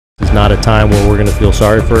It's not a time where we're going to feel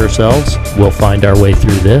sorry for ourselves. We'll find our way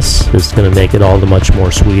through this. It's going to make it all the much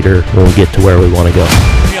more sweeter when we get to where we want to go.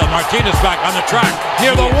 Martinez back on the track,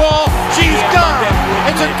 near the wall. She's gone.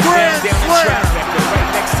 It's a grand slam.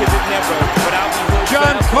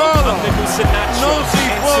 John Carlo. Nosy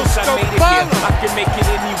Scopano.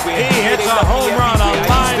 He hits a home run, a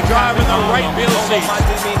line drive in the right field seat.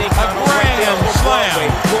 A grand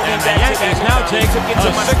slam. And the Yankees now take a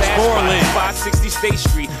 6-4 lead.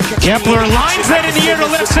 Kepler lines that in the air to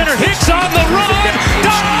left center. Hicks on the run.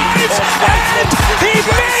 Dives. And he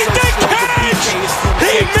made the catch.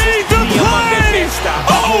 He made the play.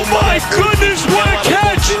 Oh my goodness, what a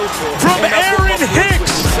catch from Aaron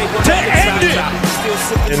Hicks to end it.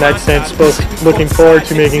 In that sense, both looking forward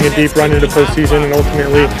to making a deep run into postseason and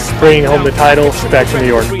ultimately bringing home the title back to New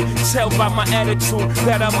York. Tell by my attitude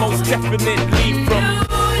that I'm most definitely from.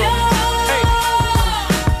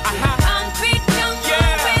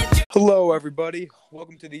 Hello, everybody.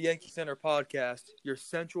 Welcome to the Yankee Center podcast, your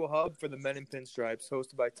central hub for the Men in Pinstripes,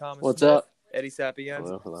 hosted by Thomas What's Smith, up? Eddie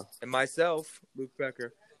Sapienza, Hello. and myself, Luke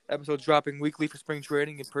Becker. Episodes dropping weekly for spring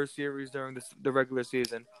training and per series during the regular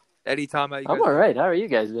season. Eddie, Tom, how you guys I'm all right. How are you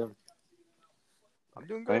guys doing? I'm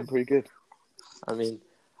doing good. I'm pretty good. I mean,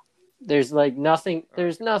 there's nothing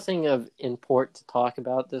of import to talk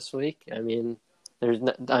about this week. I mean,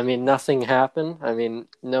 nothing happened. I mean,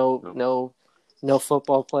 no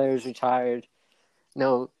football players retired.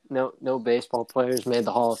 No baseball players made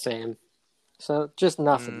the Hall of Fame. So just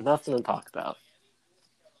nothing to talk about.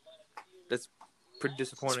 That's pretty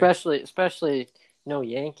disappointing. Especially no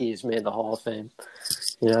Yankees made the Hall of Fame.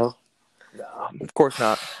 You know? No, of course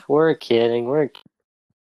not. We're kidding.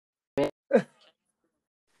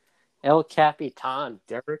 El Capitan.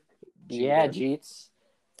 Derek? Yeah, Jeets.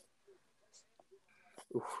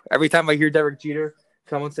 Every time I hear Derek Jeter,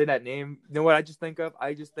 someone say that name, you know what I just think of?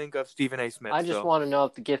 I just think of Stephen A. Smith. I just want to know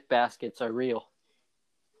if the gift baskets are real.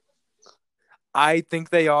 I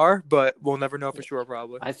think they are, but we'll never know for sure,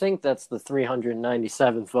 probably. I think that's the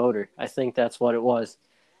 397th voter. I think that's what it was.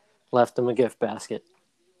 Left him a gift basket.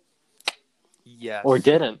 Yes. Or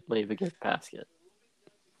didn't leave a gift basket.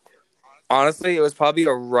 Honestly, it was probably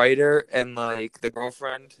a writer and, the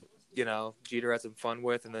girlfriend, Jeter had some fun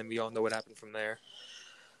with, and then we all know what happened from there.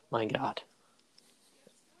 My God.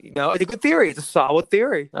 It's a good theory. It's a solid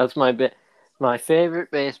theory. That's my favorite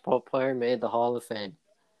baseball player made the Hall of Fame.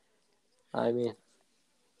 I mean,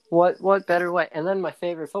 what better way? And then my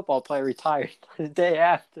favorite football player retired the day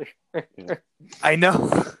after. I know.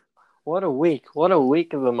 What a week. What a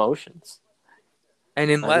week of emotions. And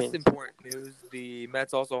in less important news, the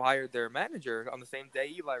Mets also hired their manager on the same day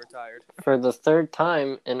Eli retired. For the third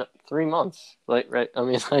time in 3 months. They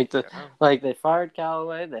fired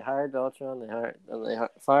Callaway, they hired Beltran, they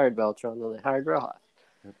fired Beltran, then they hired Rojas.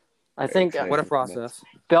 I think what a process.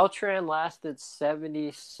 Beltran lasted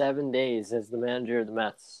 77 days as the manager of the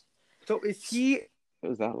Mets. So is he It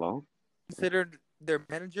was that long? considered their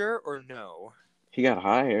manager or no? He got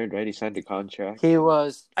hired, right? He signed a contract. He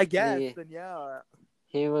was. I guess. Then yeah.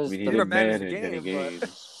 He was. I mean, he never didn't managed manage the any game,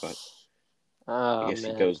 games, but Oh, I guess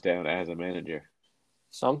man. he goes down as a manager.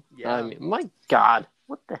 Yeah. I mean, my God,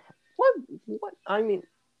 what the heck? What? I mean,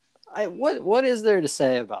 what is there to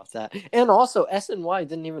say about that? And also, SNY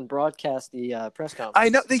didn't even broadcast the press conference. I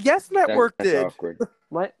know the Yes Network That's did. awkward.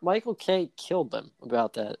 Michael K killed them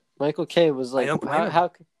about that. Michael K was like,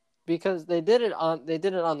 how because they did it on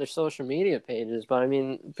their social media pages, but I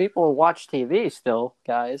mean, people watch TV still,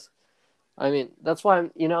 guys. I mean, that's why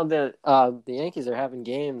the Yankees are having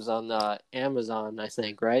games on Amazon, I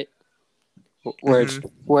think, right? Where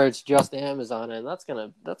it's just Amazon, and that's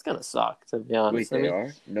gonna suck, to be honest. Wait, they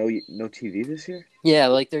are? No TV this year?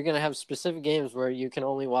 Yeah, they're gonna have specific games where you can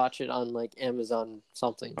only watch it on Amazon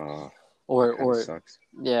something. Or sucks.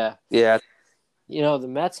 Yeah. Yeah. The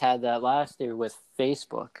Mets had that last year with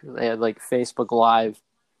Facebook. They had Facebook Live.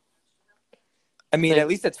 I mean, at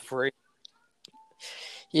least it's free.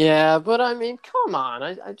 Yeah, but I mean, come on.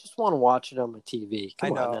 I just want to watch it on my TV.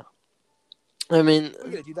 Come on now. I mean,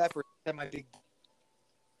 We're gonna do that for my big.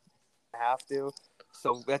 I have to,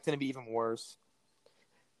 so that's gonna be even worse.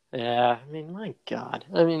 Yeah, I mean, my God.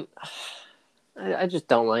 I mean, I just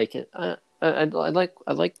don't like it. I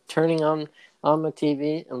like turning on my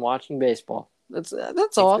TV and watching baseball. That's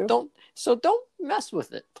all. Too. Don't mess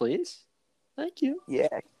with it, please. Thank you. Yeah,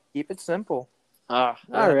 keep it simple. All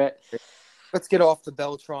right. Let's get off the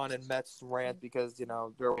Beltran and Mets rant because they're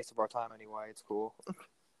a waste of our time anyway. It's cool.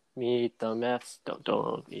 Meet the Mets.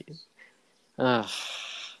 Don't meet. Sorry.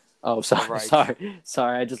 Right.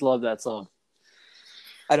 Sorry. I just love that song.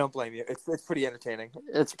 I don't blame you. It's pretty entertaining.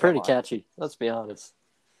 It's pretty catchy. Let's be honest.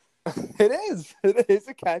 It is. It is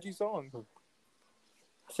a catchy song.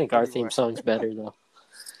 I think our theme song's better though.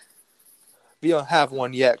 We don't have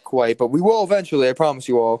one yet, quite, but we will eventually. I promise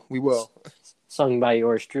you all, we will. Sung by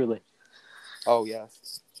yours truly. Oh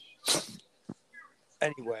yes.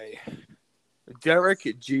 Anyway, Derek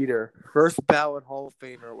Jeter, first ballot Hall of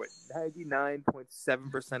Famer with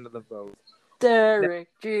 99.7% of the vote. Derek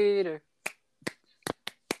Jeter.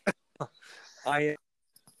 I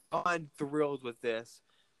am thrilled with this,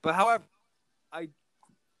 but however,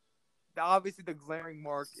 obviously the glaring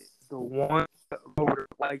mark is the one voter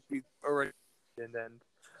like we already mentioned, and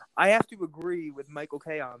I have to agree with Michael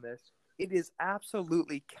K on this. It is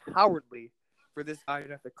absolutely cowardly for this guy to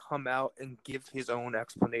have to come out and give his own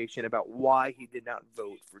explanation about why he did not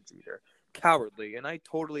vote for Jeter. Cowardly, and I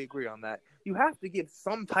totally agree on that. You have to give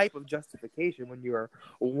some type of justification when you're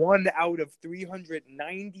one out of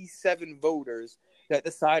 397 voters that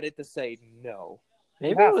decided to say no.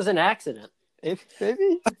 Maybe it was an accident.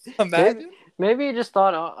 Maybe Imagine. Maybe he just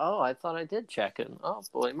thought, oh, I thought I did check it. Oh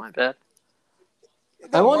boy, my bad.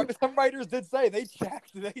 No, some writers did say they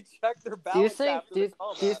checked their ballots. Do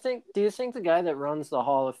you think the guy that runs the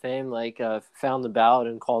Hall of Fame found the ballot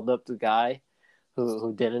and called up the guy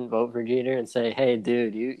who didn't vote for Jeter and say, hey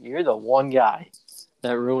dude, you're the one guy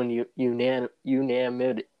that ruined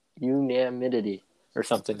unanimity or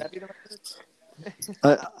something?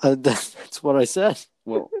 That's what I said.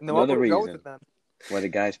 Well, another reason why the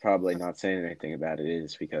guy's probably not saying anything about it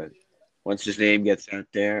is because once his name gets out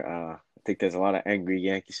there, I think there's a lot of angry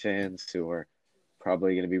Yankees fans who are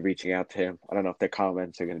probably going to be reaching out to him. I don't know if their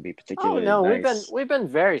comments are going to be particularly nice. We've been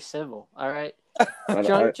very civil. All right.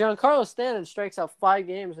 Giancarlo Stanton strikes out 5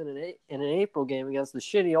 games in an April game against the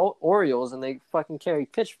shitty Orioles, and they fucking carry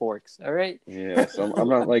pitchforks. All right. Yeah, so I'm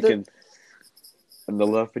not liking. And the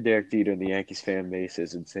love for Derek Jeter and the Yankees fan base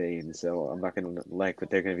is insane. So I'm not going to like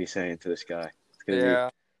what they're going to be saying to this guy.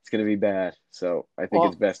 It's going to be bad. So I think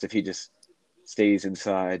it's best if he just stays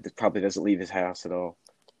inside. Probably doesn't leave his house at all.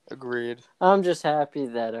 Agreed. I'm just happy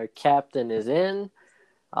that our captain is in.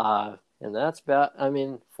 And that's about,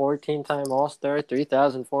 14-time All-Star,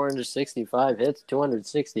 3,465 hits,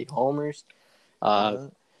 260 homers.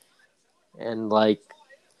 And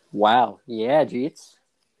wow. Yeah, Jeets.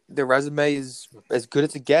 The resume is as good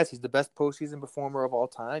as it gets. He's the best postseason performer of all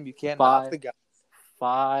time. You can't knock the guy.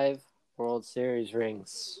 5 World Series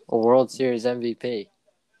rings. A World Series MVP.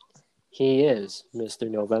 He is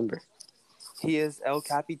Mr. November. He is El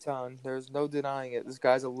Capitan. There's no denying it. This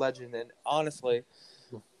guy's a legend. And honestly,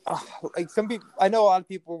 some people, I know a lot of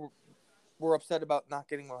people were upset about not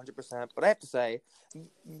getting 100%, but I have to say,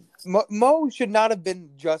 Mo should not have been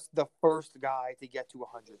just the first guy to get to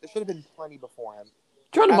 100. There should have been plenty before him.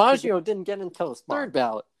 Joe DiMaggio didn't get until his third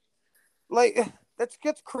ballot.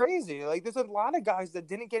 That's crazy. There's a lot of guys that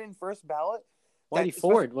didn't get in first ballot. Whitey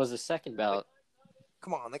Ford was the second ballot.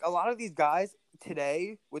 Come on, a lot of these guys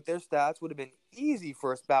today with their stats would have been easy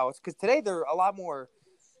first ballots because today they're a lot more,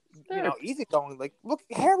 easy going. Look,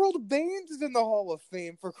 Harold Baines is in the Hall of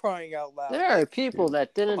Fame for crying out loud. There are people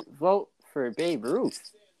that didn't vote for Babe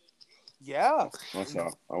Ruth. Yeah. Also,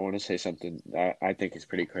 I want to say something I think is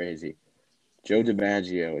pretty crazy. Joe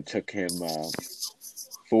DiMaggio, it took him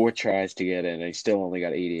 4 tries to get in, and he still only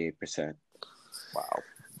got 88%. Wow.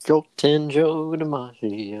 Joe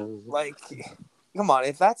DiMaggio. Come on,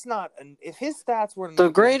 if his stats were the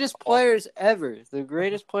greatest players ever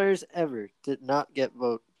did not get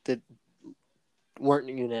weren't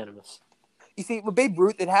unanimous. You see, with Babe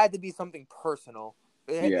Ruth, it had to be something personal.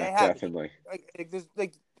 Definitely.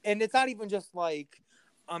 And it's not even just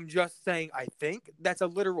I'm just saying I think. That's a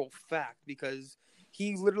literal fact because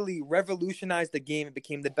he literally revolutionized the game and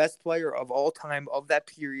became the best player of all time of that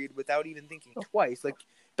period without even thinking twice.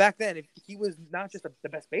 Back then, if he was not just the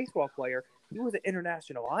best baseball player, he was an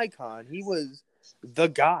international icon. He was the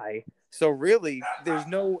guy. So really, there's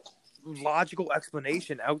no logical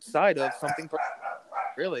explanation outside of something.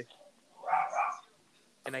 Really.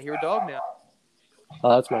 And I hear a dog now.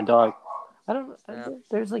 Oh, that's my dog.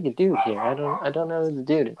 There's a dude here. I don't know who the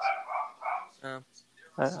dude is. I'm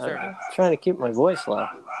trying to keep my voice low.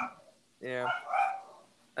 Yeah.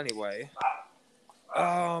 Anyway.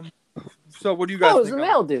 So what do you guys think? Oh, it was a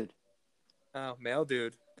male dude. Oh, male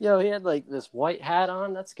dude. Yo, he had this white hat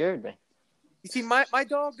on. That scared me. You see, my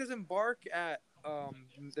dog doesn't bark at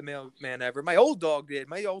the mailman ever. My old dog did.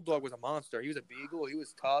 My old dog was a monster. He was a beagle. He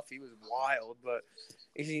was tough. He was wild. But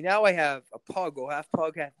you see, now I have a puggle, half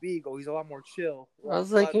pug, half beagle. He's a lot more chill.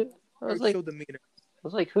 Chill demeanor. I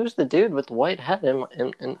was like, who's the dude with the white hat in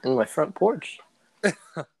my front porch?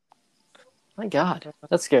 My God,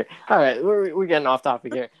 that's scary. All right, we're getting off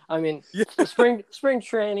topic here. I mean, spring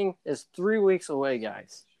training is 3 weeks away,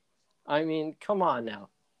 guys. I mean, come on now.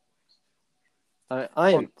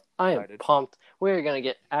 I am pumped. We're gonna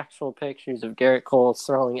get actual pictures of Garrett Cole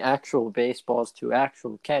throwing actual baseballs to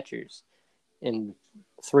actual catchers in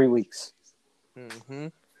 3 weeks. Mm-hmm.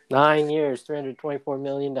 9 years, $324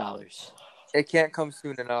 million. It can't come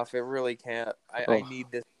soon enough. It really can't. I need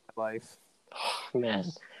this in my life. Man,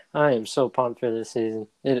 I am so pumped for this season.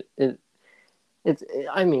 I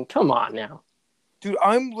mean, come on now. Dude,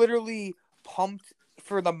 I'm literally pumped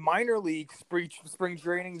for the minor league spring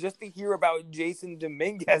training just to hear about Jason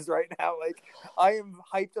Dominguez right now. Like, I am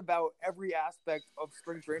hyped about every aspect of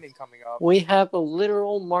spring training coming up. We have a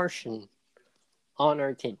literal Martian on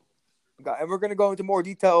our team. And we're going to go into more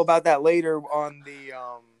detail about that later on the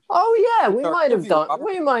Oh yeah, we might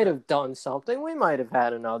have done something. We might have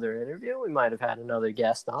had another interview. We might have had another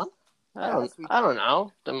guest on. I don't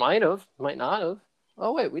know. They might not have.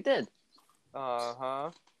 Oh wait, we did.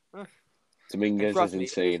 Dominguez is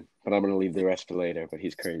insane, but I'm gonna leave the rest for later. But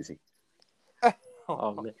he's crazy.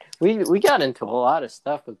 Oh man, we got into a lot of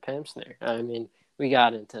stuff with Pimpsner. I mean, we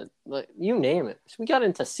got into you name it. We got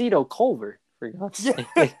into Cito Culver. For God's sake.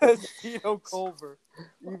 Cito Culver.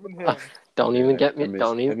 Even him. Don't even get me. I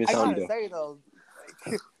gotta say though,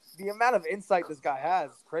 the amount of insight this guy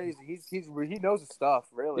has is crazy. He knows his stuff,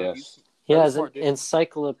 really. Yes. He has an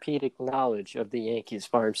encyclopedic knowledge of the Yankees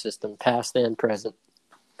farm system, past and present.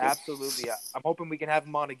 Absolutely. I'm hoping we can have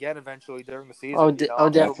him on again eventually during the season.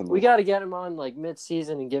 Definitely. We got to get him on like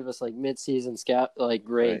mid-season and give us like mid-season scout like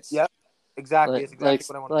grades. Right. Yep. Exactly. That's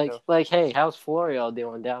exactly what I want to do. Like, hey, how's Florio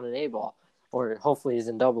doing down in A-ball? Or hopefully he's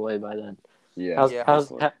in Double-A by then. Yeah.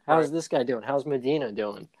 How's this guy doing? How's Medina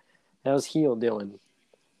doing? How's Heel doing?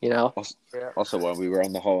 You know. Also, while we were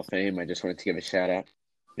on the Hall of Fame, I just wanted to give a shout out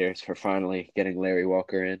for finally getting Larry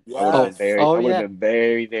Walker in. Yes. I would have been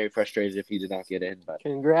very, very frustrated if he did not get in. But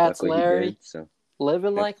congrats, Larry. He did, so.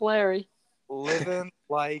 Living like Larry. Living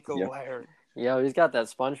like Larry. Yo, he's got that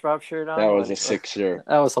SpongeBob shirt on. That was a sick shirt.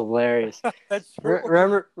 That was hilarious.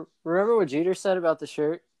 Remember what Jeter said about the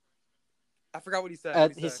shirt? I forgot what he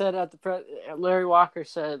said. He said at the Larry Walker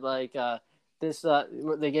said like this.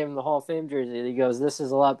 They gave him the Hall of Fame jersey. He goes, "This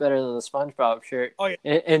is a lot better than the SpongeBob shirt." Oh yeah.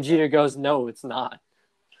 And Jeter goes, "No, it's not."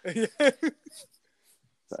 I did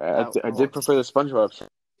prefer the SpongeBob shirt.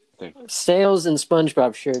 Sales in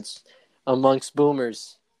SpongeBob shirts amongst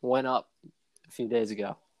boomers went up a few days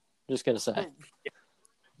ago. Just gonna say.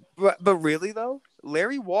 But really though,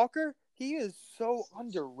 Larry Walker, he is so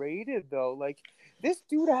underrated though. Like. This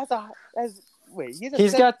dude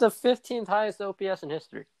he's got the 15th highest OPS in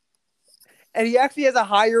history. And he actually has a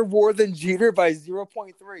higher WAR than Jeter by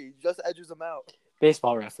 0.3. Just edges him out.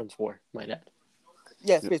 Baseball Reference WAR, my dad.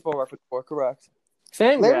 Yes, Baseball Reference WAR, correct.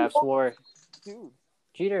 Fangraphs WAR. Dude.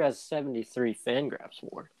 Jeter has 73 Fangraphs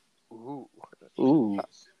WAR. Ooh.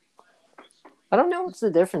 I don't know what's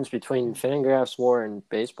the difference between Fangraphs WAR and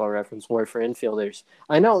Baseball Reference WAR for infielders.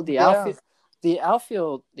 I know the outfield. The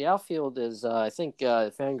outfield is I think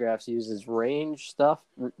Fangraphs uses range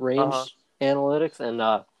analytics,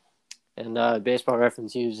 and Baseball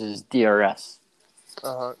Reference uses DRS.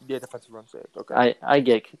 Yeah, defensive run saved. Okay. I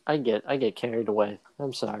get carried away.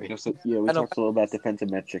 I'm sorry. We talked a little about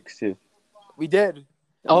defensive metrics too. We did.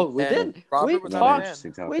 Oh, we did.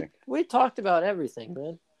 We talked about everything,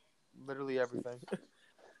 man. Literally everything.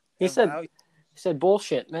 He said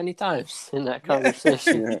bullshit many times in that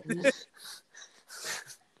conversation.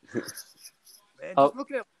 Man, just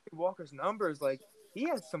looking at Walker's numbers, like he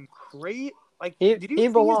has some great. Like, did you see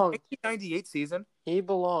his 1998 season? He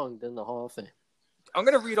belonged in the Hall of Fame. I'm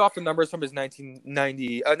gonna read off the numbers from his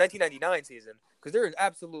 1999 season because they're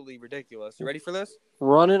absolutely ridiculous. You ready for this?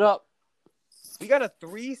 Run it up. We got a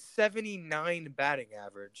 379 batting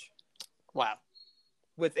average. Wow.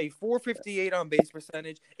 With a 458 on base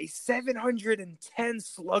percentage, a 710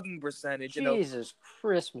 slugging percentage, Jesus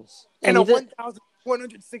Christmas, and a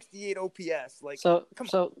 1,168 OPS. Like, so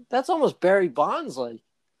that's almost Barry Bonds like.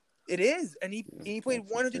 It is, and he played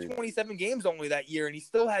 127 games only that year, and he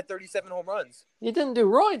still had 37 home runs. He didn't do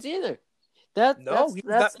roids either. That's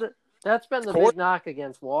been the big knock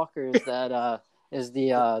against Walker is that is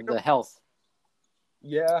the health.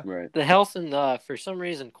 Yeah, right. The health and for some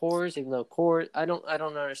reason cores, even though core, I don't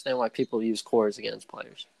understand why people use cores against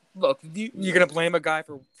players. Look, you're gonna blame a guy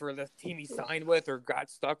for the team he signed with or got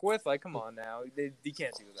stuck with? Like, come on now, you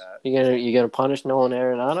can't do that. You gonna punish Nolan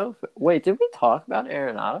Arenado? Wait, did we talk about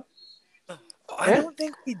Arenado? I don't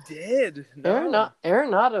think we did. No.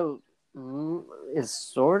 Arenado is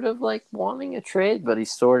sort of like wanting a trade, but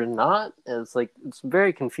he's sort of not. It's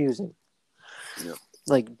very confusing. Yeah.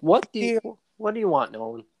 Like, what do you want,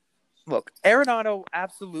 Nolan? Look, Arenado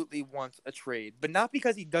absolutely wants a trade, but not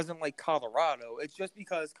because he doesn't like Colorado. It's just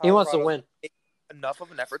because He wants to Colorado win. makes enough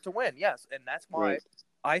of an effort to win. Yes, and that's why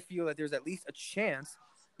I feel that there's at least a chance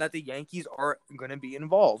that the Yankees are going to be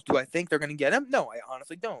involved. Do I think they're going to get him? No, I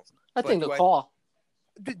honestly don't. I think they'll call.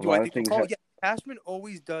 Do I think they'll call? Yeah, Cashman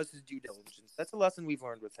always does his due diligence. That's a lesson we've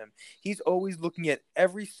learned with him. He's always looking at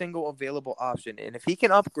every single available option, and if he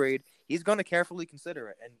can upgrade, he's going to carefully consider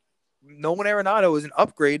it. And Nolan Arenado is an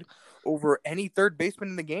upgrade over any third baseman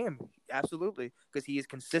in the game. Absolutely. Because he is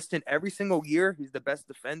consistent every single year. He's the best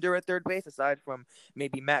defender at third base, aside from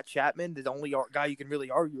maybe Matt Chapman, the only guy you can really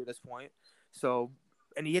argue at this point. So,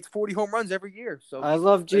 and he hits 40 home runs every year. So I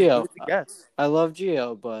love Gio. I love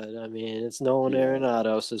Gio, but I mean, it's Nolan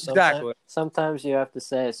Arenado. So sometimes you have to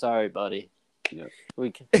say, sorry, buddy. Yeah.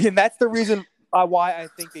 And that's the reason why I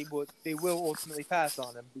think they will ultimately pass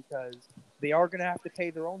on him, because they are going to have to pay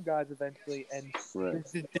their own guys eventually. And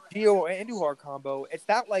the Gio Andujar combo, it's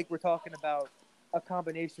not like we're talking about a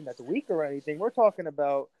combination that's weak or anything. We're talking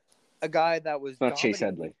about a guy that was not Chase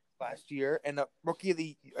Headley last year and a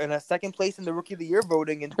second place in the rookie of the year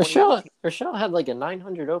voting in 2018. Urshela had like a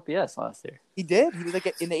 900 OPS last year. He did. He was like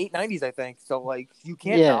in the 890s, I think. So like you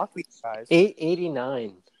can't knock these guys.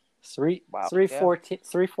 889.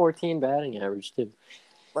 314 batting average too.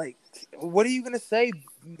 Like, what are you gonna say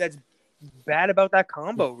that's bad about that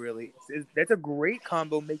combo? Really, that's a great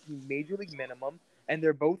combo, making major league minimum, and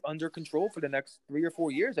they're both under control for the next 3 or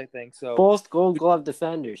 4 years, I think. So both Gold Glove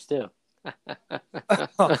defenders too. We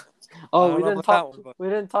didn't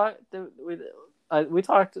talk. We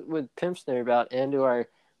talked with Pimpsner about Andujar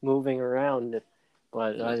moving around,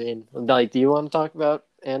 but I mean, like, do you want to talk about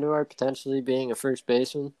Andujar potentially being a first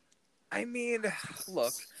baseman? I mean,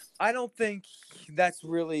 look, I don't think that's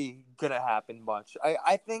really going to happen much.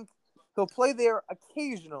 I think he'll play there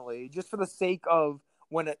occasionally just for the sake of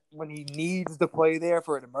when he needs to play there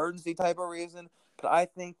for an emergency type of reason. But I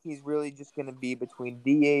think he's really just going to be between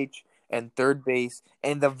DH and third base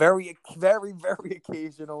and the very, very, very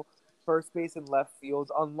occasional first base and left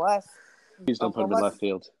field, unless... Please don't put him in left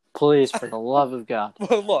field. Please, for the love of God.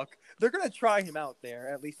 Well, look. They're going to try him out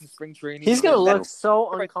there, at least in spring training. He's going to look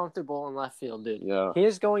so uncomfortable in left field, dude. Yeah. He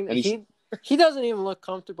is going – he doesn't even look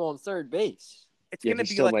comfortable in third base. He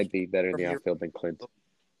still might be better in the outfield than Clint.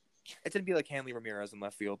 It's going to be like Hanley Ramirez in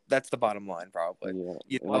left field. That's the bottom line, probably.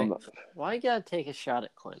 Yeah. Why you got to take a shot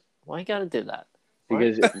at Clint? Why you got to do that?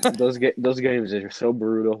 Because those games are so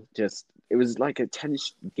brutal. It was like a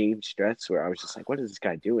 10-game stretch where I was just like, what is this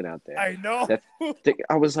guy doing out there? I know.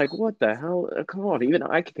 I was like, what the hell? Come on, even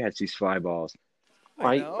I could catch these fly balls.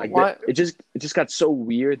 It just got so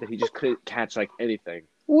weird that he just couldn't catch like anything.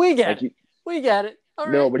 We get it. All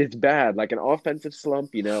right. No, but it's bad. Like an offensive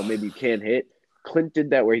slump, maybe you can't hit. Clint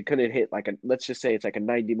did that where he couldn't hit let's just say it's like a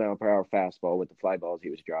 90-mile-per-hour fastball with the fly balls he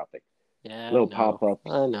was dropping. Yeah, little pop-ups.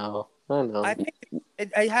 I know.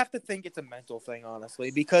 I have to think it's a mental thing,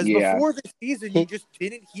 honestly, because before the season, you just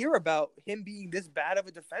didn't hear about him being this bad of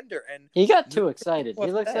a defender, and he got too excited.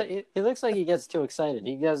 He looks like he gets too excited.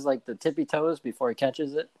 He does like the tippy toes before he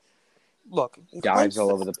catches it. Look, dives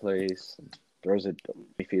all over the place, throws it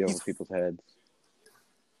 3 feet over people's heads.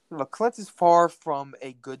 Look, Clint is far from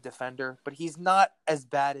a good defender, but he's not as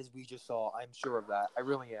bad as we just saw. I'm sure of that. I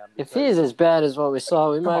really am. If he's as bad as what we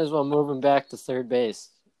saw, we might as well move him back to third base.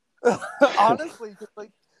 Honestly,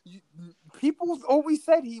 people always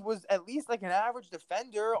said he was at least like an average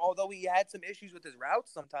defender, although he had some issues with his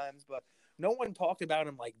routes sometimes. But no one talked about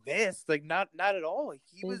him like this. Like not at all.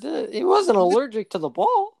 He wasn't allergic to the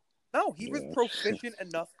ball. No, he was proficient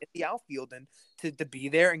enough in the outfield and to be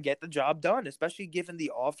there and get the job done, especially given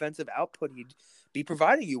the offensive output he'd be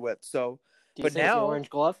providing you with. So, do you think now, the orange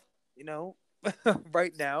glove?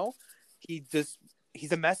 Right now, he's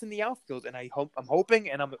a mess in the outfield, and I'm hoping,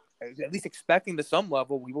 and I'm at least expecting to some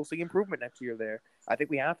level we will see improvement next year there. I think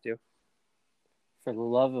we have to. For the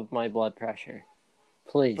love of my blood pressure,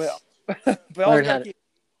 please.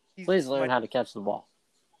 Please learn how to catch the ball.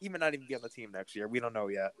 He might not even be on the team next year. We don't know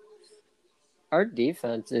yet. Our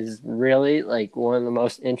defense is really like one of the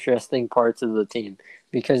most interesting parts of the team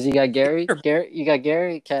because you got Gary,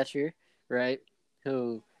 catcher, right?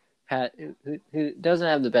 Who doesn't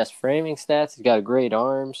have the best framing stats. He's got a great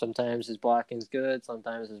arm. Sometimes his blocking's good.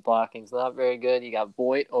 Sometimes his blocking's not very good. You got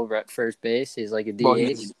Voit over at first base. He's like a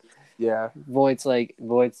DH. Voigt's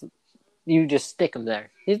you just stick him there.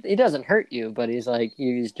 He doesn't hurt you, but he's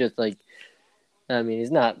just like. I mean, he's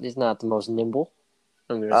not the most nimble.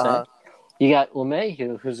 I'm gonna say. You got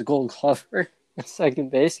LeMahieu, who's a Gold Glover at second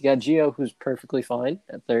base. You got Gio, who's perfectly fine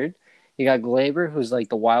at third. You got Glaber, who's like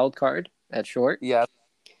the wild card at short. Yeah.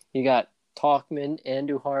 You got Talkman,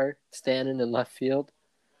 Andujar, Stanton in left field.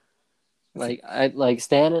 Like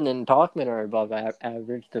Stanton and Talkman are above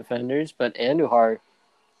average defenders, but Andujar,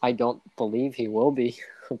 I don't believe he will be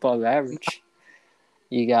above average.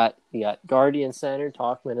 You got Guardy in center,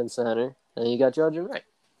 Talkman in center, and you got Judge in right.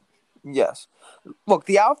 Yes. Look,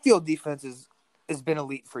 the outfield defense has been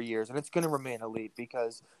elite for years, and it's going to remain elite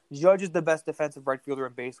because Judge is the best defensive right fielder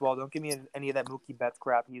in baseball. Don't give me any of that Mookie Betts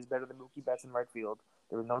crap. He's better than Mookie Betts in right field.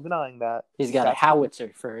 There's no denying that. He's got a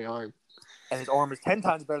howitzer for an arm. And his arm is 10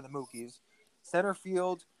 times better than Mookie's. Center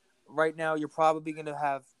field, right now, you're probably going to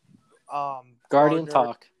have Guardian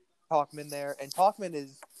Talkman there. And Talkman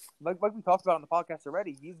is, like we talked about on the podcast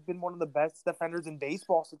already, he's been one of the best defenders in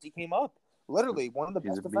baseball since he came up. Literally, one of the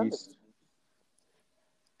best defenders.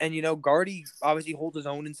 And, Guardy obviously holds his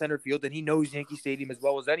own in center field, and he knows Yankee Stadium as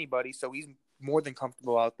well as anybody, so he's more than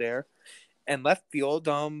comfortable out there. And left field,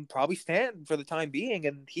 probably Stanton for the time being,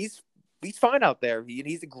 and he's fine out there.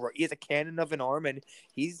 He has a cannon of an arm, and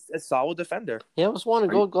he's a solid defender. He almost won a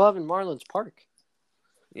Gold Glove in Marlins Park.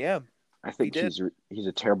 Yeah. I think he's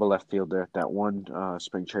a terrible left fielder. That one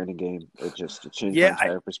spring training game, it changed my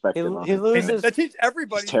entire perspective on he him. loses. That changed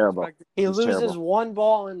everybody's terrible. perspective. He loses one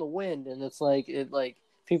ball in the wind, and it's like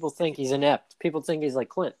people think he's inept. People think he's like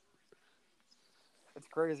Clint. It's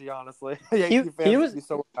crazy, honestly. He was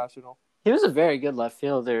so irrational. He was a very good left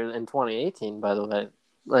fielder in 2018, by the way.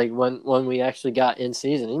 Like when we actually got in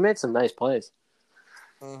season, he made some nice plays.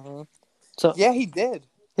 Mm-hmm. So yeah, he did.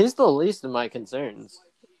 He's the least of my concerns.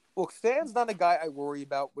 Look, Stan's not a guy I worry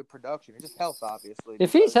about with production. It's just health, obviously.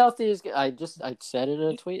 If he's healthy, I said it in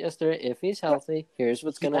a tweet yesterday. If he's healthy, here's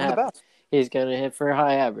what's going to happen. He's going to hit for a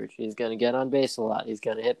high average. He's going to get on base a lot. He's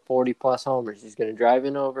going to hit 40-plus homers. He's going to drive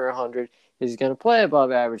in over 100. He's going to play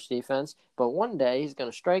above average defense. But one day, he's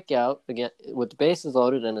going to strike out again with the bases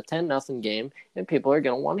loaded in a 10-0 game, and people are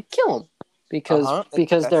going to want to kill him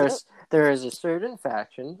because there is a certain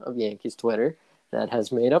faction of Yankees Twitter that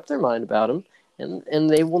has made up their mind about him, and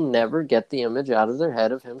they will never get the image out of their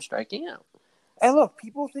head of him striking out. And look,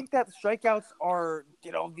 people think that strikeouts are,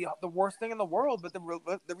 the worst thing in the world, but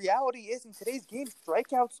the reality is in today's game,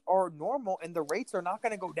 strikeouts are normal, and the rates are not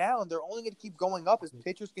going to go down. They're only going to keep going up as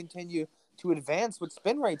pitchers continue to advance with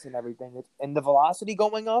spin rates and everything. And the velocity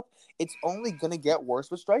going up, it's only going to get worse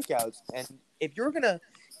with strikeouts. And if you're going to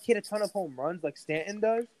hit a ton of home runs like Stanton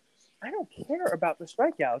does, I don't care about the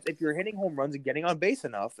strikeouts. If you're hitting home runs and getting on base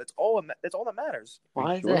enough, that's all that matters.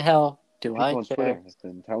 Why the hell do I care? Twitter has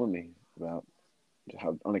been telling me about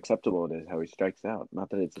how unacceptable it is how he strikes out. Not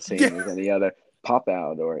that it's the same as any other pop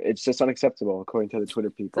out, or it's just unacceptable according to the Twitter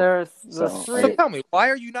people. So tell me, why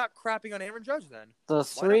are you not crapping on Aaron Judge then? The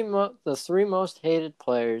three most hated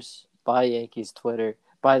players by Yankees Twitter,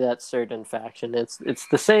 by that certain faction, it's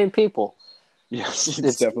the same people. Yes,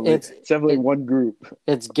 it's definitely one group.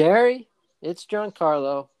 It's Gary, it's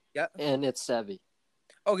Giancarlo, and it's Sevy.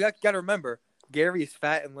 Oh, you got to remember, Gary is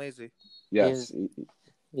fat and lazy. Yes,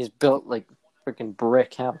 he's built like freaking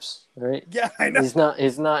brick house, right? Yeah, I know. He's not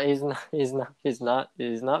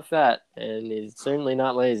fat, and he's certainly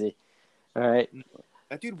not lazy. All right,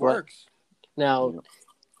 that dude works. Now,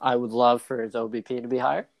 I would love for his OBP to be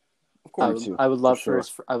higher. Of course, I would love for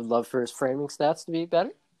his framing stats to be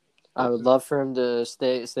better. I would love for him to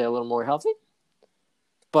stay a little more healthy.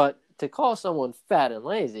 But to call someone fat and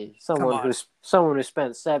lazy, someone who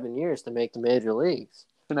spent 7 years to make the major leagues,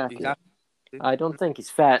 I don't think he's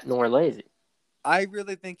fat nor lazy. I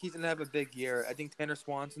really think he's going to have a big year. I think Tanner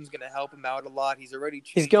Swanson's going to help him out a lot. He's already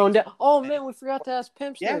changed. He's going down. Oh, man, we forgot to ask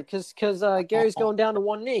Pimpsner because Gary's going down to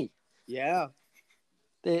one knee. Yeah.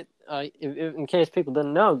 In case people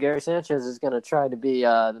didn't know, Gary Sanchez is going to try to be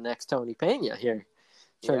the next Tony Pena here.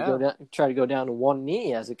 Try to go down to one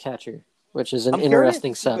knee as a catcher, which is an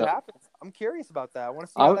interesting setup. I'm curious about that. I want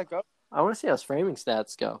to see how that goes. I want to see how his framing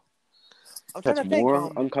stats go. That's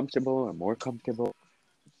more uncomfortable or more comfortable.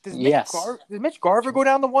 Does Mitch Garver go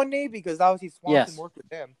down to one knee? Because obviously Swanson worked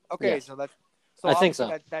with him. Okay, yes. so that's. I think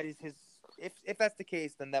so. That is his. If that's the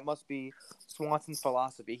case, then that must be Swanson's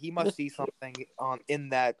philosophy. He must see something in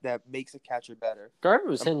that makes a catcher better. Garver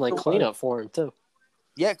was hitting like cleanup for him too.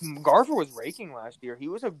 Yeah, Garver was raking last year. He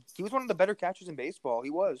was one of the better catchers in baseball. He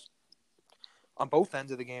was on both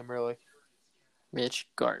ends of the game, really. Mitch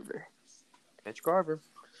Garver.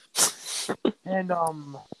 And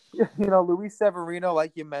Luis Severino,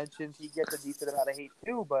 like you mentioned, he gets a decent amount of hate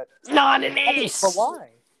too, but not an ace. But why?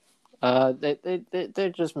 They're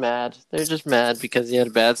just mad. They're just mad because he had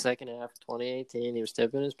a bad second half of 2018. He was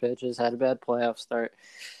tipping his pitches, had a bad playoff start.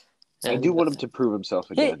 I do want him to prove himself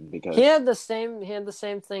again because he had the same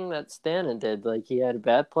thing that Stanton did. Like he had a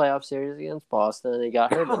bad playoff series against Boston, and he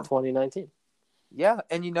got hurt in 2019. Yeah,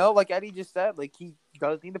 and like Eddie just said, like he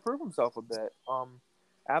does need to prove himself a bit.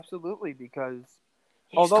 Absolutely, because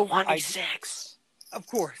although 26, of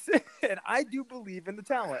course, and I do believe in the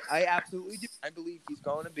talent. I absolutely do. I believe he's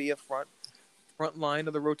going to be a front line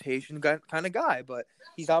of the rotation kind of guy, but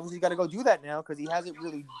he's obviously got to go do that now because he hasn't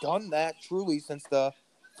really done that truly since the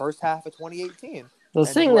first half of 2018. The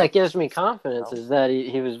thing that gives me confidence is that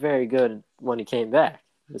he was very good when he came back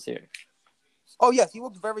this year. Oh yes, he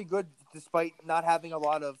looked very good despite not having a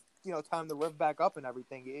lot of time to live back up and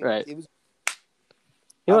everything. It was.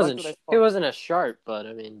 He wasn't as sharp, but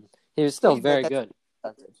I mean, he was still very good.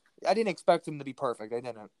 I didn't expect him to be perfect. I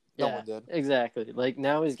didn't. No one did. Exactly. Like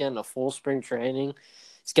now he's getting a full spring training.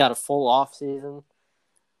 He's got a full off season.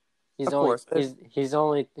 He's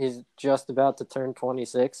just about to turn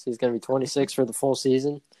 26. He's going to be 26 for the full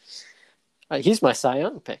season. He's my Cy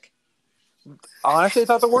Young pick. Honestly,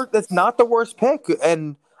 that's not the worst pick,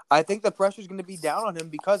 and I think the pressure is going to be down on him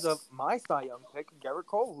because of my Cy Young pick, Garrett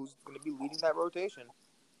Cole, who's going to be leading that rotation.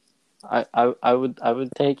 I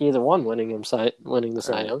would take either one winning the Cy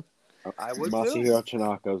Young. I would Masahiro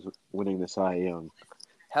Tanaka's winning the Cy Young.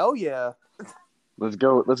 Hell yeah! Let's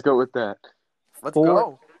go with that. Let's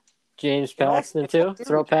go. James Paxton too.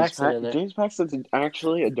 Throw Paxton in there. James Paxton's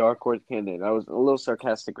actually a dark horse candidate. I was a little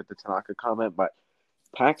sarcastic with the Tanaka comment, but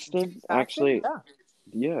Paxton actually,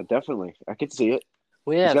 yeah, definitely, I could see it.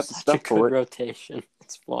 We have such a good rotation.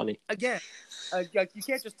 It's funny. Again, you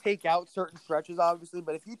can't just take out certain stretches, obviously,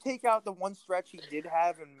 but if you take out the one stretch he did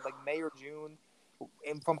have in like May or June,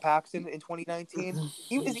 from Paxton in 2019,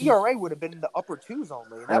 his ERA would have been in the upper twos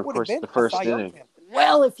only. That would have been the first inning.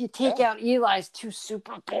 Well, if you take out Eli's 2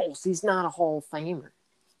 Super Bowls, he's not a Hall of Famer.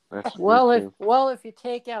 If you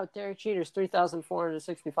take out Derek Jeter's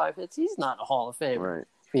 3,465 hits, he's not a Hall of Famer. Right.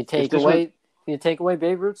 If you take away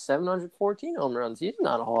Babe Ruth's 714 home runs, he's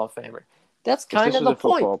not a Hall of Famer. That's kind of the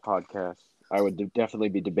point. Football podcast, I would definitely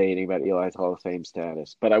be debating about Eli's Hall of Fame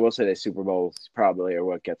status, but I will say that Super Bowls probably are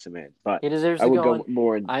what gets him in. But he deserves to go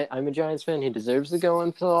more. I'm a Giants fan. He deserves to go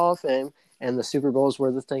into the Hall of Fame, and the Super Bowls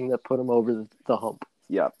were the thing that put him over the hump.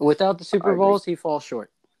 Yeah. Without the Super Bowls, he falls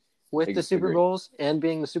short. With the Super Bowls and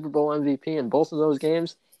being the Super Bowl MVP in both of those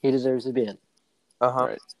games, he deserves to be in.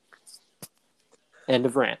 Right. End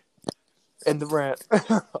of rant.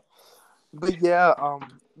 But yeah,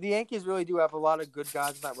 the Yankees really do have a lot of good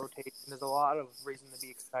guys in that rotation. There's a lot of reason to be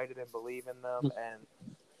excited and believe in them.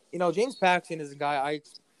 And James Paxton is a guy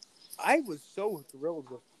I was so thrilled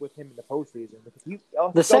with him in the postseason because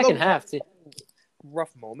the second half,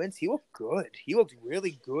 rough moments, he looked good. He looked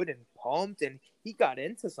really good and pumped, and he got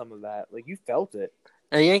into some of that. Like you felt it.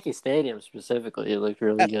 At Yankee Stadium specifically, he looked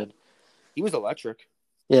really good. He was electric.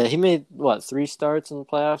 Yeah, he made, 3 starts in the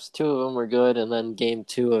playoffs? 2 of them were good, and then game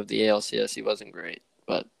 2 of the ALCS, he wasn't great.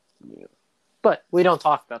 But we don't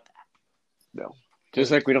talk about that. No.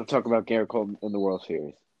 Just like we don't talk about Garrett Cole in the World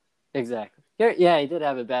Series. Exactly. Yeah, he did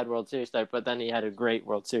have a bad World Series start, but then he had a great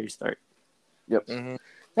World Series start. Yep. Mm-hmm.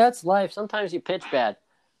 That's life. Sometimes you pitch bad.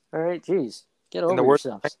 All right, geez. Get over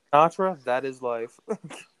yourself. Sinatra, that is life.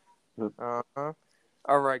 Uh-huh.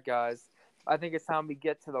 All right, guys. I think it's time we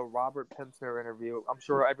get to the Robert Pimpsner interview. I'm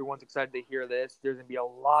sure everyone's excited to hear this. There's going to be a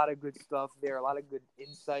lot of good stuff there, a lot of good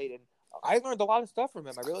insight, and I learned a lot of stuff from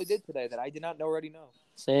him. I really did today that I did not already know.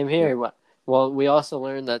 Same here. Yeah. Well, we also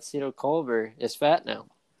learned that Cito Culver is fat now.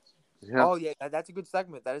 Yeah. Oh, yeah, that's a good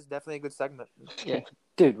segment. That is definitely a good segment. Yeah.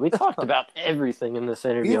 Dude, we talked about everything in this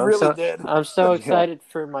interview. We really did. I'm so excited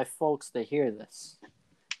for my folks to hear this.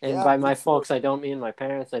 And by my folks, I don't mean my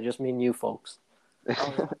parents. I just mean you folks.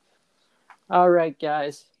 Oh, yeah. All right,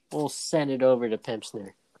 guys. We'll send it over to Pimpsner.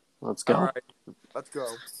 Let's go. All right. Let's go.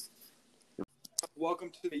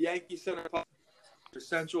 Welcome to the Yankee Center your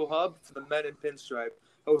central hub for the Men in Pinstripe,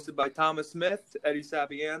 hosted by Thomas Smith, Eddie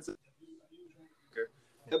Sapienza.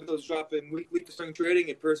 Episodes dropping weekly for spring trading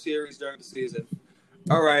and per series during the season.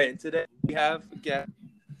 All right, and today we have a guest,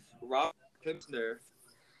 Robert Pimpsner.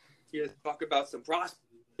 He has to talk about some prospects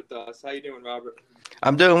with us. How you doing, Robert?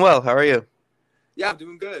 I'm doing well. How are you? Yeah, I'm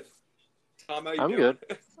doing good. Tom, how you doing? Good.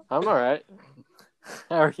 I'm all right.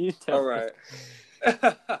 How are you doing? All right.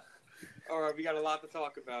 All right, we got a lot to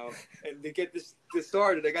talk about. And to get this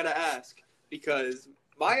started, I got to ask, because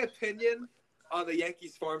my opinion on the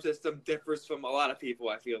Yankees farm system differs from a lot of people,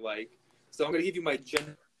 I feel like. So I'm going to give you my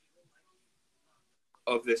general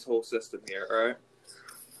of this whole system here, all right?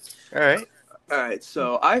 All right. All right,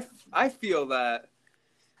 so I feel that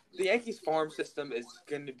the Yankees farm system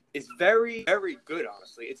is very, very good,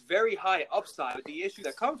 honestly. It's very high upside, but the issue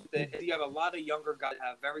that comes with it is you have a lot of younger guys that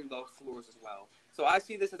have very low floors as well. So I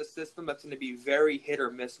see this as a system that's going to be very hit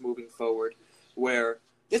or miss moving forward, where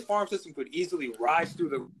this farm system could easily rise through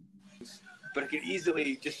the ranks, but it could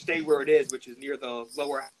easily just stay where it is, which is near the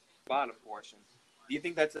lower bottom portion. Do you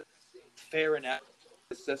think that's a fair and accurate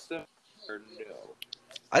system, or no?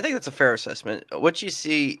 I think that's a fair assessment. What you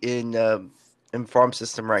see in farm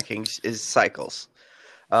system rankings is cycles,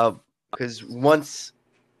 because once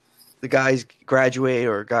the guys graduate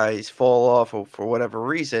or guys fall off or for whatever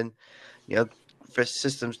reason,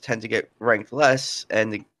 systems tend to get ranked less,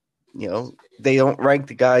 and they don't rank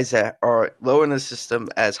the guys that are low in the system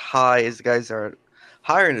as high as the guys that are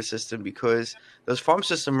higher in the system, because those farm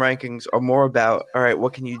system rankings are more about, all right,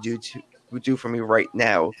 what can you do for me right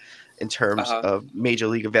now in terms of major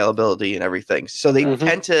league availability and everything. So they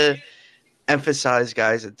tend to emphasize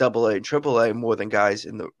guys at AA and AAA more than guys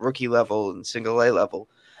in the rookie level and single A level.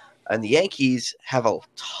 And the Yankees have a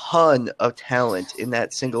ton of talent in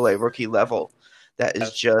that single A rookie level that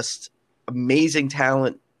is just amazing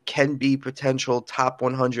talent, can be potential top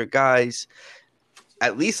 100 guys,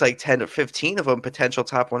 at least like 10 or 15 of them potential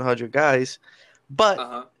top 100 guys.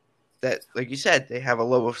 But that, like you said, they have a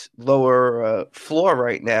lower floor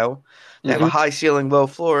right now. They have a high ceiling, low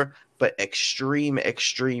floor, but extreme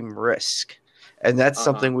risk. And that's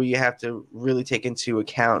something where you have to really take into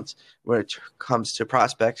account when it comes to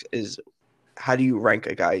prospects is how do you rank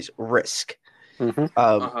a guy's risk? And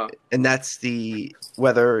that's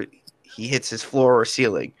whether he hits his floor or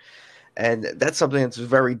ceiling. And that's something that's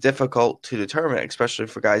very difficult to determine, especially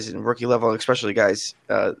for guys in rookie level, especially guys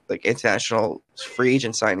like international free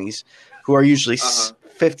agent signees who are usually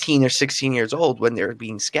 15 or 16 years old when they're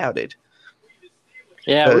being scouted.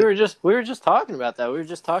 Yeah, we were just talking about that. We were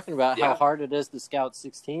just talking about how hard it is to scout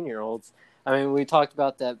 16-year-olds. I mean, we talked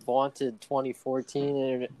about that vaunted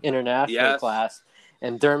 2014 international class,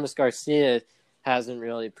 and Dermis Garcia hasn't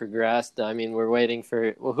really progressed. I mean, we're waiting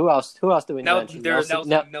for who else do we mention? There's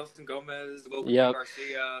Nelson Gomez, Wilson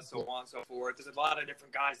Garcia, so on and so forth. There's a lot of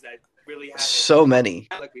different guys that really have so many.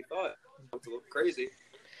 Like we thought. It's a little crazy.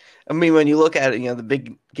 I mean, when you look at it, the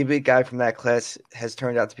big guy from that class has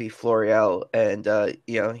turned out to be Florial, and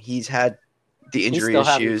he's had the injury issues.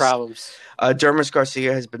 Having problems. Dermis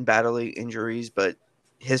Garcia has been battling injuries, but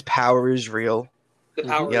his power is real. The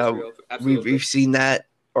power is real. Absolutely. We've seen that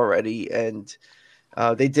already, and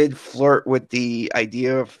they did flirt with the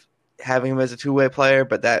idea of having him as a two-way player,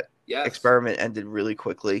 but that experiment ended really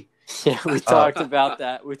quickly. Yeah, we talked about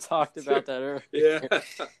that. We talked about that earlier. Yeah.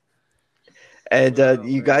 And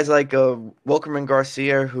you guys like Wilkerman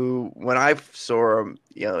Garcia, who when I saw him,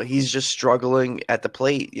 he's just struggling at the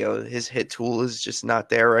plate. His hit tool is just not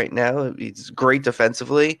there right now. He's great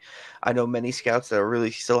defensively. I know many scouts that are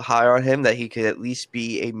really still high on him, that he could at least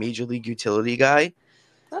be a major league utility guy.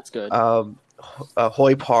 That's good.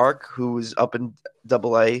 Hoy Park, who was up in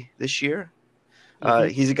AA this year.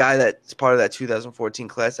 He's a guy that's part of that 2014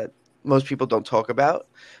 class that most people don't talk about,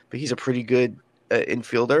 but he's a pretty good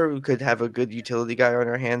infielder who could have a good utility guy on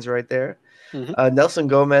our hands right there. Nelson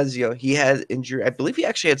Gomez, he had injury. I believe he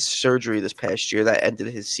actually had surgery this past year that ended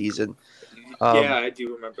his season. Yeah, I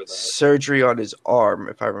do remember that. Surgery on his arm,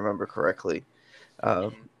 if I remember correctly.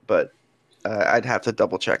 But I'd have to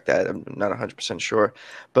double check that. I'm not 100% sure.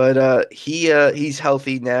 But he's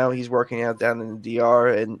healthy now. He's working out down in the DR,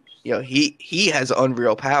 and he has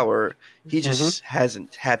unreal power. He just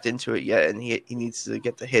hasn't tapped into it yet, and he needs to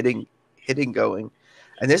get the hitting going.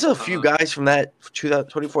 And there's a few guys from that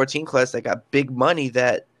 2014 class that got big money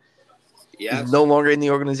that is no longer in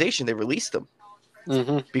the organization. They released them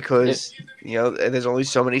because there's only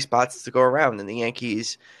so many spots to go around, and the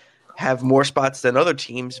Yankees have more spots than other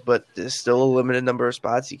teams, but there's still a limited number of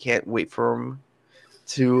spots. You can't wait for them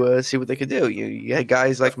to see what they could do. You had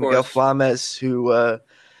guys like Miguel Flames who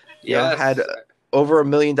had over $1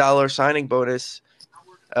 million signing bonus.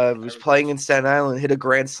 Was playing in Staten Island, hit a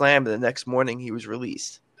grand slam, and the next morning he was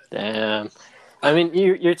released. Damn. I mean,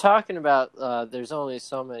 you're talking about there's only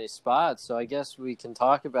so many spots, so I guess we can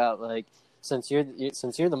talk about, like, since you're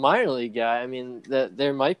the minor league guy, I mean,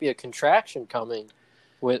 there might be a contraction coming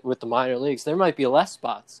with the minor leagues. There might be less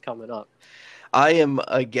spots coming up. I am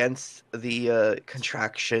against the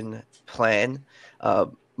contraction plan.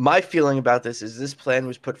 My feeling about this plan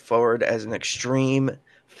was put forward as an extreme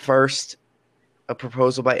first a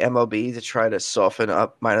proposal by MLB to try to soften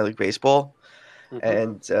up minor league baseball.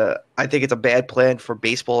 And I think it's a bad plan for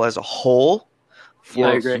baseball as a whole,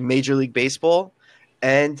 for Major League Baseball.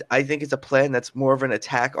 And I think it's a plan that's more of an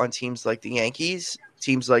attack on teams like the Yankees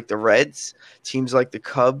teams like the Reds, teams like the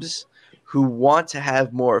Cubs, who want to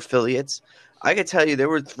have more affiliates. I could tell you there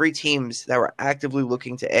were 3 teams that were actively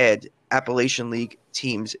looking to add Appalachian League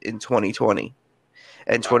teams in 2020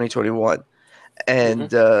 and 2021. And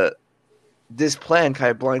this plan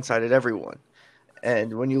kind of blindsided everyone.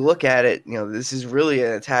 And when you look at it, this is really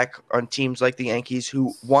an attack on teams like the Yankees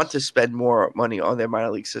who want to spend more money on their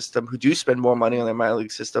minor league system, who do spend more money on their minor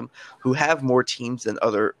league system, who have more teams than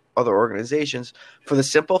other organizations, for the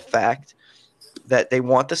simple fact that they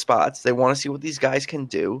want the spots. They want to see what these guys can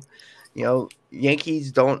do.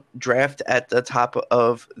 Yankees don't draft at the top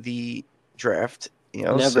of the draft.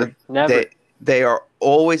 Never. They are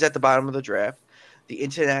always at the bottom of the draft. The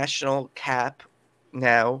international cap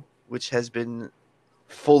now, which has been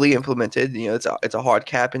fully implemented, it's a hard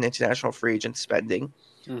cap in international free agent spending.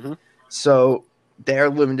 So they're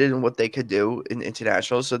limited in what they could do in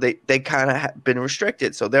international. So they kind of have been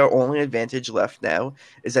restricted. So their only advantage left now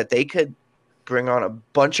is that they could bring on a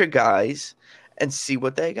bunch of guys and see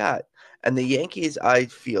what they got. And the Yankees, I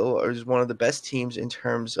feel, is one of the best teams in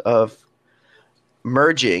terms of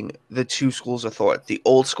merging the 2 schools of thought, the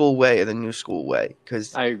old school way and the new school way.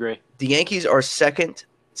 Because I agree. The Yankees are second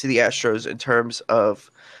to the Astros in terms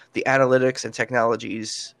of the analytics and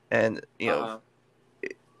technologies, and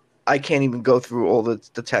I can't even go through all the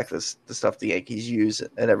tech, the stuff the Yankees use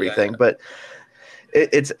and everything, but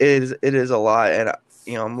it is a lot, and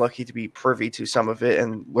I'm lucky to be privy to some of it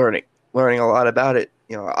and learning a lot about it.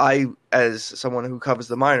 I, as someone who covers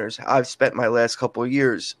the minors, I've spent my last couple of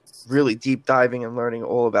years really deep diving and learning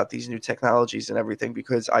all about these new technologies and everything,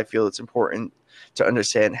 because I feel it's important to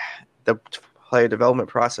understand the player development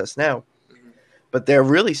process now. But they're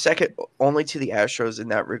really second only to the Astros in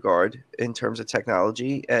that regard in terms of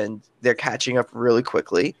technology, and they're catching up really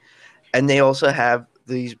quickly. And they also have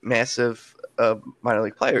these massive minor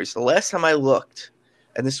league players. The last time I looked,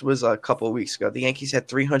 and this was a couple of weeks ago, the Yankees had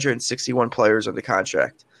 361 players under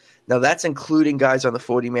contract. Now, that's including guys on the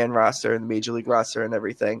 40-man roster and the major league roster and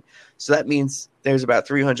everything. So that means there's about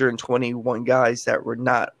 321 guys that were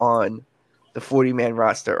not on the 40-man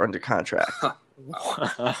roster under contract.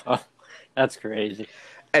 That's crazy.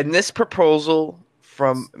 And this proposal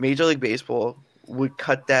from Major League Baseball would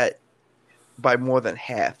cut that by more than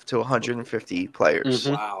half to 150 players.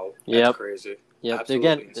 Wow, that's crazy. Yep,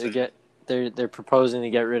 they're proposing to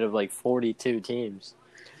get rid of like 42 teams.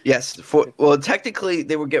 Yes, technically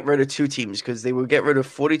they would get rid of 2 teams, because they would get rid of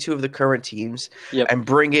 42 of the current teams and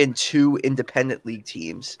bring in 2 independent league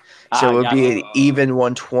teams. So it would be an even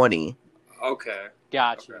 120. Okay.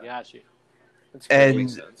 Got you. That's and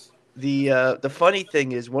the funny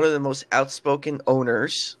thing is, one of the most outspoken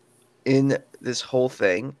owners in this whole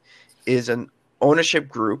thing is an ownership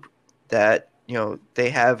group that they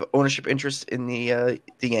have ownership interest in the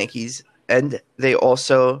Yankees, and they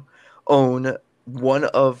also own one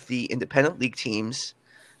of the independent league teams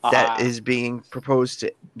that is being proposed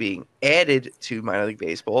to being added to minor league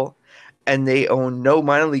baseball. And they own no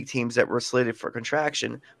minor league teams that were slated for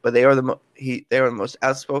contraction, but they are the most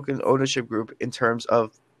outspoken ownership group in terms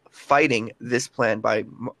of fighting this plan by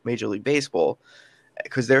Major League Baseball,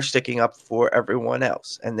 because they're sticking up for everyone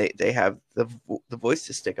else, and they have the voice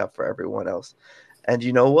to stick up for everyone else. And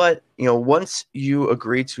you know what? Once you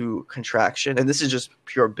agree to contraction, and this is just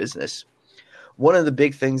pure business, one of the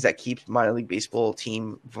big things that keeps minor league baseball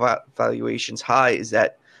team valuations high is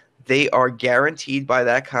that they are guaranteed by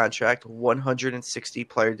that contract 160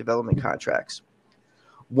 player development contracts.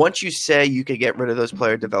 Once you say you could get rid of those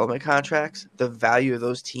player development contracts, the value of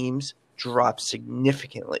those teams drops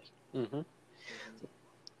significantly,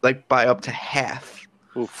 like by up to half.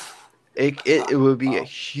 Oof. It would be a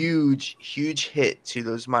huge hit to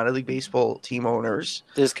those minor league baseball team owners.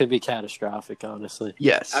 This could be catastrophic, honestly.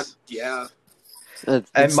 Yes. Yeah.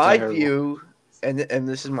 And my view, and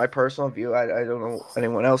this is my personal view, I don't know what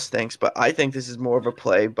anyone else thinks, but I think this is more of a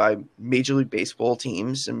play by Major League Baseball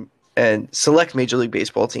teams and select Major League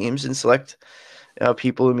Baseball teams and select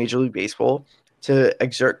people in Major League Baseball to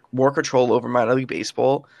exert more control over minor league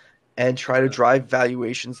baseball and try to drive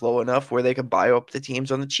valuations low enough where they can buy up the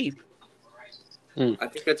teams on the cheap. I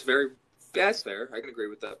think that's fair. I can agree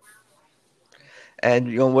with that.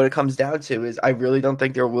 And what it comes down to is I really don't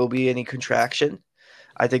think there will be any contraction.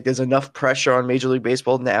 I think there's enough pressure on Major League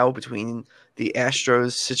Baseball now between the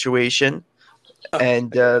Astros situation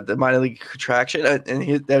and the minor league contraction.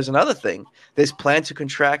 And there's another thing. This plan to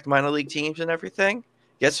contract minor league teams and everything.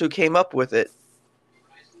 Guess who came up with it?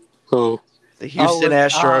 Who? The Houston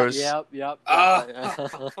Astros. Yep.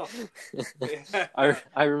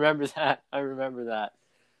 I remember that.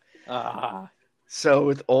 So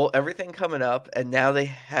with everything coming up, and now they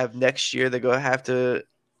have next year, they're going to have to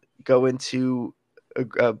go into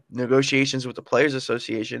negotiations with the Players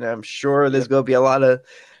Association. I'm sure there's going to be a lot of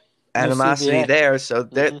animosity there. So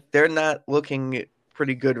they're not looking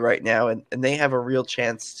pretty good right now, and they have a real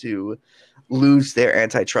chance to lose their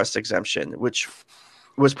antitrust exemption, which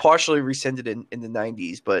was partially rescinded in the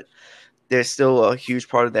 90s, but there's still a huge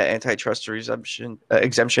part of that antitrust exemption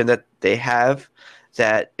that they have,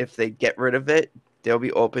 that if they get rid of it, they'll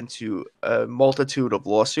be open to a multitude of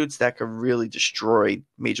lawsuits that could really destroy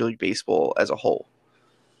Major League Baseball as a whole.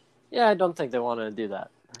 Yeah, I don't think they want to do that.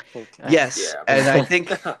 Yes, and I think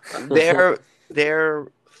their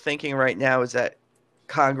thinking right now is that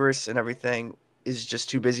Congress and everything is just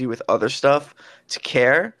too busy with other stuff to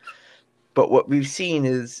care. But what we've seen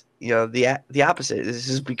is, the opposite. This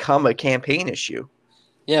has become a campaign issue.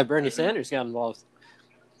 Yeah, Bernie Sanders got involved.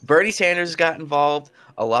 Bernie Sanders got involved.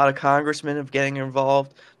 A lot of congressmen are getting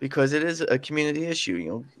involved because it is a community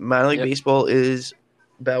issue. Minor League Baseball is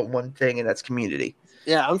about one thing, and that's community.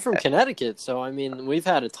 Yeah, I'm from Connecticut, so I mean, we've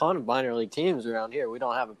had a ton of minor league teams around here. We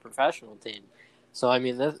don't have a professional team, so I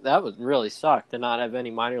mean, that would really suck to not have any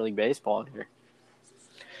minor league baseball in here.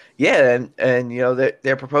 Yeah, and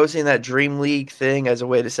they're proposing that Dream League thing as a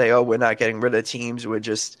way to say, oh, we're not getting rid of teams, we're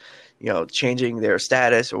just changing their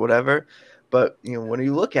status or whatever. But when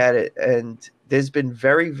you look at it, and there's been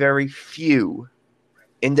very, very few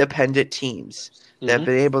independent teams that have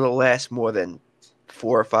been able to last more than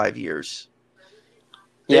 4 or 5 years.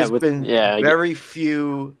 There's been very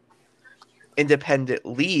few independent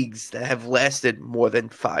leagues that have lasted more than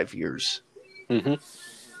 5 years. Mm-hmm.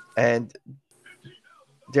 And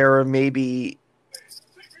there are maybe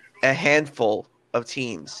a handful of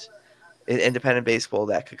teams in independent baseball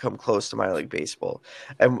that could come close to minor league baseball.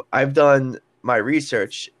 And I've done my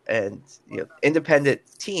research, and independent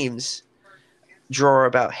teams draw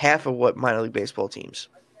about half of what minor league baseball teams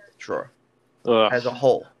draw as a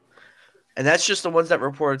whole. And that's just the ones that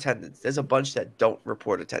report attendance. There's a bunch that don't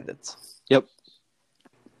report attendance. Yep.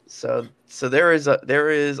 So there is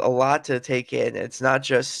a lot to take in. It's not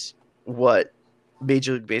just what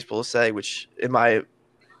Major League Baseball say, which in my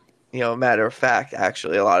matter of fact,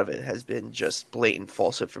 actually a lot of it has been just blatant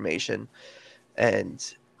false information,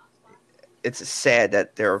 and it's sad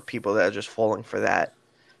that there are people that are just falling for that,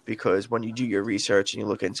 because when you do your research and you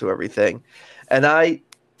look into everything, and I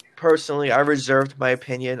reserved my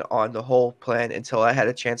opinion on the whole plan until I had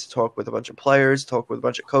a chance to talk with a bunch of players, talk with a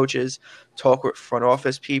bunch of coaches, talk with front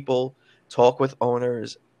office people, talk with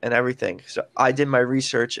owners and everything. So I did my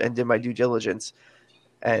research and did my due diligence,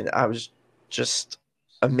 and I was just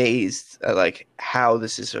amazed at how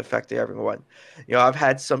this is affecting everyone. I've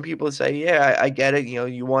had some people say, yeah, I get it.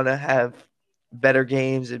 You want to have better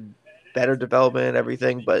games and better development and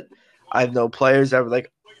everything, but I have no players that were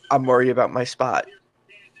like, I'm worried about my spot.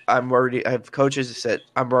 I'm worried. I have coaches that said,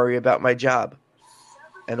 I'm worried about my job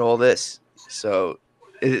and all this. So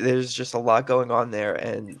there's just a lot going on there.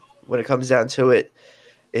 And when it comes down to it,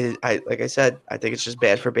 like I said, I think it's just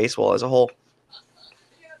bad for baseball as a whole.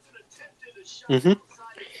 Mm-hmm.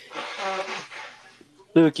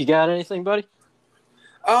 Luke, you got anything, buddy?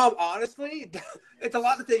 Honestly, it's a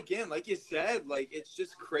lot to take in. Like you said, it's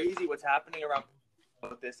just crazy what's happening around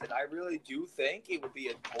this, and I really do think it would be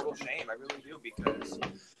a total shame. I really do, because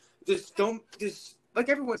like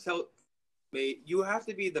everyone's told me, you have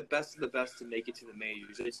to be the best of the best to make it to the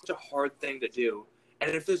majors. It's such a hard thing to do,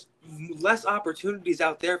 and if there's less opportunities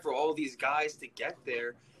out there for all these guys to get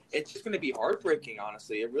there, it's just going to be heartbreaking.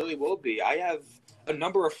 Honestly, it really will be. I have a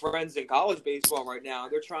number of friends in college baseball right now.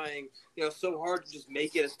 They're trying, so hard to just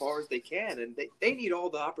make it as far as they can, and they need all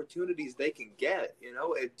the opportunities they can get.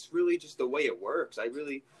 It's really just the way it works. I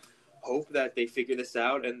really hope that they figure this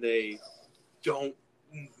out and they don't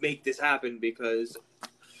make this happen, because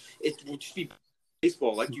it will just be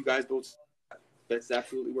baseball, like you guys both said. That's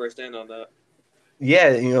absolutely where I stand on that.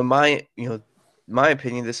 Yeah, my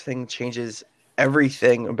opinion, this thing changes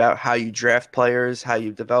everything about how you draft players, how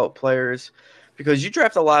you develop players, because you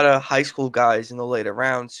draft a lot of high school guys in the later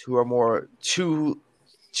rounds who are more two-year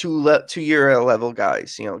level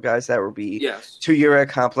guys, guys that will be 2 year at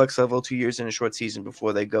complex level, 2 years in a short season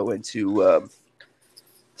before they go into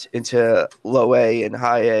low A and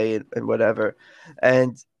high A and whatever.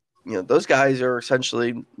 And those guys are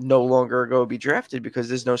essentially no longer going to be drafted because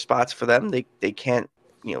there's no spots for them. They can't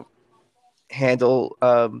handle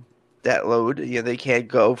that load. They can't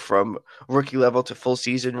go from rookie level to full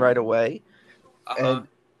season right away. And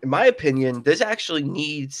in my opinion, there's a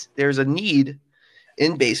need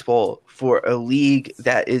in baseball for a league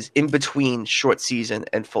that is in between short season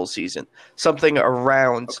and full season, something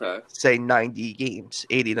around say 90 games,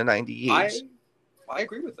 80 to 90 games. I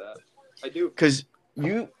agree with that. I do. Because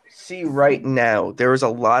you see right now there is a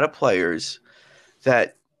lot of players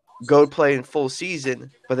that go play in full season,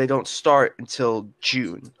 but they don't start until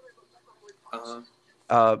June.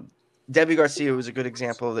 Debbie Garcia was a good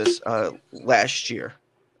example of this last year.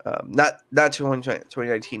 Not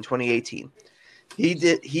 2019, 2018.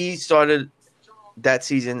 He started that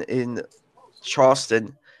season in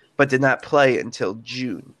Charleston, but did not play until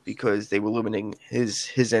June because they were limiting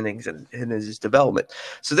his innings and his development.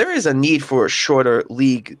 So there is a need for a shorter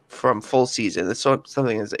league from full season. It's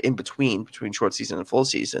something that's in between short season and full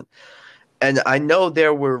season. And I know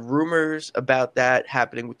there were rumors about that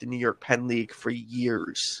happening with the New York Penn League for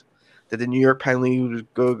years, that the New York Penn League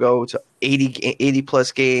would go to 80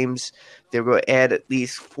 plus games. They were going to add at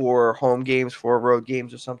least 4 home games, 4 road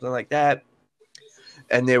games or something like that.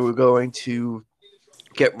 And they were going to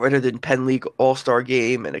get rid of the Penn League All-Star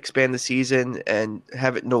game and expand the season and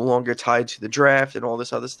have it no longer tied to the draft and all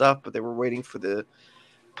this other stuff. But they were waiting for the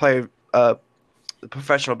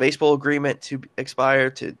professional baseball agreement to expire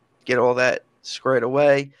to get all that squared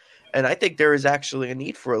away. And I think there is actually a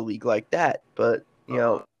need for a league like that. But,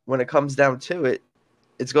 when it comes down to it,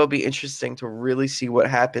 it's going to be interesting to really see what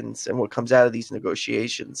happens and what comes out of these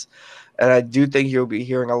negotiations. And I do think you'll be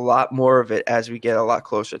hearing a lot more of it as we get a lot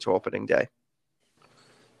closer to opening day.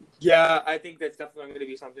 Yeah, I think that's definitely going to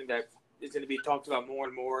be something that is going to be talked about more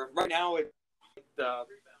and more. Right now, it's the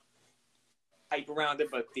hype around it,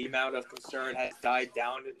 but the amount of concern has died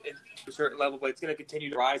down to a certain level, but it's going to continue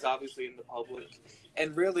to rise, obviously, in the public.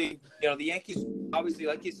 And really, the Yankees, obviously,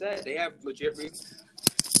 like you said, they have legit reasons.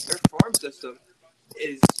 Their farm system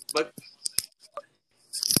is like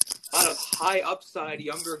a lot of high upside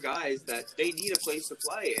younger guys that they need a place to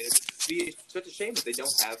play, and it's such a shame that they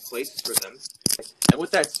don't have places for them. And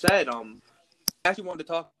with that said, I actually wanted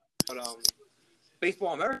to talk about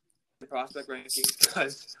Baseball America prospect rankings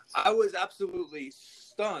because I was absolutely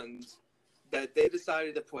stunned that they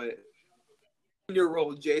decided to put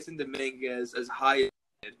 9-year-old Jason Dominguez as high as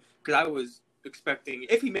because I was expecting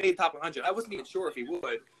if he made top 100, I wasn't even sure if he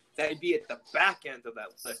would. That he'd be at the back end of that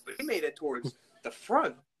list, but he made it towards the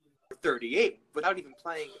front, 38, without even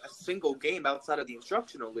playing a single game outside of the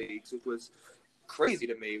instructional leagues, which was crazy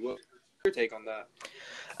to me. What's your take on that?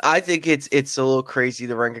 I think it's a little crazy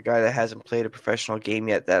to rank a guy that hasn't played a professional game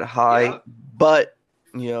yet that high. But,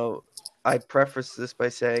 I preface this by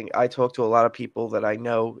saying I talk to a lot of people that I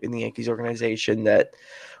know in the Yankees organization that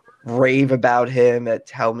rave about him, that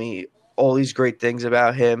tell me all these great things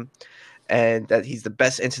about him, and that he's the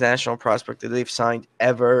best international prospect that they've signed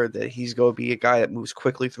ever, that he's going to be a guy that moves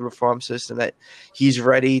quickly through the farm system, that he's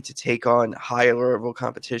ready to take on higher level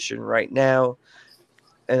competition right now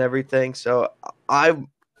and everything. So I'm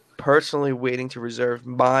personally waiting to reserve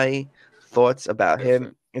my thoughts about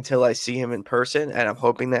him until I see him in person, and I'm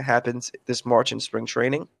hoping that happens this March in spring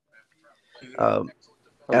training. I'm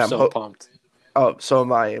so pumped. Oh, so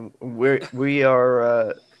am I. And we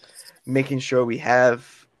are making sure we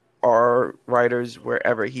have our writers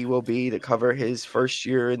wherever he will be to cover his first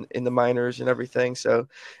year in the minors and everything. So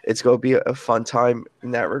it's going to be a fun time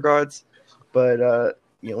in that regards. But,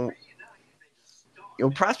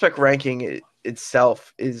 prospect ranking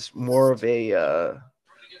itself is more of a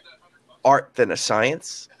art than a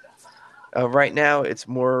science. Right now, it's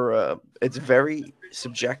more it's very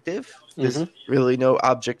subjective. There's really no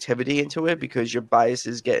objectivity into it because your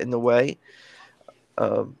biases get in the way.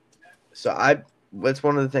 That's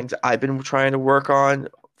one of the things I've been trying to work on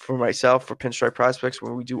for myself for Pinstripe Prospects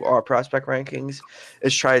when we do our prospect rankings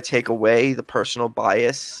is try to take away the personal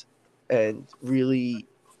bias and really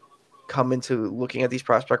come into looking at these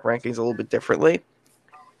prospect rankings a little bit differently.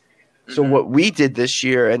 So what we did this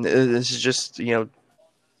year, and this is just, to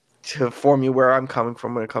inform you where I'm coming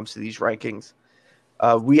from when it comes to these rankings,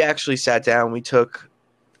 we actually sat down, we took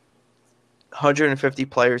 150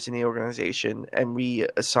 players in the organization, and we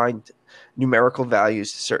assigned numerical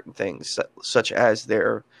values to certain things, such as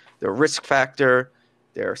their risk factor,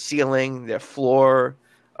 their ceiling, their floor.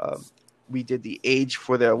 We did the age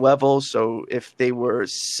for their level. So if they were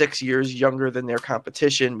 6 years younger than their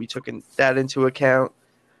competition, we took that into account.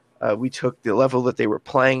 We took the level that they were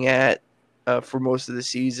playing at for most of the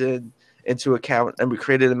season into account, and we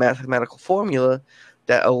created a mathematical formula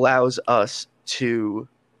that allows us to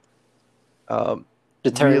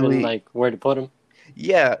determine where to put them.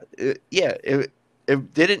 Yeah, it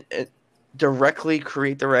didn't directly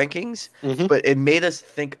create the rankings, but it made us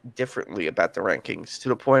think differently about the rankings to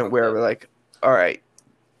the point where we're like, all right,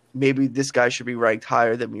 maybe this guy should be ranked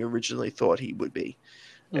higher than we originally thought he would be,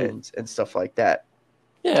 and stuff like that.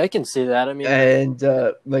 Yeah, I can see that. I mean, and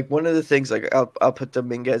like one of the things, like I'll put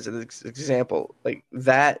Dominguez as an example. Like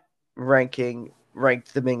that ranking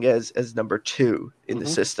ranked Dominguez as number 2 in the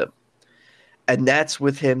system, and that's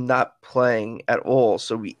with him not playing at all.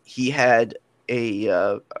 So he had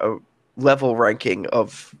a level ranking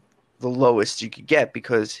of the lowest you could get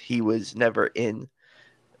because he was never in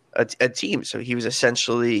a team. So he was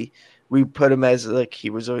essentially, we put him as like he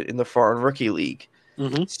was in the foreign rookie league.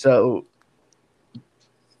 So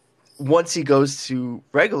once he goes to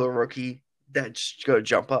regular rookie, that's going to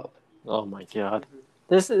jump up. Oh my God.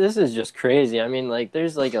 This is just crazy. I mean, like,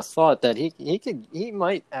 there's like a thought that he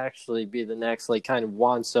might actually be the next like kind of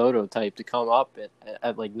Juan Soto type to come up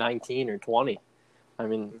at like 19 or 20. I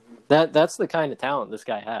mean, that's the kind of talent this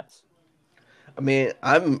guy has. I mean,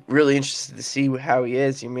 I'm really interested to see how he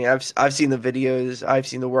is. I mean, I've seen the videos, I've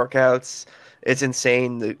seen the workouts. It's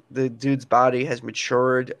insane. The dude's body has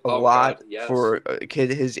matured a lot for a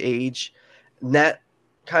kid his age. And that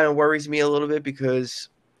kind of worries me a little bit because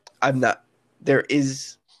there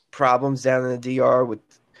is problems down in the DR with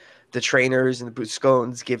the trainers and the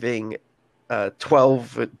Buscones giving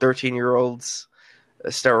 12, 13-year-olds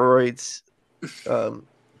steroids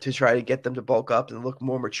to try to get them to bulk up and look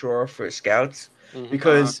more mature for scouts.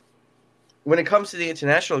 Because when it comes to the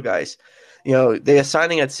international guys, you know, they're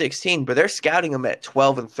signing at 16, but they're scouting them at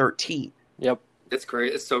 12 and 13. Yep. It's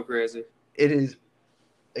crazy. It's so crazy. It is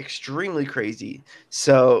extremely crazy.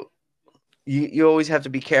 So you always have to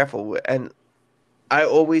be careful. And I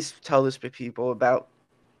always tell this to people about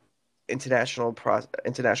international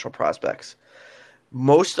prospects.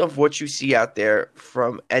 Most of what you see out there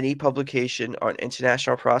from any publication on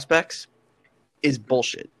international prospects is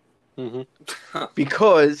bullshit.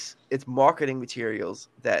 Because it's marketing materials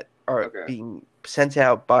that are being sent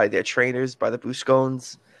out by their trainers, by the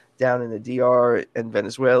Buscones down in the DR and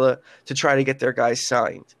Venezuela to try to get their guys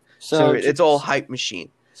signed. So it's all hype machine.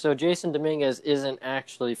 So Jason Dominguez isn't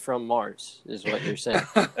actually from Mars, is what you're saying.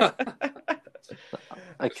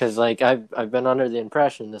 Because like I've been under the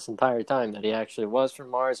impression this entire time that he actually was from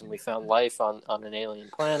Mars, and we found life on an alien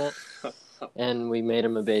planet, and we made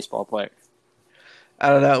him a baseball player. I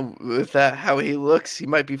don't know with that how he looks. He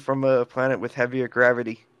might be from a planet with heavier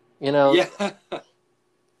gravity. You know. Yeah.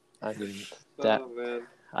 I mean that. Oh, man.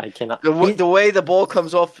 I cannot. The way the ball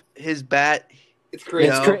comes off his bat. It's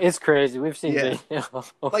crazy. It's crazy. We've seen video.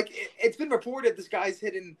 Like it's been reported this guy's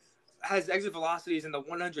has exit velocities in the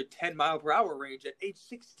 110 mile per hour range at age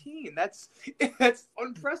 16. That's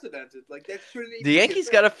unprecedented. Like that shouldn't even. The Yankees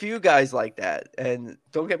got a few guys like that, and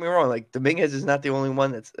don't get me wrong. Like Dominguez is not the only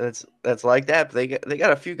one that's like that. But they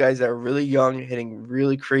got a few guys that are really young, hitting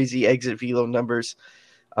really crazy exit velo numbers,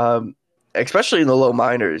 especially in the low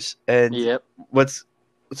minors. And what's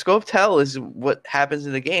go tell is what happens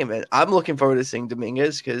in the game, and I'm looking forward to seeing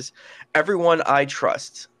Dominguez because everyone I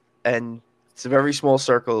trust, and it's a very small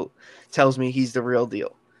circle, tells me he's the real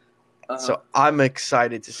deal. So I'm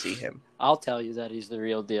excited to see him. I'll tell you that he's the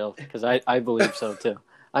real deal because I believe so too.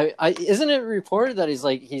 I isn't it reported that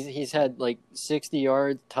he's had like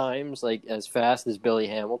 60-yard times like as fast as Billy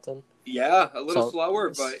Hamilton? Yeah, a little slower,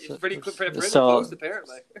 but it's pretty close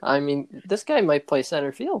apparently. I mean, this guy might play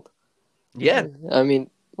center field. Yeah. I mean,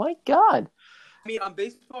 my God. I mean, on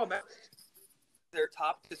baseball, their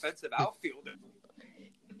top defensive outfielder.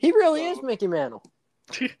 He really is Mickey Mantle.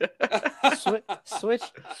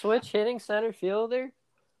 Switch hitting center fielder.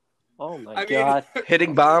 Oh my God!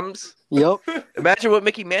 Hitting bombs. Yep. Imagine what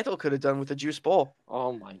Mickey Mantle could have done with a juice ball.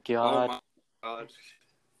 Oh my God! Oh my God.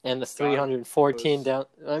 And the 314 down.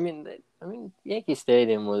 I mean, Yankee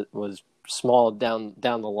Stadium was small down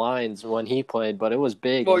the lines when he played, but it was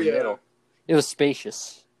big in the middle. It was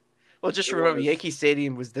spacious. Well, just remember, Yankee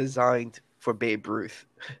Stadium was designed for Babe Ruth.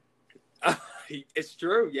 It's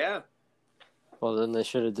true, yeah. Well, then they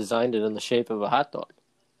should have designed it in the shape of a hot dog.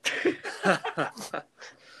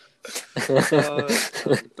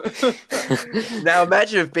 Now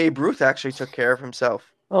imagine if Babe Ruth actually took care of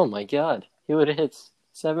himself. Oh my God, he would have hit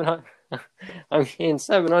 700. I mean,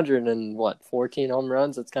 714 home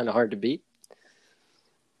runs. That's kind of hard to beat.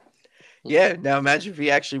 Yeah. Now imagine if he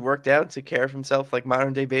actually worked out and took care of himself like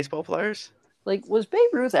modern day baseball players. Like, was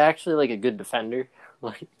Babe Ruth actually like a good defender?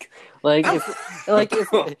 If we had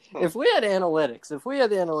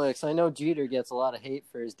analytics, I know Jeter gets a lot of hate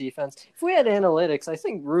for his defense. If we had analytics, I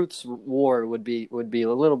think Ruth's WAR would be a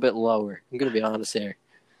little bit lower. I'm gonna be honest here.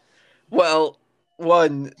 Well,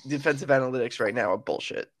 one, defensive analytics right now are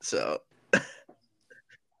bullshit. So,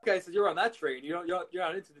 okay, so you're on that train. You're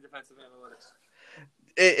not into the defensive analytics.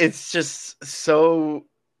 It's just so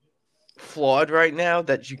flawed right now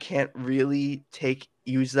that you can't really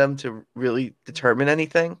use them to really determine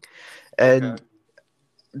anything. And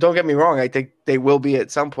don't get me wrong, I think they will be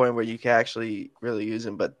at some point where you can actually really use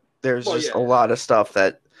them, but there's a lot of stuff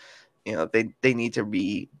that they need to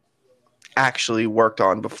be actually worked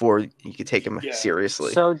on before you can take them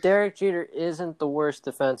seriously. So Derek Jeter isn't the worst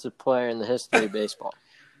defensive player in the history of baseball.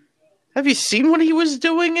 Have you seen what he was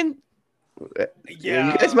doing?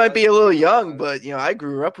 You guys might be a little young, but I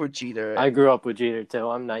grew up with Jeter. I grew up with Jeter too.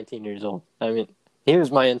 I'm 19 years old. I mean, he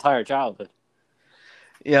was my entire childhood.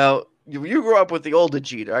 You grew up with the older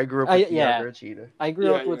Jeter. I grew up with the younger Jeter. I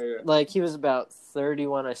grew up with like he was about 30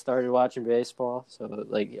 when I started watching baseball. So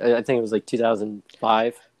like I think it was like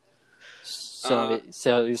 2005. So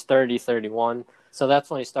he was 30, 31. So that's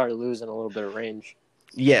when he started losing a little bit of range.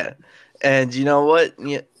 Yeah, and you know what?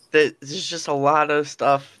 There's just a lot of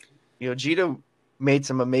stuff. Jeter made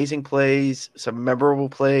some amazing plays, some memorable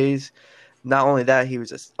plays. Not only that, he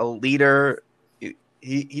was a leader.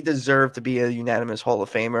 He deserved to be a unanimous Hall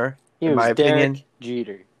of Famer. In my opinion, Derek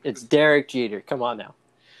Jeter. It's Derek Jeter. Come on now,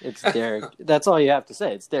 it's Derek. That's all you have to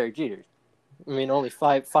say. It's Derek Jeter. I mean, only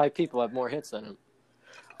five people have more hits than him.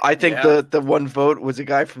 I think the one vote was a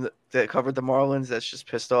guy that covered the Marlins that's just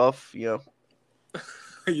pissed off. You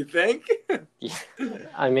think? Yeah.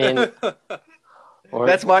 I mean,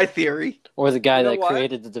 that's my theory. Or the guy that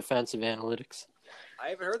created the defensive analytics. I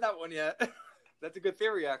haven't heard that one yet. That's a good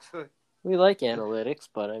theory, actually. We like analytics,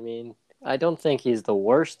 but I mean, I don't think he's the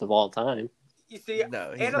worst of all time. You see,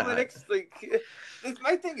 no, analytics,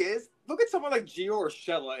 my thing is, look at someone like Gio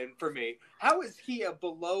Urshela, and for me, how is he a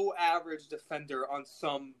below-average defender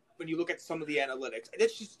when you look at some of the analytics?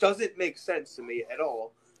 It just doesn't make sense to me at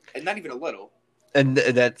all, and not even a little. And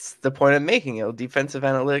that's the point I'm making. Defensive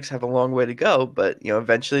analytics have a long way to go, but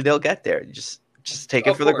eventually they'll get there. You just take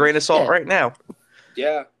it for the grain of salt right now.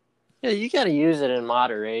 Yeah. Yeah, you got to use it in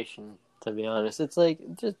moderation. To be honest, it's like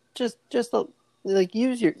just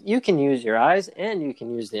you can use your eyes and you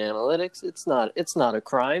can use the analytics. It's not a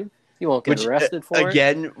crime. You won't get arrested for it.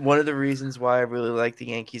 Again, one of the reasons why I really like the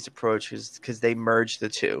Yankees' approach is because they merged the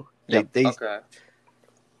two. Yep.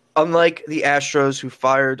 Unlike the Astros, who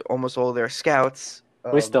fired almost all their scouts,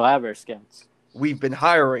 we still have our scouts. We've been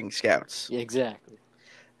hiring scouts. Exactly.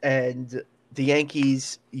 And the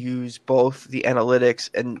Yankees use both the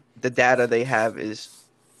analytics and the data they have is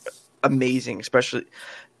amazing, especially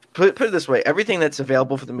put it this way, everything that's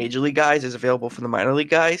available for the major league guys is available for the minor league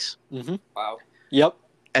guys. Mm-hmm. Wow. Yep.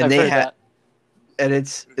 And and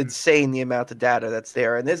it's insane the amount of data that's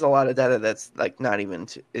there, and there's a lot of data that's like not even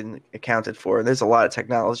accounted for, and there's a lot of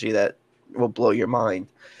technology that will blow your mind.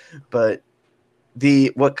 But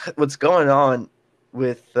what's going on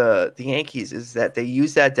with the Yankees is that they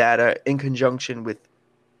use that data in conjunction with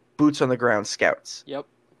boots on the ground scouts. Yep.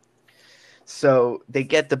 So they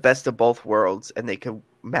get the best of both worlds, and they can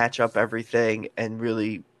match up everything and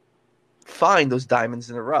really find those diamonds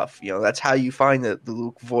in the rough. That's how you find the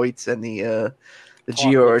Luke Voits and the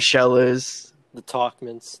Gio Urshela's, the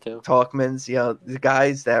Talkmans too. The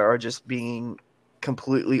guys that are just being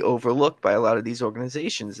completely overlooked by a lot of these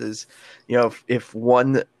organizations. Is if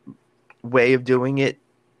one way of doing it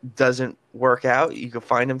doesn't work out, you can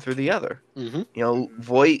find them through the other. Mm-hmm.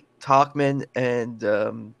 Voit, Talkman,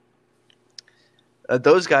 and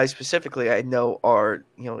those guys specifically, I know are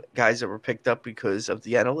guys that were picked up because of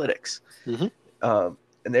the analytics. Mm-hmm.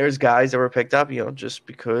 And there's guys that were picked up, just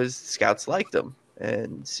because scouts liked them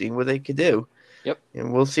and seeing what they could do. Yep.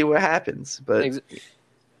 And we'll see what happens. But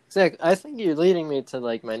exactly, I think you're leading me to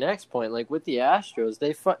my next point. With the Astros,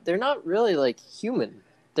 they're not really human.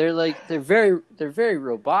 They're very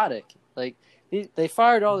robotic. They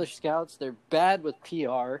fired all their scouts. They're bad with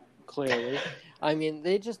PR. Clearly, I mean,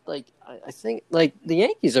 they just I think the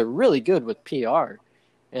Yankees are really good with PR,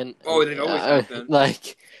 and they've always have been.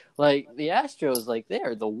 The Astros,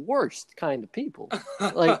 they're the worst kind of people.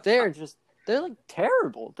 They're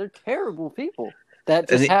terrible. They're terrible people that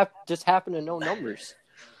just happen to know numbers.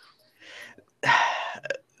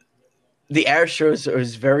 The Astros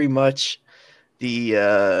is very much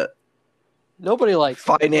the nobody likes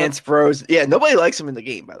finance bros. Yeah, nobody likes them in the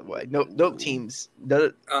game. By the way, no teams,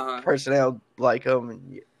 no personnel like them.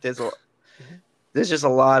 And there's just a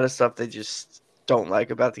lot of stuff they just don't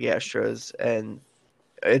like about the Astros, and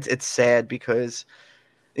it's sad because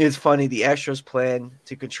it's funny. The Astros' plan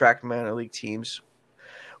to contract minor league teams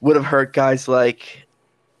would have hurt guys like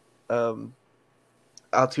Altuve,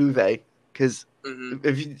 because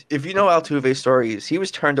if you know Altuve's stories, he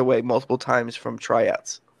was turned away multiple times from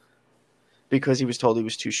tryouts because he was told he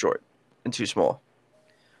was too short and too small.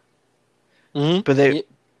 Mm-hmm. But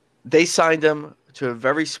they signed him to a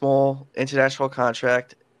very small international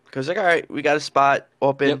contract because, like, all right, we got a spot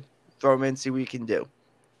open, throw him in, see what we can do.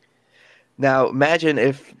 Now, imagine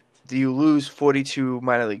if you lose 42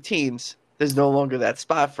 minor league teams, there's no longer that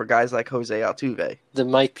spot for guys like Jose Altuve. The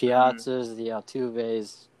Mike Piazzas, the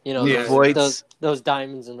Altuves, those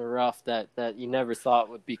diamonds in the rough that you never thought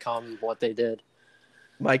would become what they did.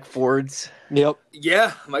 Mike Fords. Yep.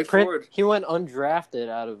 Yeah, Mike Ford. He went undrafted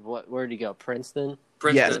out of where'd he go? Princeton.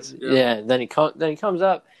 Yes. Yeah. Then he comes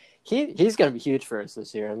up. He's going to be huge for us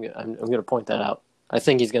this year. I'm going to point that out. I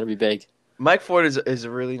think he's going to be big. Mike Ford is a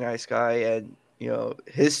really nice guy, and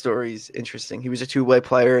his story is interesting. He was a two-way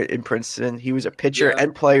player in Princeton. He was a pitcher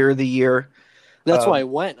and player of the year. That's why he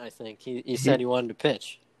went. I think he said he wanted to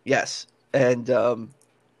pitch. Yes, and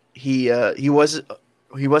he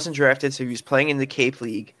wasn't drafted, so he was playing in the Cape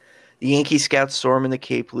League. The Yankee scouts saw him in the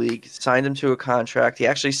Cape League, signed him to a contract. He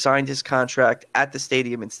actually signed his contract at the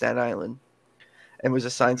stadium in Staten Island, and was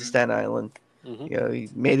assigned to Staten Island. Mm-hmm. He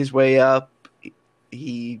made his way up.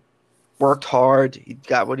 He worked hard. He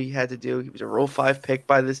got what he had to do. He was a Rule 5 pick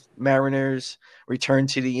by the Mariners, returned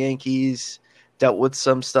to the Yankees, dealt with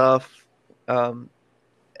some stuff, and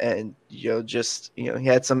he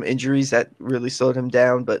had some injuries that really slowed him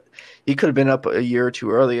down. But he could have been up a year or two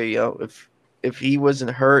earlier. If he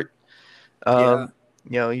wasn't hurt,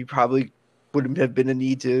 he probably wouldn't have been a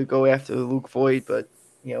need to go after Luke Voigt. But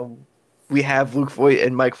we have Luke Voigt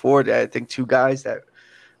and Mike Ford. I think two guys that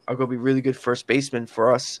are going to be really good first basemen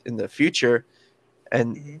for us in the future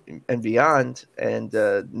and beyond. And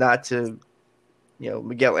not to,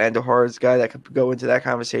 Miguel Andujar is a guy that could go into that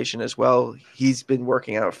conversation as well. He's been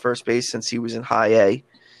working out at first base since he was in high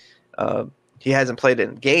A. He hasn't played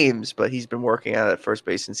in games, but he's been working out at first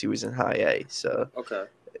base since he was in high A. So okay,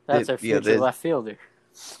 that's our future left fielder.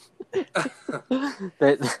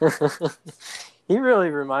 He really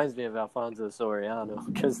reminds me of Alfonso Soriano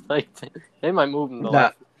because they might move him to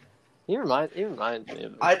left. He reminds me of.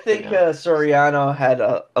 I think Soriano had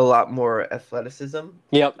a lot more athleticism.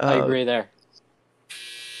 Yep, I agree there.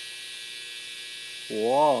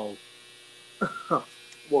 Whoa,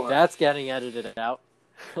 that's getting edited out.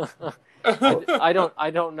 I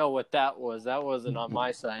don't know what that was. That wasn't on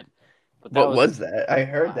my side. But what was that? I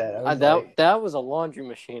heard that. That was a laundry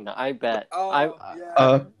machine. I bet.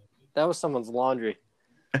 That was someone's laundry.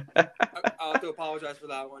 I'll have to apologize for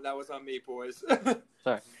that one. That was on me, boys.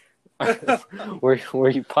 Sorry. Were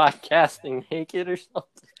you podcasting naked or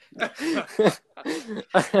something?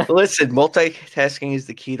 Listen, multitasking is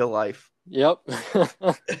the key to life. Yep.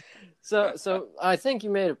 So I think you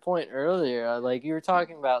made a point earlier. Like you were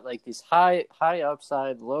talking about like these high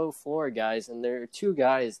upside, low floor guys, and there are two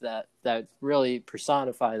guys that really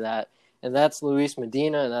personify that, and that's Luis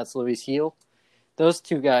Medina and that's Luis Gil. Those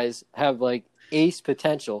two guys have like ace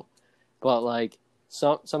potential, but like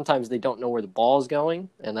sometimes they don't know where the ball's going,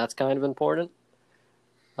 and that's kind of important.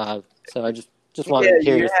 So I just wanted to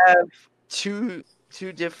hear you have two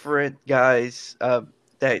different guys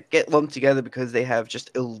that get lumped together because they have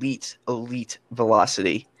just elite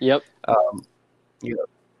velocity. Yep.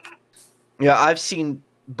 I've seen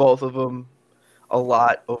both of them a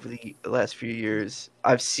lot over the last few years.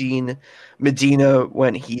 I've seen Medina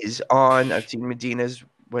when he's on. I've seen Medina's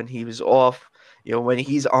when he was off. When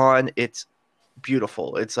he's on, it's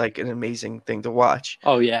beautiful. It's like an amazing thing to watch.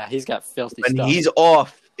 Oh yeah, he's got filthy stuff. When he's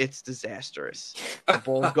off, it's disastrous. The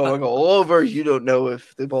ball's going all over. You don't know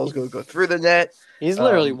if the ball's going to go through the net. He's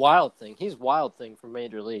literally Wild Thing. He's Wild Thing from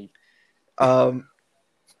Major League. The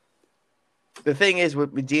thing is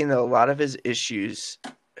with Medina, a lot of his issues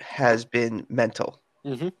has been mental,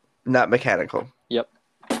 not mechanical. Yep.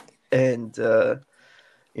 And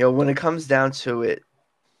when it comes down to it,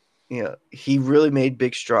 he really made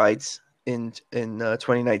big strides in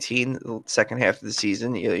 2019, the second half of the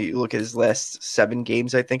season. You look at his last 7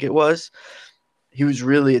 games, I think it was. He was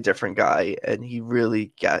really a different guy, and he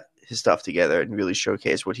really got his stuff together and really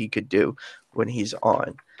showcased what he could do when he's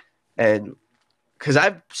on. And because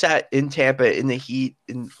I've sat in Tampa in the heat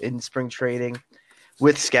in spring training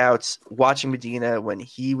with scouts watching Medina when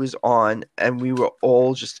he was on, and we were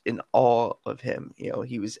all just in awe of him.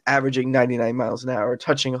 He was averaging 99 miles an hour,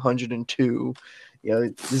 touching 102.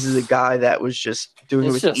 This is a guy that was just doing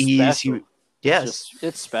it with ease.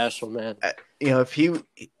 It's special, man. If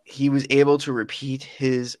he was able to repeat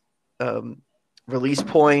his release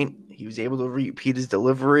point, he was able to repeat his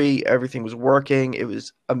delivery. Everything was working. It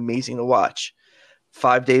was amazing to watch.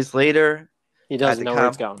 5 days later, he doesn't know where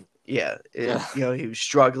it's going. Yeah, he was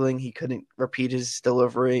struggling. He couldn't repeat his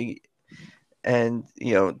delivery, and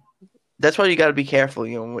that's why you got to be careful.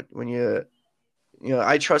 When you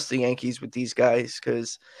I trust the Yankees with these guys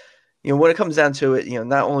because when it comes down to it,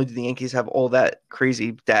 not only do the Yankees have all that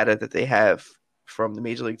crazy data that they have from the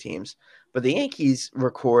major league teams, but the Yankees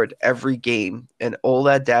record every game, and all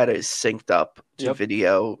that data is synced up to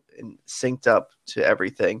video and synced up to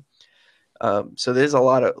everything. So there's a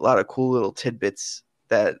lot of cool little tidbits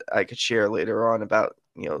that I could share later on about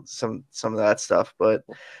some of that stuff. But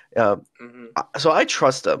so I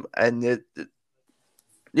trust them, and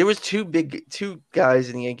there was two guys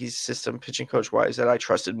in the Yankees system, pitching coach wise, that I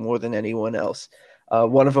trusted more than anyone else.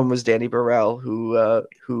 One of them was Danny Burrell,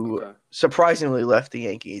 who surprisingly left the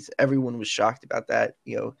Yankees. Everyone was shocked about that.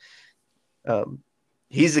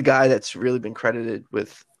 He's the guy that's really been credited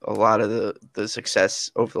with a lot of the success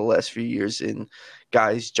over the last few years in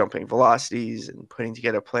guys jumping velocities and putting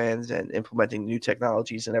together plans and implementing new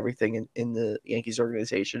technologies and everything in the Yankees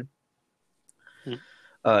organization.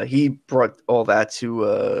 He brought all that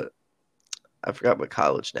to I forgot what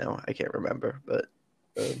college now. I can't remember, but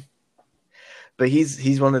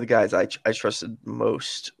he's one of the guys I trusted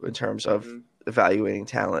most in terms of evaluating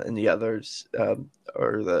talent, and the others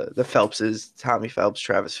are the Phelpses, Tommy Phelps,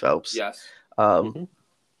 Travis Phelps. Yes. I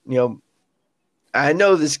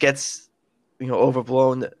know this gets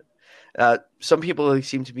overblown. Some people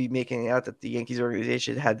seem to be making out that the Yankees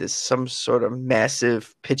organization had some sort of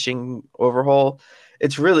massive pitching overhaul.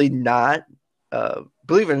 It's really not.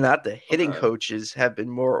 Believe it or not, the hitting coaches have been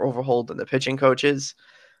more overhauled than the pitching coaches.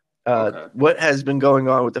 What has been going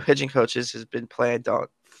on with the pitching coaches has been planned on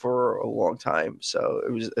for a long time, so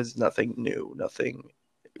it's nothing new, nothing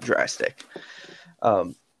drastic.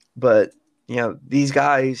 But these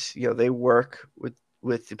guys, they work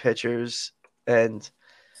with the pitchers, and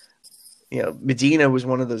Medina was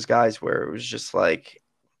one of those guys where it was just like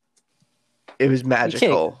it was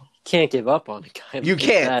magical. You can't give up on a guy. You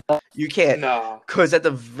can't. You can't. No. Because at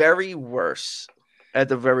the very worst, I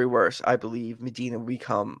believe Medina will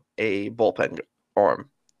become a bullpen arm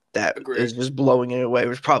that is just blowing it away. It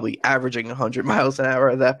was probably averaging 100 miles an hour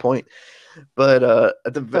at that point. But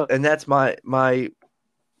and that's my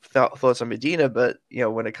thoughts on Medina. But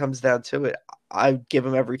when it comes down to it, I give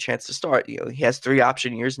him every chance to start. He has 3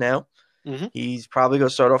 option years now. He's probably going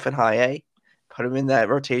to start off in high A. Put him in that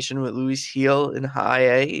rotation with Luis Heel in high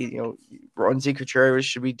A. Ronzi Contreras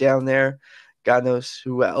should be down there. God knows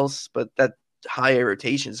who else, but that high A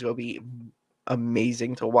rotation is going to be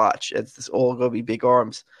amazing to watch. It's all going to be big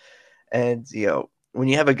arms, and when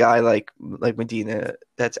you have a guy like Medina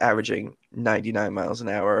that's averaging 99 miles an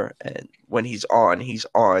hour, and when he's on,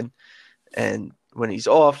 and when he's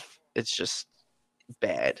off, it's just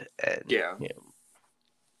bad. And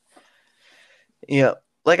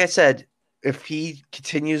like I said, if he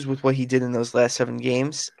continues with what he did in those last 7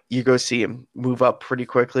 games, you go see him move up pretty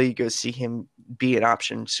quickly. You go see him be an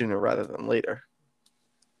option sooner rather than later.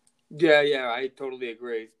 Yeah, I totally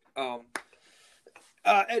agree.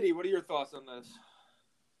 Eddie, what are your thoughts on this?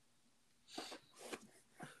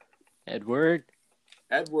 Edward.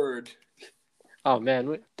 Oh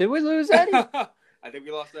man, did we lose Eddie? I think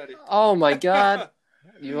we lost Eddie. Oh my God!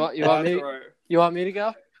 You want me? Right. You want me to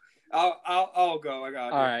go? I'll go. I got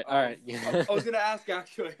it. All right. I was gonna ask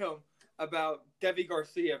actually about Deivi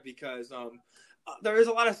Garcia because there is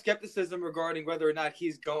a lot of skepticism regarding whether or not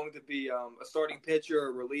he's going to be a starting pitcher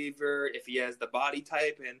or reliever, if he has the body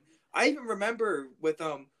type. And I even remember with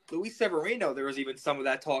Luis Severino, there was even some of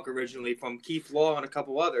that talk originally from Keith Law and a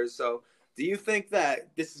couple others. So do you think that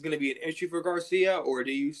this is going to be an issue for Garcia, or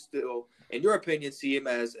do you still, in your opinion, see him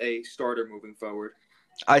as a starter moving forward?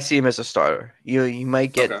 I see him as a starter. You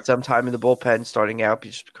might get some time in the bullpen starting out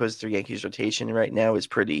just because the Yankees rotation right now is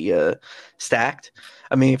pretty stacked.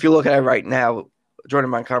 I mean, if you look at it right now,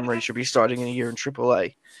 Jordan Montgomery should be starting in a year in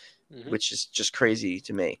AAA, which is just crazy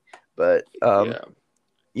to me. But the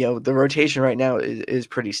rotation right now is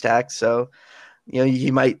pretty stacked. So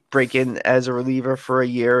he might break in as a reliever for a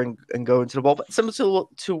year and go into the bullpen, similar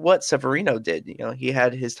to what Severino did. He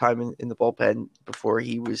had his time in the bullpen before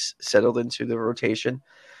he was settled into the rotation.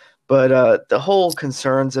 But the whole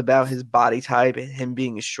concerns about his body type and him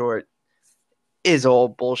being short is all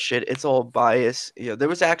bullshit. It's all bias. There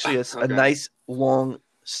was actually a nice long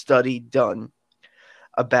study done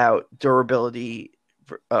about durability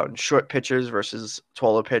on short pitchers versus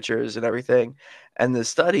taller pitchers and everything. And the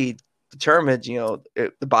study determined,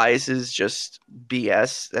 the bias is just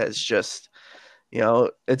BS. That's just,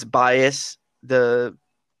 it's bias.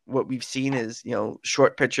 What we've seen is,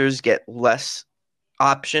 short pitchers get less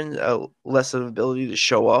option, less of ability to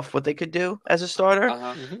show off what they could do as a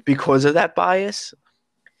starter because of that bias.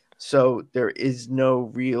 So there is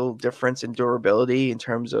no real difference in durability in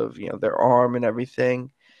terms of, their arm and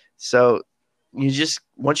everything. So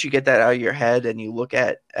once you get that out of your head and you look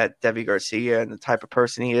at Devi Garcia and the type of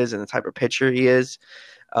person he is and the type of pitcher he is,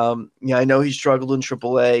 I know he struggled in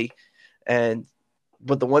AAA,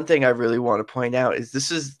 but the one thing I really want to point out is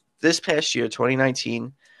this past year,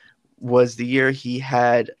 2019, was the year he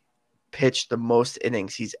had pitched the most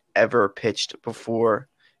innings he's ever pitched before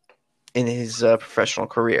in his professional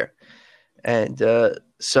career. And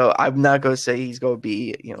so I'm not going to say he's going to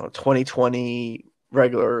be, 2020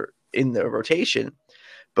 regular in the rotation,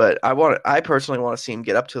 but I personally want to see him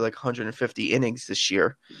get up to like 150 innings this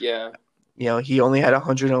year. Yeah. He only had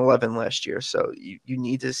 111 last year, so you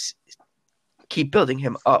need to keep building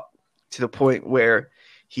him up to the point where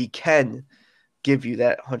he can give you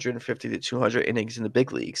that 150 to 200 innings in the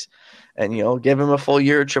big leagues, and give him a full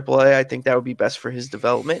year at AAA. I think that would be best for his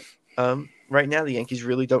development. Right now, the Yankees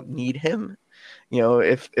really don't need him.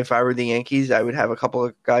 If I were the Yankees, I would have a couple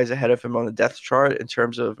of guys ahead of him on the depth chart in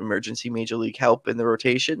terms of emergency major league help in the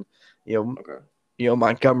rotation.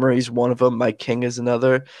 Montgomery's one of them. Mike King is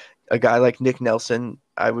another. A guy like Nick Nelson,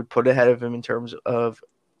 I would put ahead of him in terms of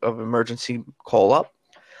emergency call up.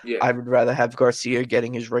 Yeah. I would rather have Garcia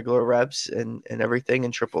getting his regular reps and everything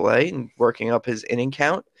in AAA and working up his inning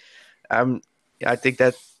count. I think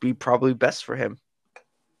that'd be probably best for him.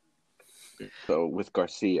 So with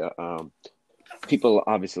Garcia, people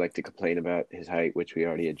obviously like to complain about his height, which we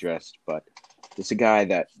already addressed, but it's a guy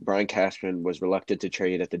that Brian Cashman was reluctant to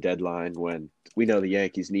trade at the deadline when we know the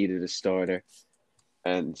Yankees needed a starter.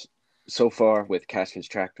 And so far, with Cashman's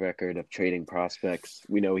track record of trading prospects,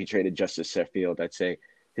 we know he traded Justice Sheffield. I'd say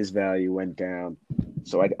his value went down.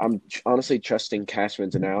 So I'm honestly trusting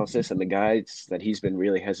Cashman's analysis and the guys that he's been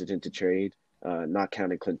really hesitant to trade, not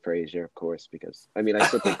counting Clint Frazier, of course, because, I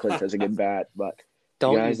still think Clint has a good bat, but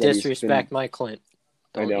don't you disrespect my Clint.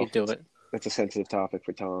 Don't you do it. That's a sensitive topic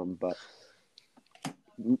for Tom, but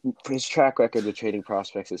his track record with trading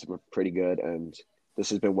prospects is pretty good, and this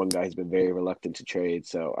has been one guy who's been very reluctant to trade,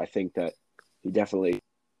 so I think that he definitely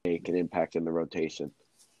make an impact in the rotation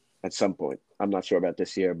at some point. I'm not sure about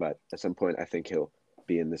this year, but at some point I think he'll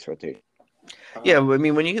be in this rotation. Yeah,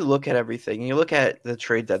 when you look at everything, you look at the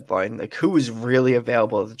trade deadline, like who was really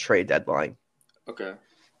available at the trade deadline. Okay.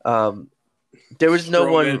 There was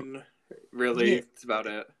no one. Really, it's about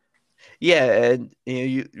it. Yeah, and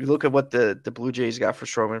you look at what the Blue Jays got for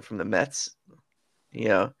Stroman from the Mets.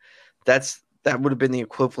 That would have been the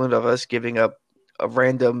equivalent of us giving up a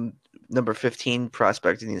random number 15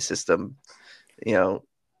 prospect in the system,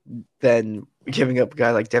 than giving up a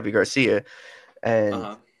guy like Devi Garcia.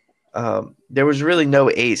 And there was really no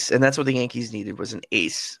ace, and that's what the Yankees needed, was an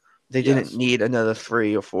ace. They didn't need another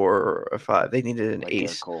 3 or 4 or 5. They needed an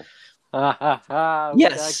ace.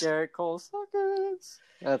 Yes. Garrett Cole suckers.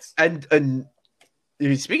 And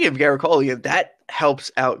speaking of Garrett Cole, that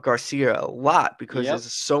helps out Garcia a lot because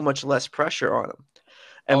there's so much less pressure on him.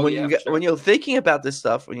 And when you're thinking about this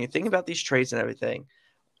stuff, when you're thinking about these trades and everything,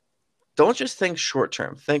 don't just think short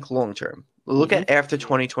term, think long term. Look at after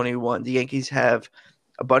 2021, the Yankees have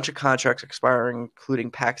a bunch of contracts expiring,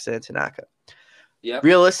 including Paxton and Tanaka. Yep.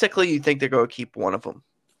 Realistically, you think they're going to keep one of them.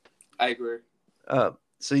 I agree.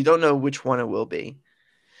 So you don't know which one it will be.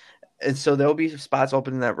 And so there'll be spots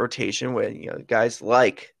open in that rotation where guys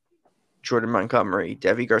like Jordan Montgomery,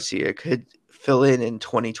 Devi Garcia could fill in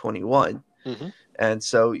 2021. And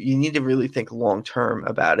so you need to really think long term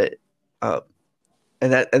about it.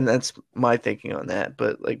 And that's my thinking on that.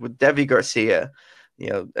 But like with Devi Garcia,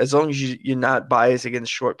 as long as you're not biased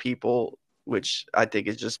against short people, which I think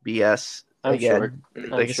is just BS.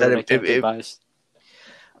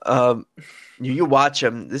 You watch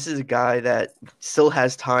him. This is a guy that still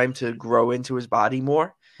has time to grow into his body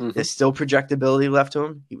more. There's still projectability left to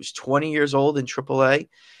him. He was 20 years old in AAA.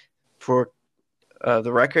 For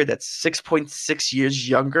the record, that's 6.6 years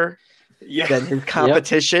younger than his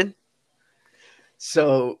competition.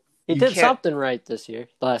 So he did something right last year.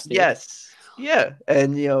 Yes. Yeah.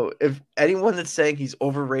 And, if anyone that's saying he's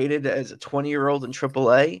overrated as a 20-year-old in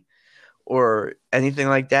AAA or anything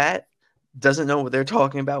like that doesn't know what they're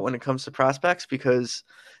talking about when it comes to prospects, because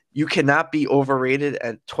you cannot be overrated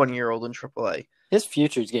at 20-year-old in AAA. His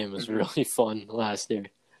futures game was really fun last year.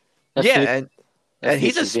 And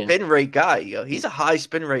he's a spin rate guy. He's a high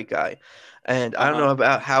spin rate guy. And I don't know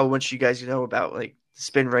about how much you guys know about like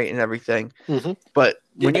spin rate and everything. But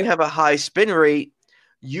when you have a high spin rate,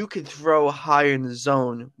 you can throw higher in the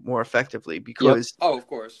zone more effectively because of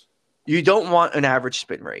course. You don't want an average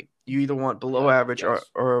spin rate. You either want below average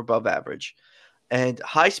or above average. And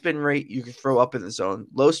high spin rate, you can throw up in the zone.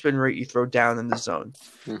 Low spin rate, you throw down in the zone.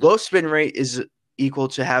 Low spin rate is equal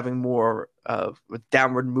to having more of a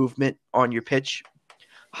downward movement on your pitch.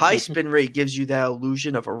 High spin rate gives you that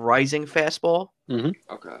illusion of a rising fastball.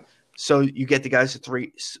 Okay. So you get the guys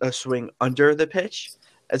to swing under the pitch,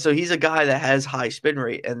 and so he's a guy that has high spin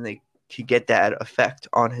rate, and they can get that effect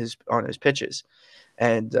on his pitches.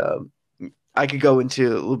 And I could go into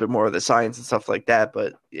a little bit more of the science and stuff like that,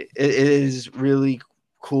 but it is really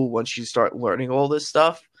cool once you start learning all this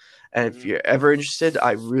stuff. And if you're ever interested,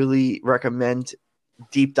 I really recommend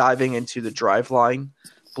deep diving into the Driveline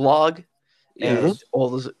blog and all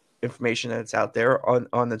the information that's out there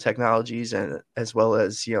on the technologies, and as well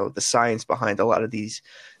as the science behind a lot of these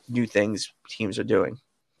new things teams are doing.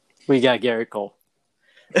 We got Garrett Cole.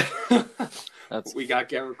 We got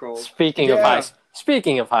Garrett Cole. Speaking of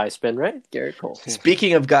high spin rate, Garrett Cole.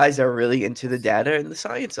 Speaking of guys that are really into the data and the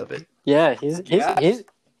science of it. Yeah, he's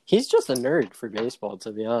just a nerd for baseball,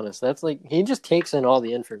 to be honest. That's like he just takes in all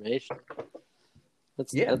the information.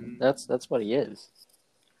 That's what he is.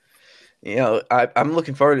 I'm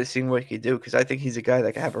looking forward to seeing what he can do, because I think he's a guy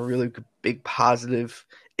that can have a really big positive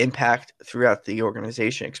impact throughout the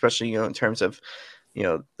organization, especially in terms of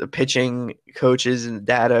the pitching coaches and the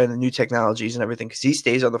data and the new technologies and everything, because he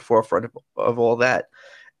stays on the forefront of all that,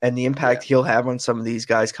 and the impact he'll have on some of these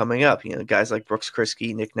guys coming up. Guys like Brooks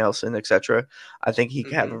Kriske, Nick Nelson, etc. I think he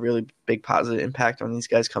can have a really big positive impact on these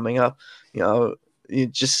guys coming up. You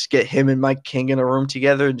just get him and Mike King in a room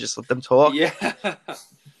together and just let them talk. Yeah.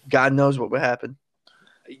 God knows what would happen.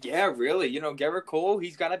 Yeah, really. Garrett Cole,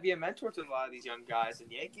 he's got to be a mentor to a lot of these young guys.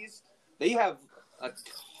 And Yankees, they have a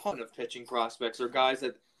ton of pitching prospects or guys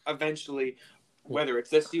that eventually, whether it's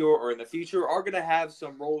this year or in the future, are going to have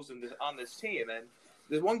some roles on this team. And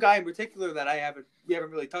there's one guy in particular that we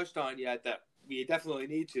haven't really touched on yet that we definitely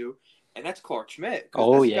need to, and that's Clark Schmidt.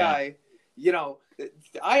 Oh, this yeah. Guy,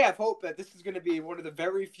 I have hope that this is going to be one of the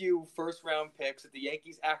very few first-round picks that the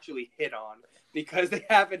Yankees actually hit on, because they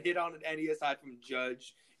haven't hit on any aside from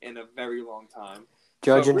Judge in a very long time.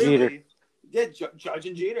 Judge and Jeter. Yeah, Judge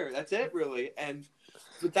and Jeter. That's it, really. And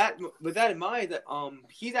with that in mind, that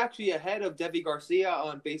he's actually ahead of Devi Garcia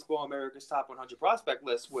on Baseball America's Top 100 Prospect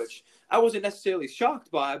list, which I wasn't necessarily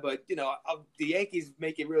shocked by, but the Yankees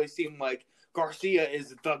make it really seem like Garcia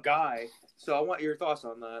is the guy. So I want your thoughts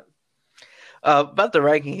on that. About the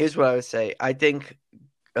ranking, here's what I would say. I think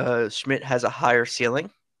Schmidt has a higher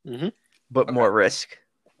ceiling, but more risk.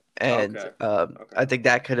 And I think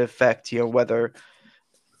that could affect, whether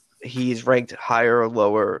he's ranked higher or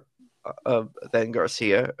lower than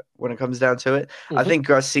Garcia when it comes down to it. I think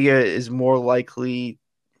Garcia is more likely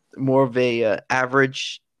more of a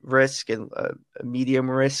average risk and a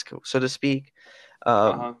medium risk, so to speak,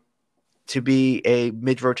 to be a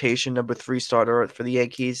mid-rotation number 3 starter for the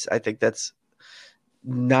Yankees. I think that's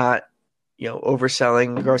not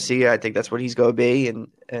overselling Garcia. I think that's what he's going to be,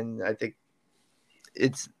 and I think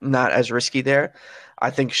it's not as risky there. I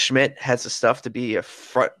think Schmidt has the stuff to be a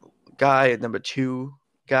front guy, a number 2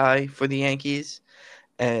 guy for the Yankees,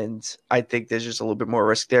 and I think there's just a little bit more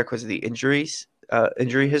risk there because of the injury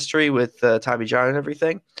history with Tommy John and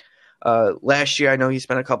everything. Last year, I know he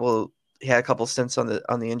had a couple stints on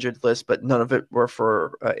the injured list, but none of it were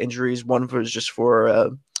for injuries. One of it was just for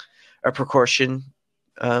a precautionary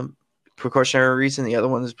reason. The other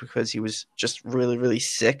one is because he was just really, really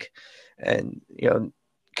sick and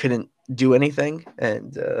couldn't do anything,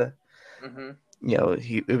 and it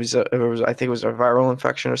was I think it was a viral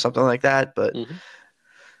infection or something like that. But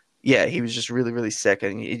yeah, he was just really, really sick,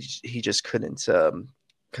 and he just couldn't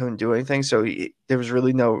do anything. So there was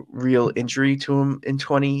really no real injury to him in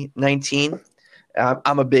 2019.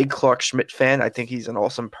 I'm a big Clark Schmidt fan. I think he's an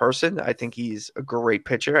awesome person. I think he's a great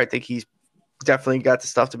pitcher. I think he's definitely got the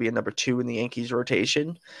stuff to be a number 2 in the Yankees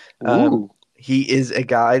rotation. He is a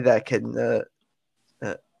guy that can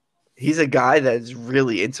he's a guy that is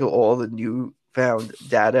really into all the newfound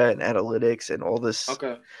data and analytics and all this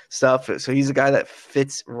stuff. So he's a guy that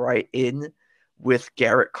fits right in with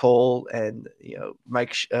Garrett Cole and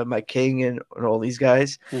Mike King and all these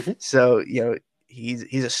guys. So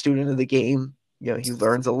he's a student of the game. He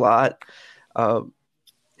learns a lot.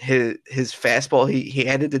 His fastball, he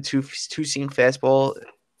added the two-seam fastball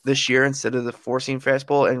this year instead of the 4-seam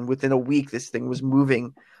fastball, and within a week this thing was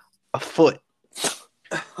moving a foot.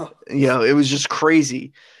 It was just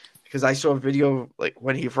crazy, because I saw a video like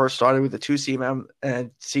when he first started with the 2-seam and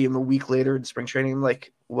see him a week later in spring training. I'm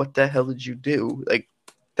like, what the hell did you do? Like,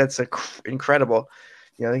 that's incredible.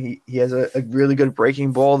 He has a really good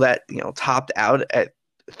breaking ball that topped out at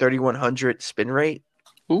 3,100 spin rate.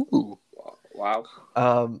 Ooh, wow.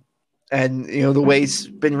 And the way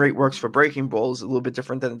spin rate works for breaking balls is a little bit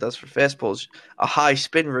different than it does for fastballs. A high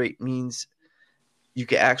spin rate means you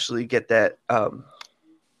can actually get that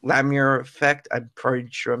laminar effect. I'm pretty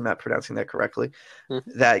sure I'm not pronouncing that correctly.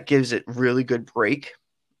 That gives it really good break.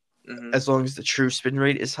 As long as the true spin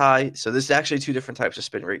rate is high. So there's actually two different types of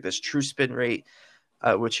spin rate. There's true spin rate,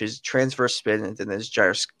 which is transverse spin, and then there's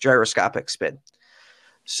gyroscopic spin.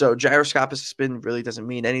 So gyroscopic spin really doesn't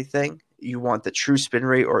mean anything. You want the true spin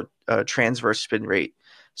rate or transverse spin rate.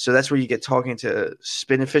 So that's where you get talking to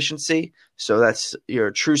spin efficiency. So that's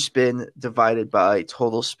your true spin divided by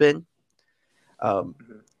total spin.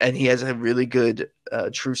 And he has a really good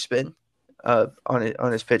true spin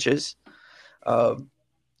on his pitches.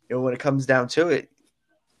 When it comes down to it,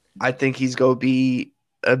 I think he's going to be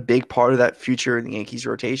a big part of that future in the Yankees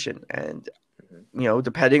rotation. And,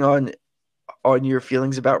 depending on your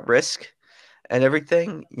feelings about risk and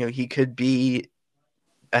everything, he could be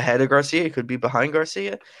ahead of Garcia. He could be behind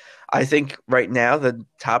Garcia. I think right now the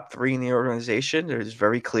top three in the organization is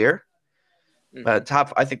very clear. I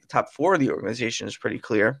think the top four of the organization is pretty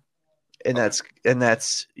clear. And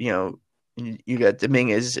that's you got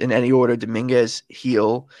Dominguez in any order: Dominguez,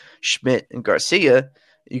 Heel, Schmidt, and Garcia.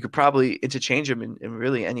 You could probably interchange them in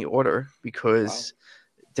really any order because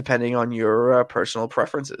depending on your personal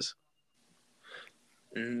preferences.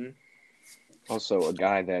 Also, a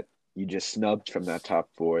guy that you just snubbed from that top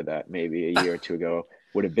four that maybe a year or two ago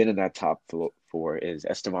would have been in that top four is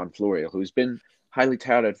Esteban Florial, who's been highly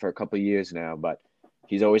touted for a couple of years now, but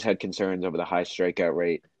he's always had concerns over the high strikeout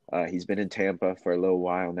rate. He's been in Tampa for a little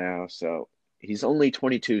while now, so he's only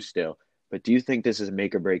 22 still. But do you think this is a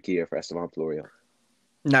make or break year for Esteban Florial?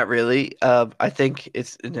 Not really. I think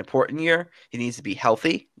it's an important year. He needs to be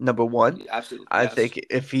healthy, number one. Absolutely. I think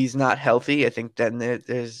if he's not healthy, I think then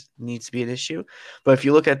there's needs to be an issue. But if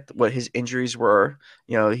you look at what his injuries were,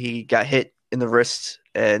 he got hit in the wrist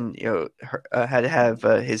and had to have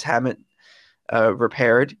his hamate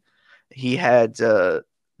repaired. He had the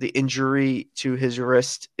injury to his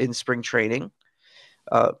wrist in spring training.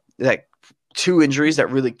 That two injuries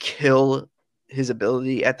that really kill his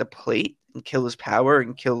ability at the plate and kill his power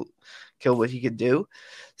and kill what he could do.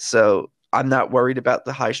 So I'm not worried about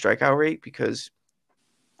the high strikeout rate because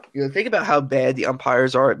think about how bad the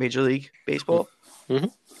umpires are at Major League Baseball.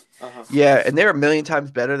 Yeah, and they're a million times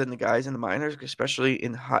better than the guys in the minors, especially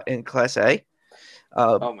in Class A.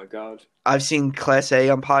 Oh my God! I've seen Class A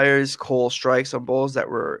umpires call strikes on balls that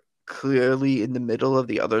were clearly in the middle of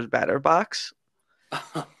the other batter box.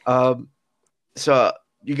 So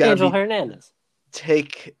you got Angel Hernandez.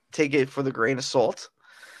 Take it for the grain of salt.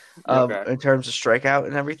 In terms of strikeout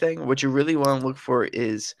and everything, what you really want to look for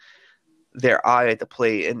is their eye at the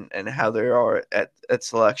plate and how they are at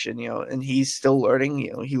selection. And he's still learning.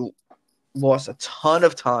 He lost a ton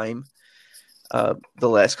of time the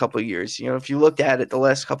last couple of years. If you looked at it, the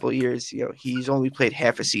last couple of years, he's only played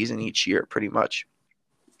half a season each year, pretty much.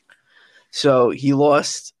 So he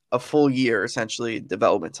lost a full year, essentially,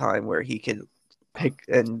 development time where he could pick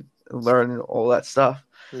and learn all that stuff.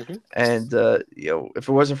 And if it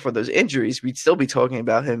wasn't for those injuries, we'd still be talking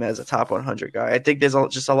about him as a top 100 guy. I think there's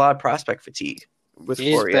just a lot of prospect fatigue with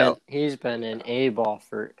Florial. He's been an A-ball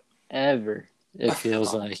forever. It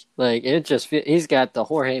feels like it just he's got the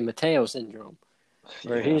Jorge Mateo syndrome,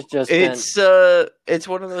 where he's just. It's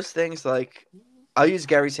one of those things. Like I'll use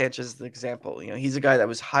Gary Sanchez as an example. He's a guy that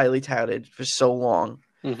was highly touted for so long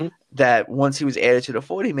that once he was added to the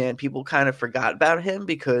 40-man, people kind of forgot about him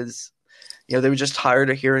because. They were just tired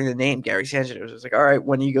of hearing the name Gary Sanchez. It was like, all right,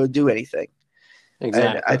 when do you go do anything?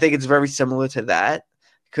 Exactly. And I think it's very similar to that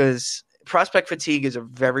because prospect fatigue is a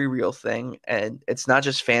very real thing, and it's not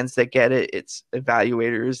just fans that get it; it's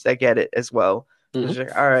evaluators that get it as well. It's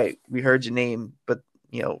like, all right, we heard your name, but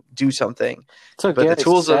do something. But the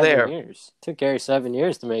tools are there. It took Gary 7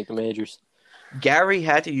 years to make the majors. Gary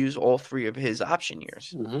had to use all three of his option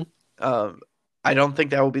years. I don't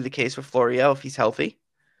think that will be the case with Florial if he's healthy.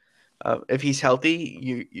 If he's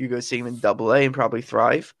healthy, you go see him in Double A and probably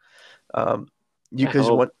thrive.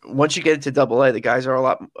 Because once you get into Double A, the guys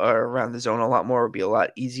are around the zone a lot more. It'll be a lot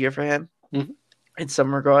easier for him in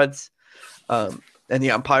some regards, and the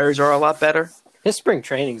umpires are a lot better. His spring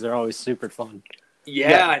trainings are always super fun.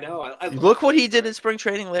 Yeah, I know. Look what he did in spring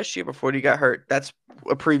training last year before he got hurt. That's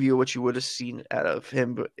a preview of what you would have seen out of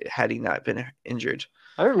him had he not been injured.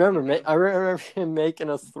 I remember him making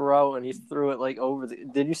a throw, and he threw it over the.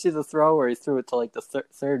 Did you see the throw where he threw it to the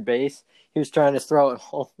third base? He was trying to throw it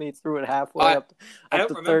home. He threw it halfway up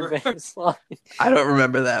the third base line. I don't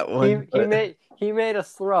remember that one. He made a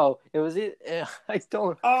throw. It was I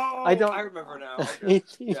remember now. Okay.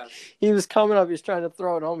 He was coming up. He was trying to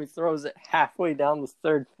throw it home. He throws it halfway down the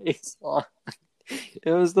third base line.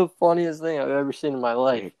 It was the funniest thing I've ever seen in my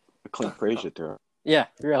life. A Clint Frazier throw. Yeah,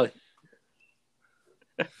 really.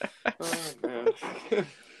 Oh man.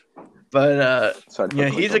 But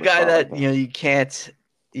he's a guy that you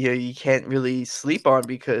can't really sleep on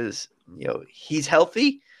because he's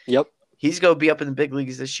healthy. Yep. He's going to be up in the big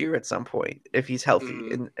leagues this year at some point if he's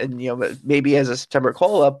healthy, and maybe as a September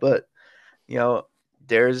call up, but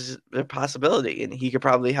there's a possibility, and he could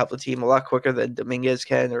probably help the team a lot quicker than Dominguez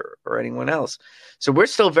can or anyone else. So we're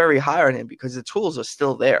still very high on him because the tools are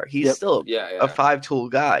still there. He's still a 5-tool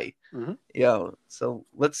guy. Mm-hmm. So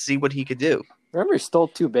let's see what he could do. Remember, he stole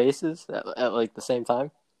 2 bases at like the same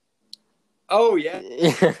time. Oh yeah,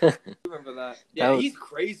 remember that? Yeah, he's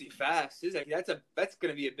crazy fast. That's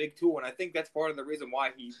going to be a big tool, and I think that's part of the reason why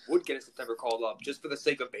he would get a September call up, just for the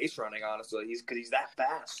sake of base running. Honestly, because he's that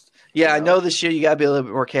fast. Yeah, I know this year you got to be a little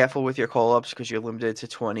bit more careful with your call ups because you're limited to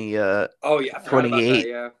 20. 28.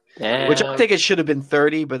 Yeah, which I think it should have been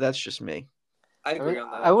 30, but that's just me. I agree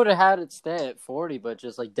on that. I would have had it stay at 40, but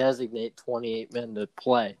just like designate 28 men to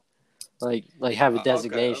play, like have a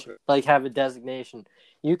designation, like have a designation.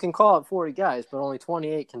 You can call it 40 guys, but only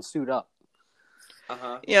 28 can suit up.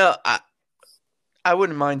 Yeah, I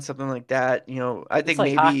wouldn't mind something like that. I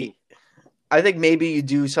think maybe you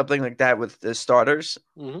do something like that with the starters.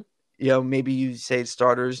 Mm-hmm. Maybe you say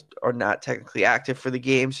starters are not technically active for the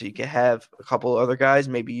game, so you can have a couple other guys.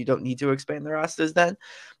 Maybe you don't need to expand the rosters then.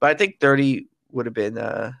 But I think 30 would have been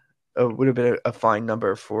a fine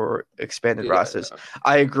number for expanded rosters.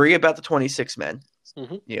 I agree about the 26 men.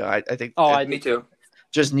 Mm-hmm. I think. Me too.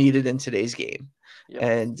 Just needed in today's game. Yep.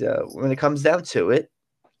 And when it comes down to it,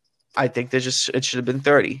 I think it should have been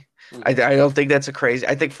 30. Mm-hmm. I don't think that's crazy.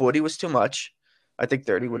 I think 40 was too much. I think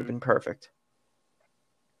 30 would have been perfect.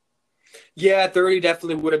 Yeah, 30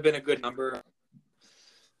 definitely would have been a good number.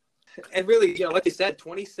 And really, like you said,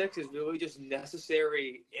 26 is really just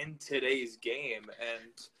necessary in today's game.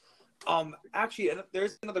 And actually,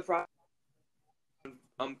 there's another problem.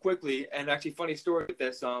 Quickly, and actually, funny story with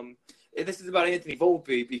this. This is about Anthony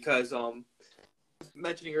Volpe because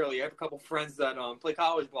mentioning earlier, I have a couple friends that play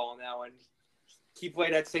college ball now, and he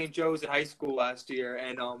played at St. Joe's in high school last year,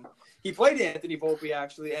 and he played Anthony Volpe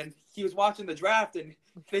actually, and he was watching the draft, and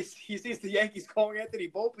he sees the Yankees calling Anthony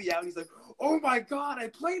Volpe out, and he's like, "Oh my God, I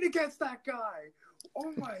played against that guy!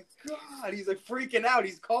 Oh my God!" He's like freaking out.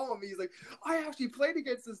 He's calling me. He's like, "I actually played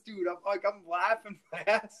against this dude." I'm laughing my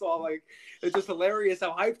ass off. Like, it's just hilarious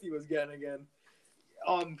how hyped he was getting again.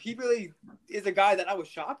 He really is a guy that I was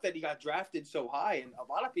shocked that he got drafted so high, and a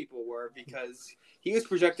lot of people were because he was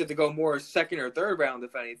projected to go more second or third round,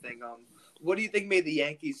 if anything. What do you think made the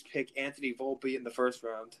Yankees pick Anthony Volpe in the first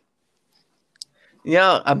round?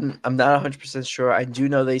 Yeah, I'm not 100% sure. I do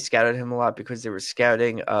know they scouted him a lot because they were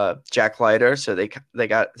scouting Jack Leiter, so they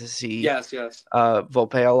got to see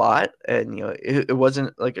Volpe a lot, and it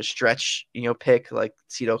wasn't like a stretch pick like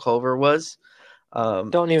Cito Culver was.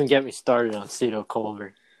 Don't even get me started on Cito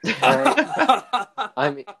Culver.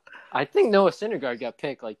 I mean, I think Noah Syndergaard got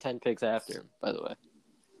picked like 10 picks after him, by the way.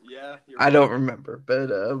 Yeah, I don't remember,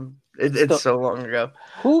 but it's so long ago.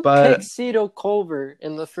 Who picked Cito Culver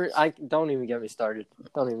in the first? Don't even get me started.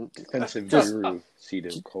 Don't even.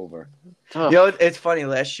 Cito Culver. It's funny.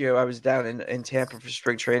 Last year I was down in Tampa for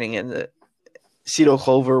spring training, and Cito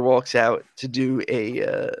Culver walks out to do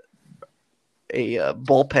a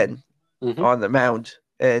bullpen on the mound,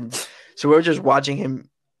 and so we're just watching him.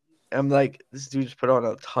 I'm like, this dude's put on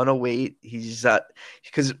a ton of weight. He's not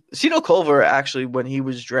because Cito Culver actually, when he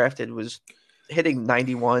was drafted, was hitting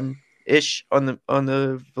 91-ish on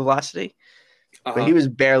the velocity, but he was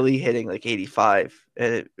barely hitting like 85,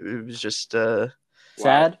 and it was just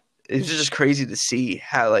sad. It was just crazy to see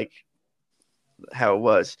how it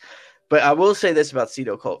was. But I will say this about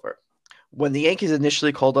Cito Culver. When the Yankees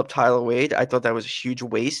initially called up Tyler Wade, I thought that was a huge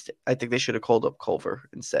waste. I think they should have called up Culver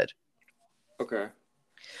instead. Okay.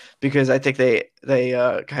 Because I think they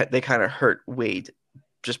kind of hurt Wade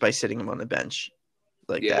just by sitting him on the bench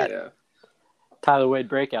like that. Yeah. Tyler Wade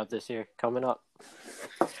breakout this year coming up.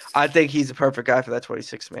 I think he's the perfect guy for that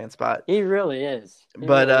 26-man spot. He really is.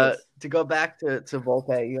 To go back to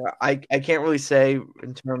Volpe, I can't really say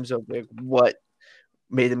in terms of like what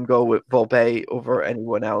made him go with Volpe over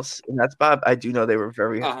anyone else in that spot. I do know they were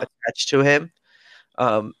very attached to him.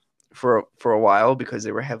 For a while because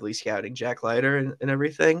they were heavily scouting Jack Leiter and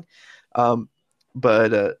everything. From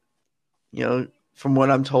what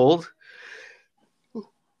I'm told,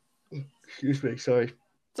 excuse me, sorry.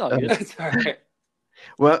 It's all good. It's all right.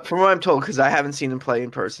 Well, from what I'm told, because I haven't seen him play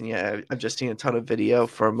in person yet, I've just seen a ton of video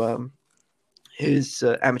from his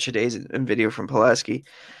amateur days and video from Pulaski.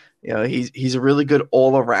 He's a really good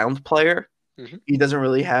all-around player. He doesn't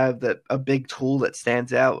really have a big tool that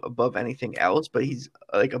stands out above anything else, but he's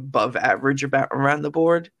like above average around the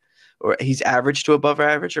board, or he's average to above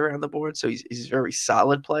average around the board. So he's a very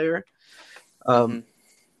solid player.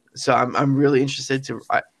 So I'm really interested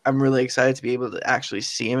I'm really excited to be able to actually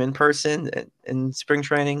see him in person in spring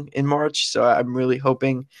training in March. So I'm really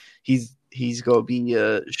hoping he's going to be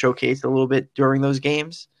showcased a little bit during those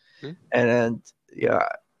games. And yeah,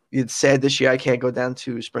 it's sad this year I can't go down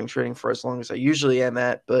to spring training for as long as I usually am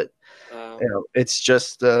at, but it's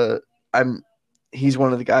just he's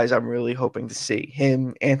one of the guys I'm really hoping to see.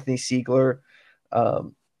 Him, Anthony Siegler,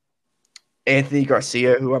 Anthony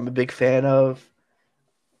Garcia, who I'm a big fan of.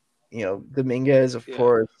 Dominguez, of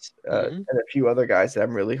course, and a few other guys that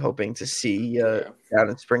I'm really hoping to see down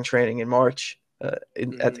in spring training in March at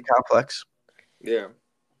the complex. Yeah.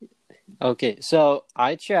 Okay, so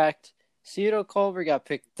I checked. Cito Culver got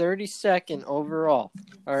picked 32nd overall.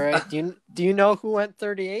 All right. Do you know who went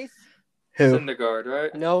 38th? Who? Syndergaard,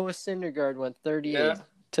 right? Noah Syndergaard went 38th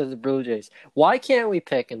to the Blue Jays. Why can't we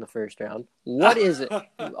pick in the first round? What is it?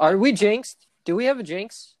 Are we jinxed? Do we have a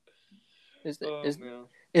jinx?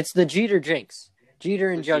 It's the Jeter jinx.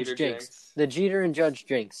 Jeter and Judge jinx. The Jeter and Judge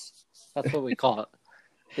jinx. That's what we call it.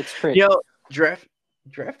 It's crazy.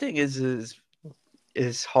 Drafting is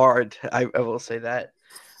hard. I will say that.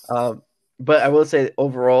 But I will say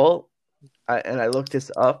overall, I looked this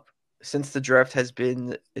up, since the draft has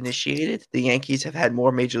been initiated, the Yankees have had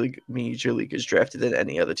more major leaguers drafted than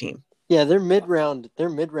any other team. Yeah, their mid-round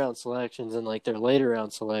selections and like their later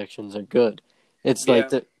round selections are good. It's like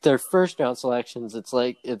their first round selections. It's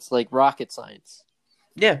like rocket science.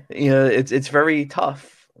 Yeah, it's very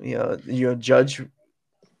tough. Judge,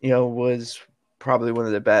 was probably one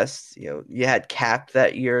of the best. You had Cap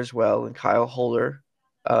that year as well, and Kyle Holder,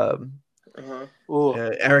 Eric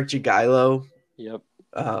Jagielo. Yep.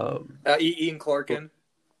 Ian Clarkin.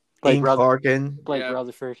 Blake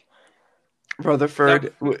Rutherford.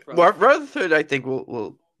 Rutherford, I think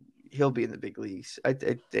he'll be in the big leagues. I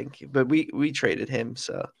think, but we traded him,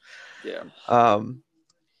 so yeah.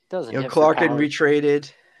 Clarkin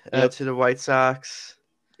retraded to the White Sox.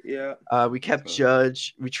 Yeah. We kept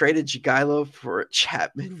Judge. We traded Jagielo for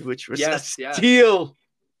Chapman, which was a steal.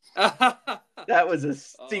 That was a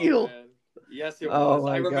steal. Oh, yes, it was.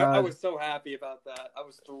 I remember. God. I was so happy about that. I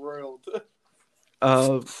was thrilled.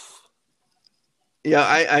 I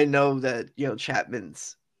know that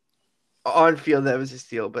Chapman's on field, that was a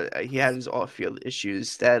steal, but he had his off field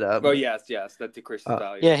issues that. Yes, that decreased his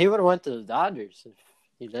value. Yeah, he would have went to the Dodgers if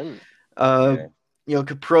he didn't.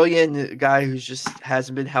 Caprillion, the guy who just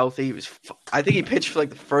hasn't been healthy. I think he pitched for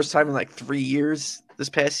like the first time in like 3 years this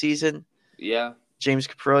past season. Yeah, James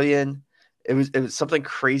Caprillion. It was something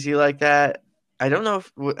crazy like that. I don't know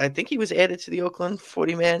I think he was added to the Oakland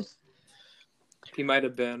 40-man. He might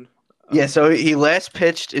have been. Yeah, so he last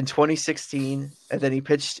pitched in 2016, and then he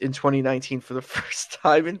pitched in 2019 for the first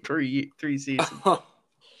time in three seasons. Oh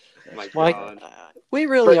my God. We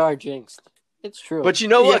really are jinxed. It's true. But you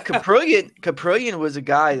know what? Caprillion was a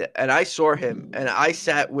guy and I saw him, and I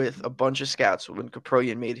sat with a bunch of scouts when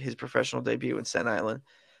Caprillion made his professional debut in Staten Island.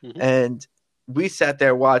 Mm-hmm. And we sat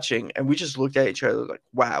there watching, and we just looked at each other like,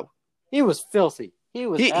 wow. He was filthy. He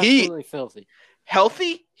was absolutely filthy.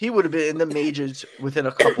 Healthy, he would have been in the majors within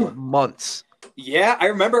a couple of months. Yeah, I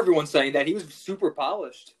remember everyone saying that. He was super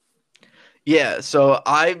polished. Yeah, so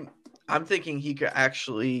I'm thinking he could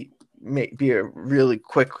actually be a really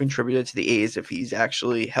quick contributor to the A's if he's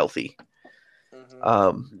actually healthy.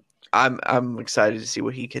 Mm-hmm. I'm excited to see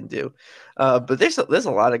what he can do. But there's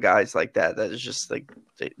a lot of guys like that is just like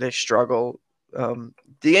they struggle. The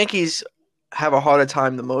Yankees have a harder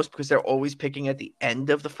time the most because they're always picking at the end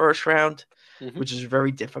of the first round, mm-hmm. which is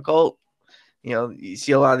very difficult. You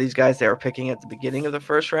see a lot of these guys that are picking at the beginning of the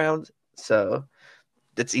first round, so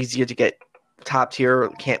it's easier to get top tier,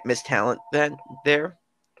 can't miss talent than there.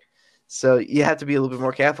 So you have to be a little bit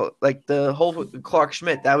more careful. Like the whole Clark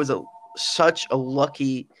Schmidt, that was such a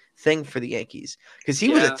lucky thing for the Yankees because he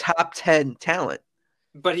was a top 10 talent,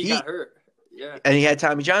 but he got hurt. Yeah, and he had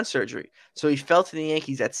Tommy John surgery, so he fell to the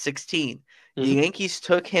Yankees at 16. Mm-hmm. The Yankees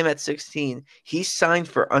took him at 16. He signed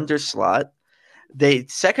for underslot.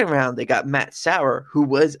 Second round they got Matt Sauer, who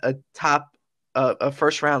was a top a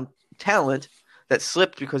first round talent that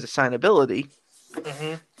slipped because of signability.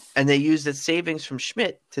 Mm-hmm. And they used the savings from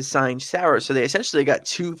Schmidt to sign Sauer. So they essentially got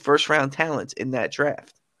 2 first-round talents in that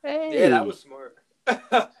draft. Hey. Yeah, that was smart.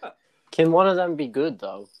 Can one of them be good,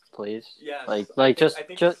 though, please? Yeah. I think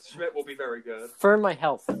Schmidt will be very good. For my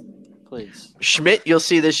health, Please. Schmidt, you'll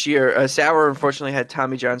see this year. Sauer unfortunately had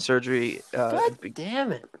Tommy John surgery. God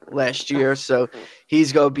damn it! Last year, so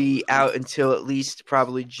he's gonna be out until at least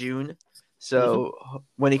probably June. So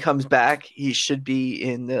when he comes back, he should be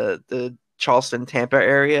in the Charleston, Tampa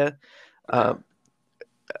area,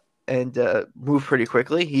 and move pretty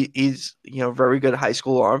quickly. He's very good high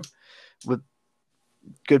school arm with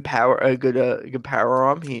good power, a good power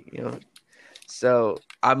arm. So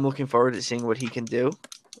I'm looking forward to seeing what he can do,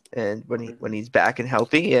 and when he's back and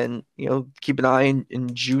healthy, and keep an eye in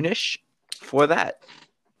June-ish for that.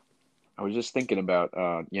 I was just thinking about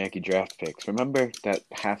Yankee draft picks. Remember that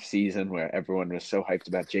half season where everyone was so hyped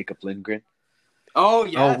about Jacob Lindgren? Oh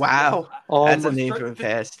yeah! Oh wow! That's a name from the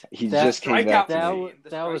past. He just came back to me.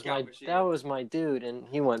 That was my dude, and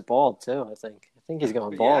he went bald too. I think he's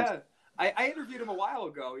going bald. Yeah, I interviewed him a while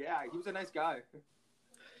ago. Yeah, he was a nice guy.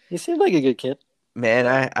 He seemed like a good kid. Man,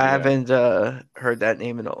 I haven't heard that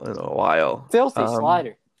name in a while. Filthy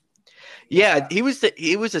slider. Yeah, he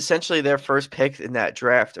was essentially their first pick in that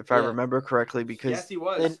draft, if I remember correctly. Because yes, he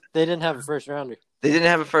was. They didn't have a first rounder. They didn't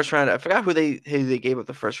have a first rounder. I forgot who they gave up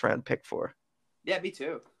the first round pick for. Yeah, me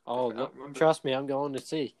too. Oh, trust me, I'm going to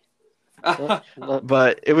see.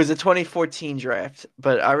 But it was a 2014 draft.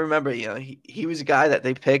 But I remember, he was a guy that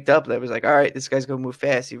they picked up that was like, all right, this guy's gonna move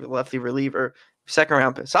fast. He was a lefty reliever,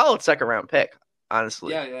 solid second round pick,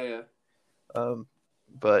 honestly. Yeah.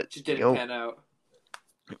 But just didn't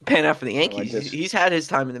pan out for the Yankees. He's had his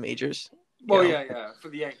time in the majors. Well, yeah, for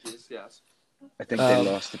the Yankees, yes. I think they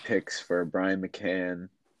lost the picks for Brian McCann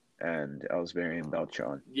and Ellsbury and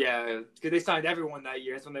Beltran. Yeah, because they signed everyone that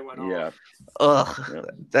year. That's when they went off. Yeah. Ugh,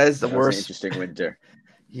 that is the worst. Was an interesting winter.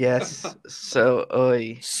 Yes. So,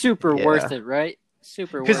 super worth it, right?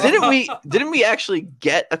 Super. Because didn't we actually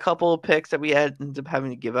get a couple of picks that we had ended up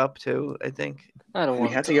having to give up to? I think we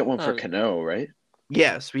had to get one for Cano, right?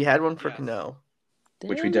 Yes, we had one for Cano.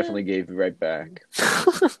 Which we definitely gave right back.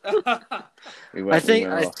 we went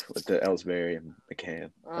off with the Ellsbury and McCann.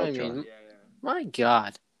 My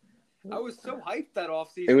God. I was so hyped that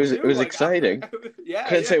offseason. It was exciting.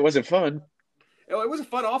 Couldn't say it wasn't fun. It was a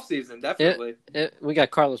fun offseason, definitely. We got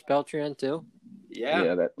Carlos Beltran too. Yeah.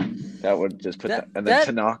 Yeah, that would just put that. And then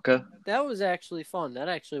Tanaka. That was actually fun. That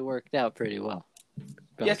actually worked out pretty well.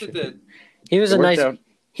 Beltran. Yes, it did. He was a nice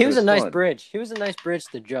bridge. He was a nice bridge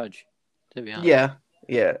to Judge, to be honest. Yeah.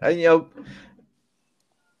 Yeah,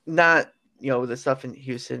 not the stuff in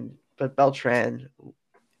Houston, but Beltran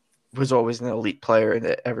was always an elite player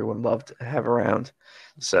that everyone loved to have around.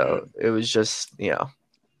 So it was just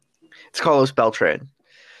it's Carlos Beltran.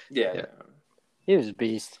 Yeah, he was a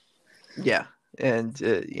beast. Yeah, and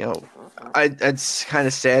it's kind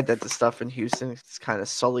of sad that the stuff in Houston it's kind of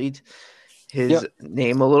sullied his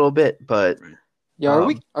name a little bit, but. Yeah, are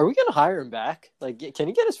we gonna hire him back? Like, can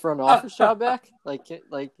he get his front office job back?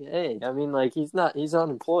 Hey, I mean, he's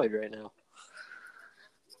unemployed right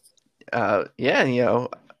now.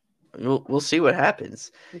 We'll see what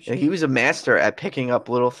happens. He was a master at picking up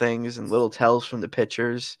little things and little tells from the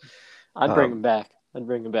pitchers. I'd bring him back. I'm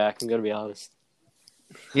gonna be honest.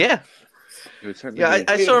 Yeah.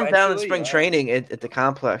 I saw him down in spring training at the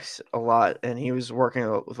complex a lot, and he was working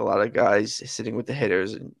with a lot of guys, sitting with the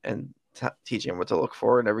hitters and teaching him what to look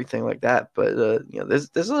for and everything like that. But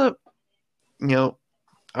there's a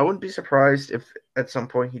I wouldn't be surprised if at some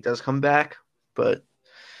point he does come back, but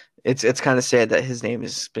it's kind of sad that his name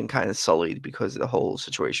has been kind of sullied because of the whole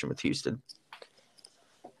situation with Houston.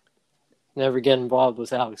 Never get involved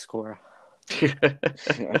with Alex Cora.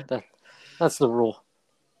 That's the rule.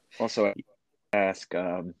 Also, I ask.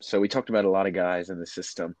 So we talked about a lot of guys in the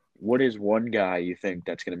system. What is one guy you think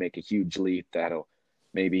that's going to make a huge leap that'll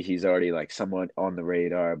maybe he's already somewhat on the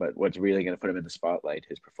radar, but what's really going to put him in the spotlight,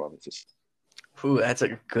 his performances? Ooh, that's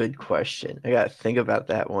a good question. I got to think about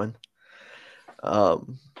that one.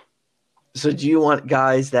 So do you want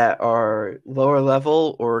guys that are lower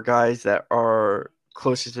level or guys that are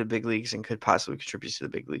closer to the big leagues and could possibly contribute to the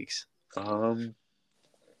big leagues?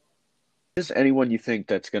 Just anyone you think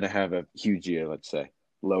that's going to have a huge year, let's say.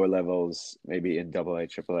 Lower levels, maybe in AA,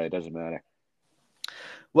 AAA, it doesn't matter.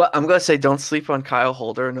 Well, I'm going to say don't sleep on Kyle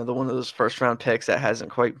Holder, another one of those first-round picks that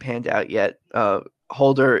hasn't quite panned out yet.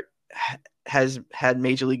 Holder has had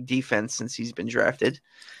Major League defense since he's been drafted,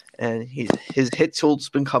 and his hit tool's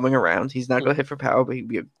been coming around. He's not going to hit for power, but he'd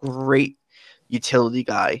be a great utility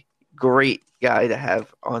guy, great guy to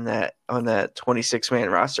have on that 26-man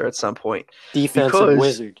roster at some point. Defensive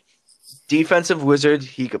wizard.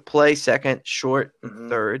 He could play second, short, and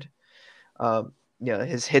third.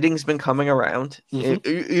 His hitting's been coming around.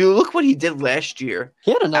 Mm-hmm. You look what he did last year.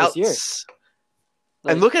 He had a nice year.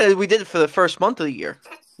 And look at it. We did it for the first month of the year.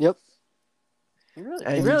 Yep. He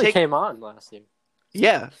really came on last year.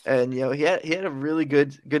 Yeah, and he had a really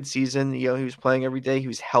good season. He was playing every day. He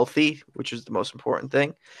was healthy, which was the most important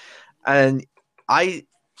thing. And I've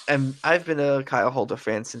been a Kyle Holder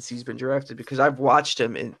fan since he's been drafted because I've watched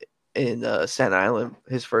him in Staten Island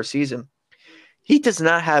his first season. He does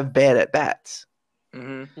not have bad at bats.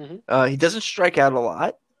 Mm-hmm. He doesn't strike out a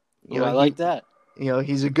lot. I like that.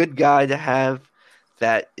 He's a good guy to have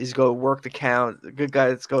that is going to work the count. A good guy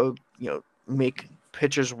that's going to make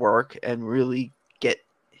pitchers work and really get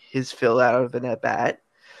his fill out of an at bat.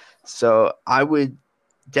 So I would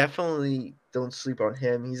definitely don't sleep on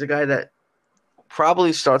him. He's a guy that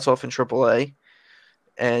probably starts off in AAA,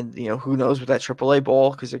 and who knows with that AAA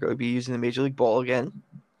ball because they're going to be using the Major League ball again.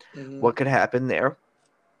 Mm-hmm. What could happen there?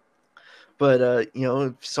 But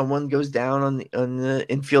if someone goes down on the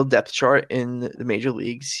infield depth chart in the major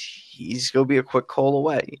leagues, he's going to be a quick call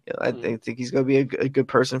away. I think he's going to be a good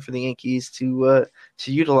person for the Yankees to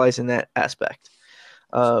utilize in that aspect.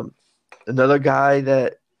 Another guy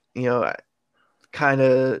that kind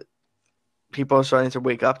of people are starting to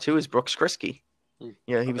wake up to is Brooks Kriske. He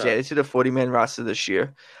was added to the 40-man roster this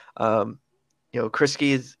year.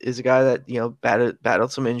 Kriske is a guy that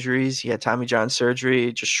battled some injuries. He had Tommy John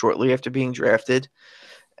surgery just shortly after being drafted,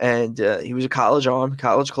 and he was a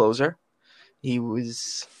college closer. He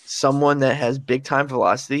was someone that has big time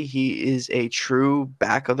velocity. He is a true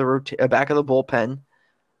back of the bullpen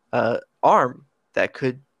arm that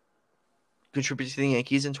could contribute to the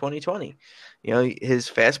Yankees in 2020. His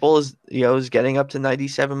fastball is getting up to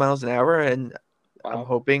 97 miles an hour, and I'm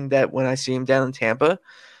hoping that when I see him down in Tampa,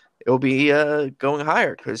 it'll be going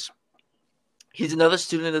higher because he's another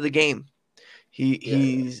student of the game.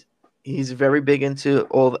 He's very big into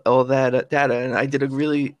all that data, and I did a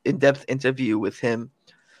really in-depth interview with him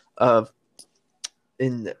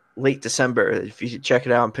in late December. If you should check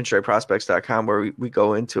it out on PinstripeProspects.com, where we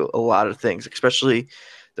go into a lot of things, especially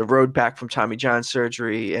the road back from Tommy John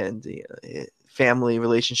surgery and the family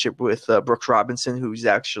relationship with Brooks Robinson, who's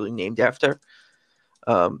actually named after,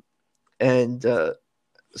 and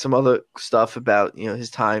some other stuff about his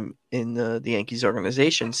time in the Yankees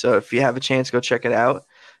organization. So if you have a chance, go check it out.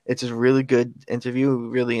 It's a really good interview,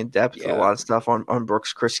 really in depth, a lot of stuff on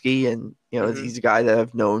Brooks Kriske, and he's a guy that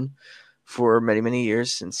I've known for many, many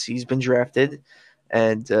years since he's been drafted,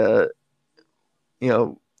 and I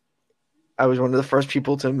was one of the first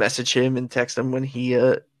people to message him and text him when he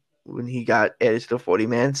got added to the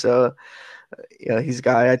 40-man. So he's a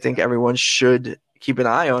guy I think everyone should keep an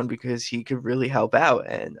eye on because he could really help out,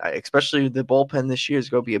 and especially the bullpen this year is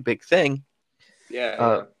going to be a big thing.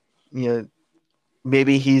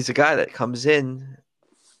 Maybe he's a guy that comes in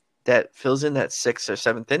that fills in that 6th or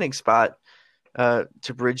 7th inning spot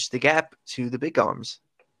to bridge the gap to the big arms.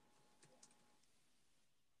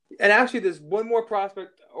 And actually, there's one more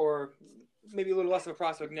prospect, or maybe a little less of a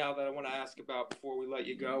prospect now, that I want to ask about before we let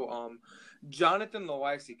you go. Jonathan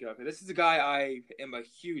Loáisiga. This is a guy I am a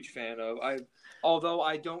huge fan of. Although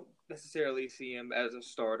I don't necessarily see him as a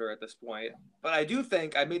starter at this point, but I do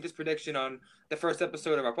think I made this prediction on the first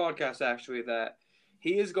episode of our podcast, actually, that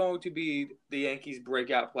he is going to be the Yankees'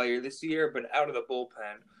 breakout player this year, but out of the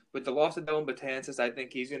bullpen. With the loss of Dylan Betances, I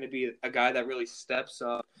think he's going to be a guy that really steps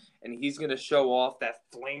up, and he's going to show off that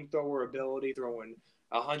flamethrower ability, throwing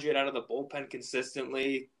 100 out of the bullpen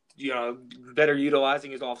consistently, better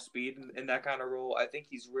utilizing his off speed in that kind of role. I think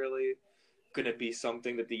he's really going to be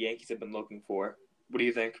something that the Yankees have been looking for. What do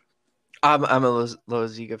you think? I'm a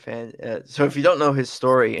Loáisiga fan. So if you don't know his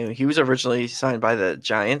story, he was originally signed by the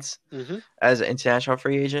Giants as an international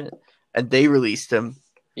free agent, and they released him.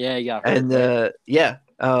 Yeah, yeah. And the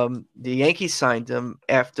Yankees signed him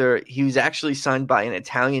after he was actually signed by an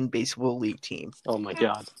Italian baseball league team. Oh my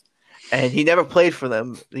God! And he never played for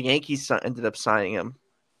them. The Yankees ended up signing him,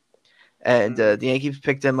 and the Yankees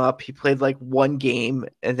picked him up. He played like one game,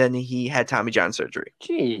 and then he had Tommy John surgery.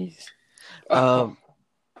 Jeez.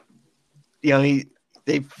 They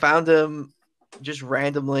found him just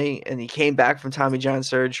randomly, and he came back from Tommy John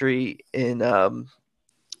surgery in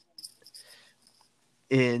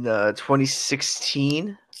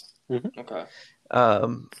 2016. Okay.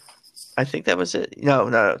 I think that was it. No.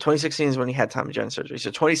 2016 is when he had Tommy John surgery. So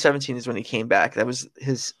 2017 is when he came back. That was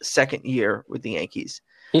his second year with the Yankees.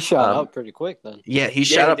 He shot up pretty quick then. Yeah, he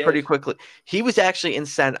shot up pretty quickly. He was actually in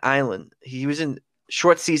Staten Island. He was in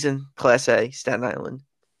short season Class A, Staten Island,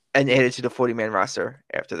 and added to the 40-man roster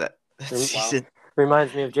after that season.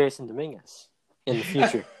 Reminds me of Jason Dominguez in the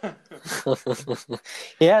future.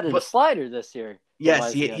 He added a slider this year.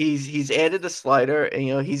 Yes, he's added a slider,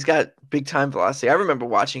 and he's got big time velocity. I remember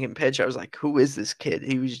watching him pitch. I was like, "Who is this kid?"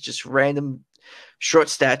 He was just random. short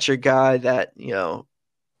stature guy that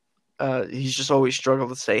he's just always struggled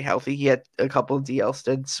to stay healthy. He had a couple of DL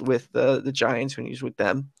stints with the Giants when he was with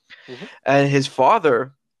them, and his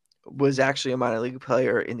father was actually a minor league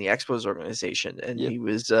player in the Expos organization, and he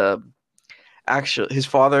was actually his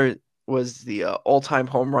father was the all-time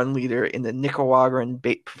home run leader in the Nicaraguan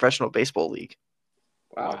Professional Baseball League.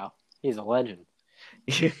 Wow, he's a legend.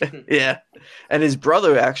 Yeah, and his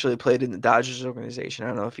brother actually played in the Dodgers organization. I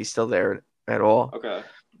don't know if he's still there at all. Okay,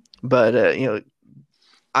 but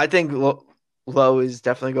I think Lowe is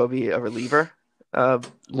definitely going to be a reliever,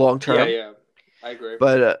 long term. Yeah, I agree.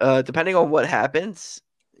 But depending on what happens,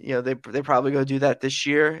 they're probably going to do that this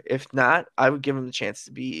year. If not, I would give him the chance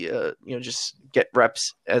to be, just get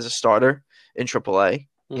reps as a starter in AAA.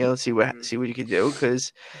 See what you can do,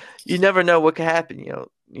 because you never know what could happen.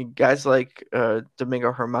 Guys like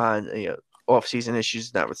Domingo Germán, off-season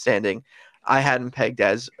issues notwithstanding, I had him pegged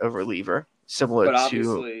as a reliever, similar to. But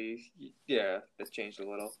obviously, it's changed a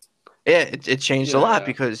little. Yeah, it changed a lot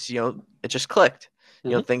because it just clicked.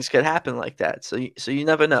 Things could happen like that. So you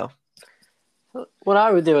never know. What I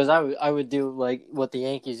would do is I would do like what the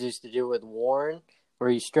Yankees used to do with Warren, where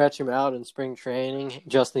you stretch him out in spring training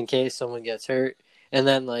just in case someone gets hurt, and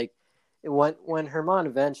then like when Germán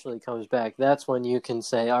eventually comes back, that's when you can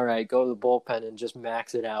say, all right, go to the bullpen and just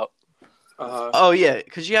max it out. Oh yeah,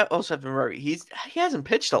 because you also have to remember he hasn't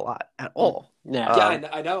pitched a lot at all. Yeah,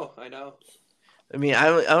 I know. I mean, I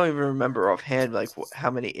don't even remember offhand like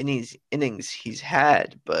how many innings he's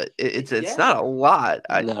had, but it's not a lot.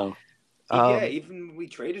 No. Even when we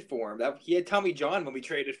traded for him, he had Tommy John when we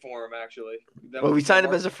traded for him. Actually, we signed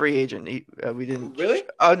him as a free agent. We didn't really.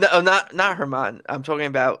 Oh no, not Germán. I'm talking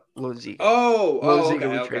about Loziga. Loziga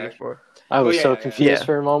we traded for. I was so confused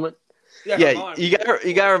for a moment. Yeah, you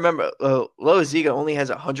gotta remember, Loziga only has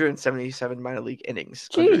 177 minor league innings.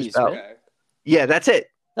 Jeez, man. Yeah, that's it.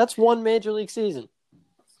 That's one major league season.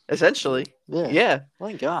 Essentially. Yeah.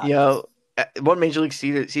 My God. One major league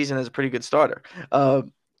season is a pretty good starter.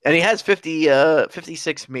 And he has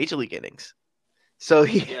 56 major league innings. So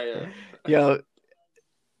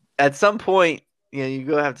at some point, you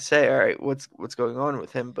go have to say, all right, what's going on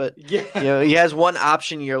with him? But he has one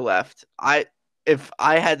option year left. If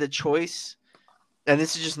I had the choice, and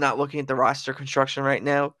this is just not looking at the roster construction right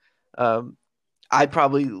now, I'd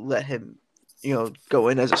probably let him, go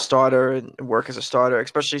in as a starter and work as a starter,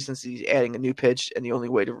 especially since he's adding a new pitch, and the only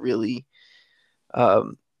way to really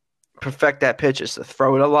perfect that pitch is to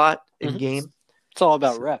throw it a lot in game. It's all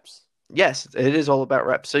about reps. Yes, it is all about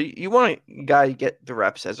reps. So you want a guy to get the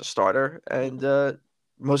reps as a starter, and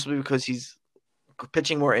mostly because he's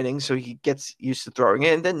pitching more innings, so he gets used to throwing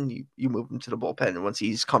it, and then you move him to the bullpen once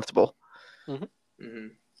he's comfortable.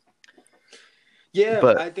 Yeah,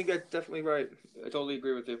 but I think that's definitely right. I totally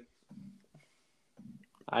agree with you.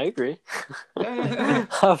 I agree. No,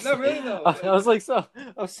 really though. I was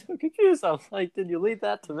so confused. I was like, did you leave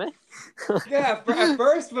that to me? At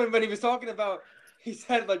first when he was talking about, he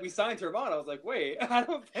said like we signed Germán, I was like, wait, I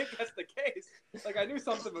don't think that's the case. Like I knew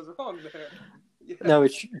something was wrong there. Yeah. No,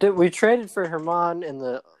 we traded for Germán in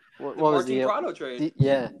the what was the Martin Prado trade?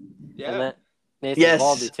 Yeah. Yeah. Nathan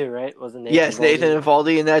Eovaldi too, right? Wasn't Nathan? Yes, Nathan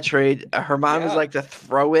Eovaldi in that trade. Germán was like the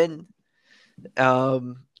throw-in.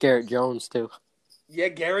 Garrett Jones too. Yeah,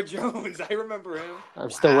 Garrett Jones. I remember him. I'm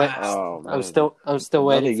still waiting. Oh, I'm still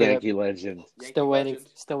waiting. For Yankee legend. Still waiting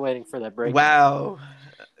for that break. Wow,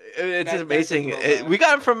 it's amazing. We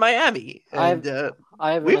got him from Miami. And,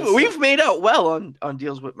 we've made out well on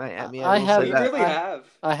deals with Miami. We really have.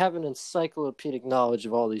 I have an encyclopedic knowledge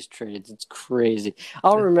of all these trades. It's crazy.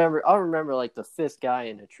 I'll remember like the fifth guy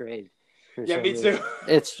in a trade. Yeah, me too.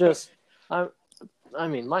 It's just I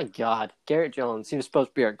mean, my God, Garrett Jones, he was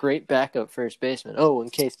supposed to be our great backup first baseman. Oh, in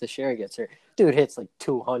case Teixeira gets hurt. Dude hits like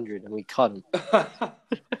 200 and we cut him.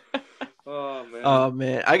 Oh,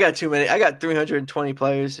 man. I got too many. I got 320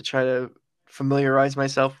 players to try to familiarize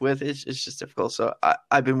myself with. It's just difficult. So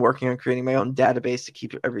I've been working on creating my own database to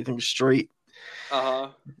keep everything straight. Yeah,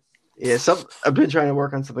 I've been trying to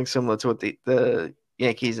work on something similar to what the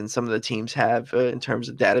Yankees and some of the teams have in terms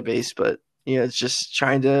of database. But, it's just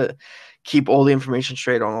trying to keep all the information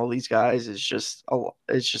straight on all these guys is just a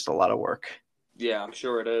lot of work. Yeah, I'm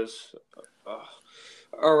sure it is.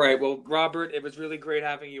 All right, well, Robert, it was really great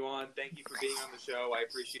having you on. Thank you for being on the show. I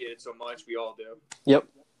appreciate it so much. We all do. Yep.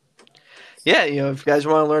 Yeah, if you guys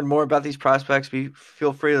want to learn more about these prospects,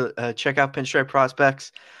 feel free to check out Pinstripe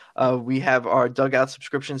Prospects. We have our Dugout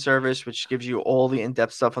subscription service, which gives you all the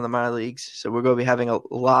in-depth stuff on the minor leagues. So we're going to be having a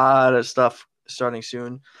lot of stuff starting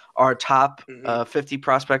soon. Our top 50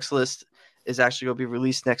 prospects list is actually going to be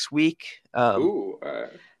released next week. Ooh.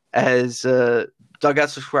 as dugout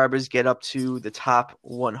subscribers get up to the top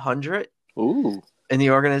 100 in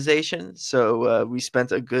the organization. So we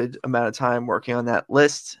spent a good amount of time working on that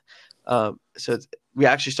list. We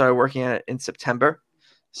actually started working on it in September.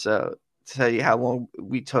 So to tell you how long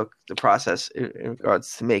we took the process in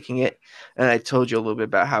regards to making it, and I told you a little bit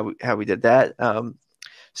about how we did that.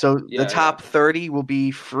 The top 30 will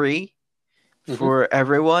be free for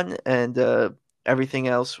everyone, and everything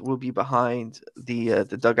else will be behind the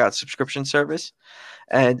dugout subscription service.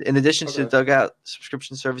 And in addition to the dugout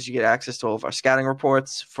subscription service, you get access to all of our scouting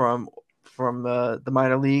reports from the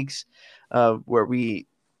minor leagues, where we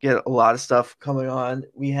get a lot of stuff coming on.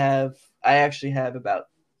 I actually have about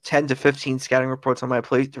 10 to 15 scouting reports on my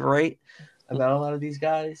plate to write about a lot of these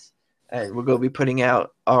guys. And we're going to be putting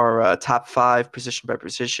out our top 5 position by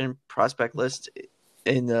position prospect list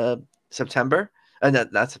in September.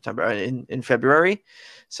 Not September, in February.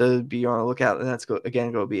 So be on the lookout. And that's going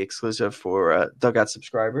to be exclusive for dugout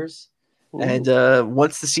subscribers. Ooh. And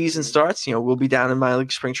once the season starts, we'll be down in minor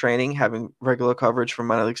league spring training, having regular coverage for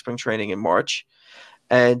minor league spring training in March.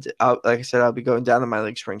 And like I said, I'll be going down to minor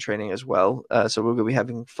league spring training as well. So we're going to be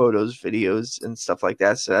having photos, videos, and stuff like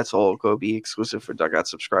that. So that's all going to be exclusive for dugout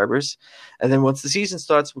subscribers. And then once the season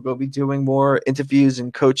starts, we're going to be doing more interviews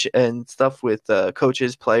and coach and stuff with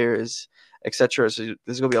coaches, players, etc. So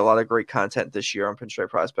there's going to be a lot of great content this year on Pinstripe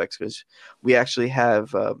Prospects, because we actually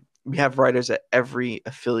have writers at every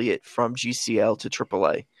affiliate from GCL to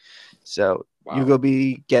AAA. So you're going to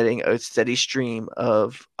be getting a steady stream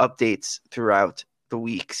of updates throughout the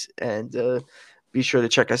weeks, and be sure to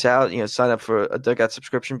check us out. Sign up for a dugout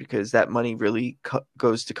subscription, because that money really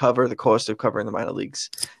goes to cover the cost of covering the minor leagues,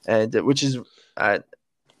 and which is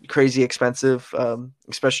crazy expensive,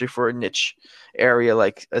 especially for a niche area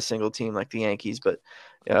like a single team like the Yankees. But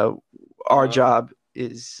our job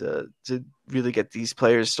is to really get these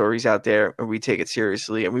players' stories out there, and we take it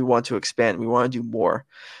seriously, and we want to expand. We want to do more.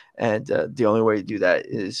 And the only way to do that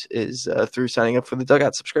is through signing up for the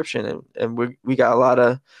dugout subscription. And we got a lot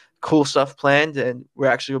of cool stuff planned, and we're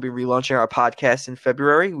actually going to be relaunching our podcast in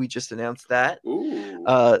February. We just announced that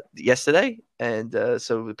yesterday. And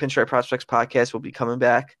so the Pinstripe Prospects podcast will be coming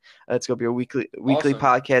back. It's going to be a weekly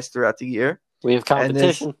podcast throughout the year. We have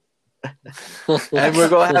competition. And we're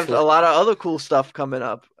going to have a lot of other cool stuff coming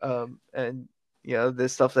up. And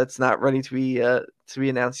there's stuff that's not ready to be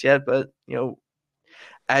announced yet, but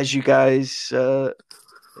as you guys,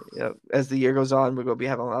 as the year goes on, we're going to be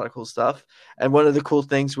having a lot of cool stuff. And one of the cool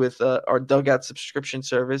things with our dugout subscription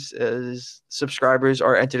service is subscribers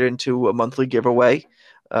are entered into a monthly giveaway.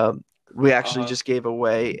 We actually just gave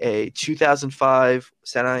away a 2005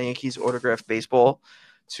 Santa Ana Yankees autographed baseball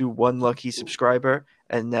to one lucky subscriber,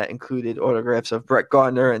 and that included autographs of Brett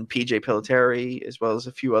Gardner and PJ Piloteri, as well as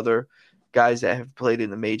a few other guys that have played in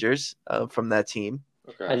the majors from that team.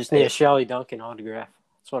 I just need a Shelly Duncan autograph.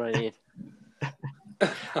 That's what I need.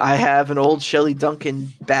 I have an old Shelly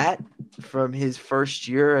Duncan bat from his first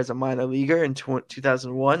year as a minor leaguer in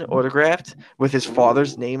 2001, autographed with his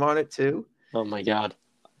father's name on it too. Oh my God!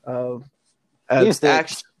 Use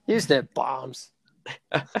that bombs.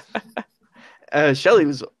 Shelly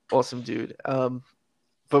was awesome, dude.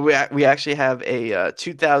 But we actually have a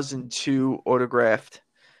 2002 autographed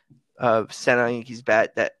Santa Ana Yankees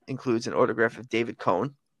bat that includes an autograph of David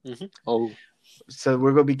Cohn. Mm-hmm. Oh. So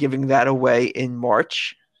we're going to be giving that away in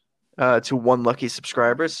March to one lucky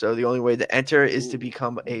subscriber. So the only way to enter is to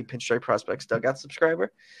become a Pinstripe Prospects dugout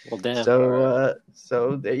subscriber. Well, damn.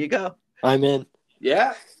 So there you go. I'm in.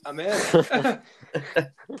 Yeah, I'm in.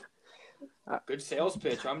 Good sales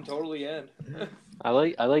pitch. I'm totally in. I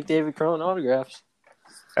like David Cronin autographs.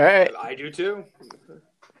 All right. I do too.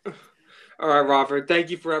 All right, Robert. Thank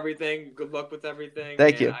you for everything. Good luck with everything.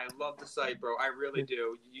 Thank you. I love the site, bro. I really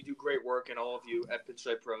do. You do great work, and all of you at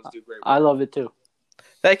Pinstripe Pros do great work. I love it too.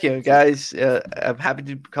 Thank you, guys. I'm happy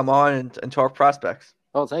to come on and talk prospects.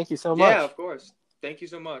 Oh, thank you so much. Yeah, of course. Thank you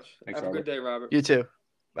so much. Thanks, Have a good day, Robert. You too.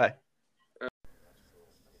 Bye.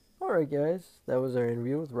 All right, guys. That was our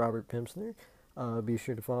interview with Robert Pimpsner. Be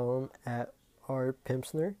sure to follow him at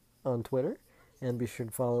rpimpsner on Twitter. And be sure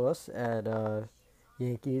to follow us at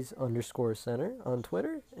Yankees_center on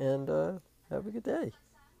Twitter. And have a good day.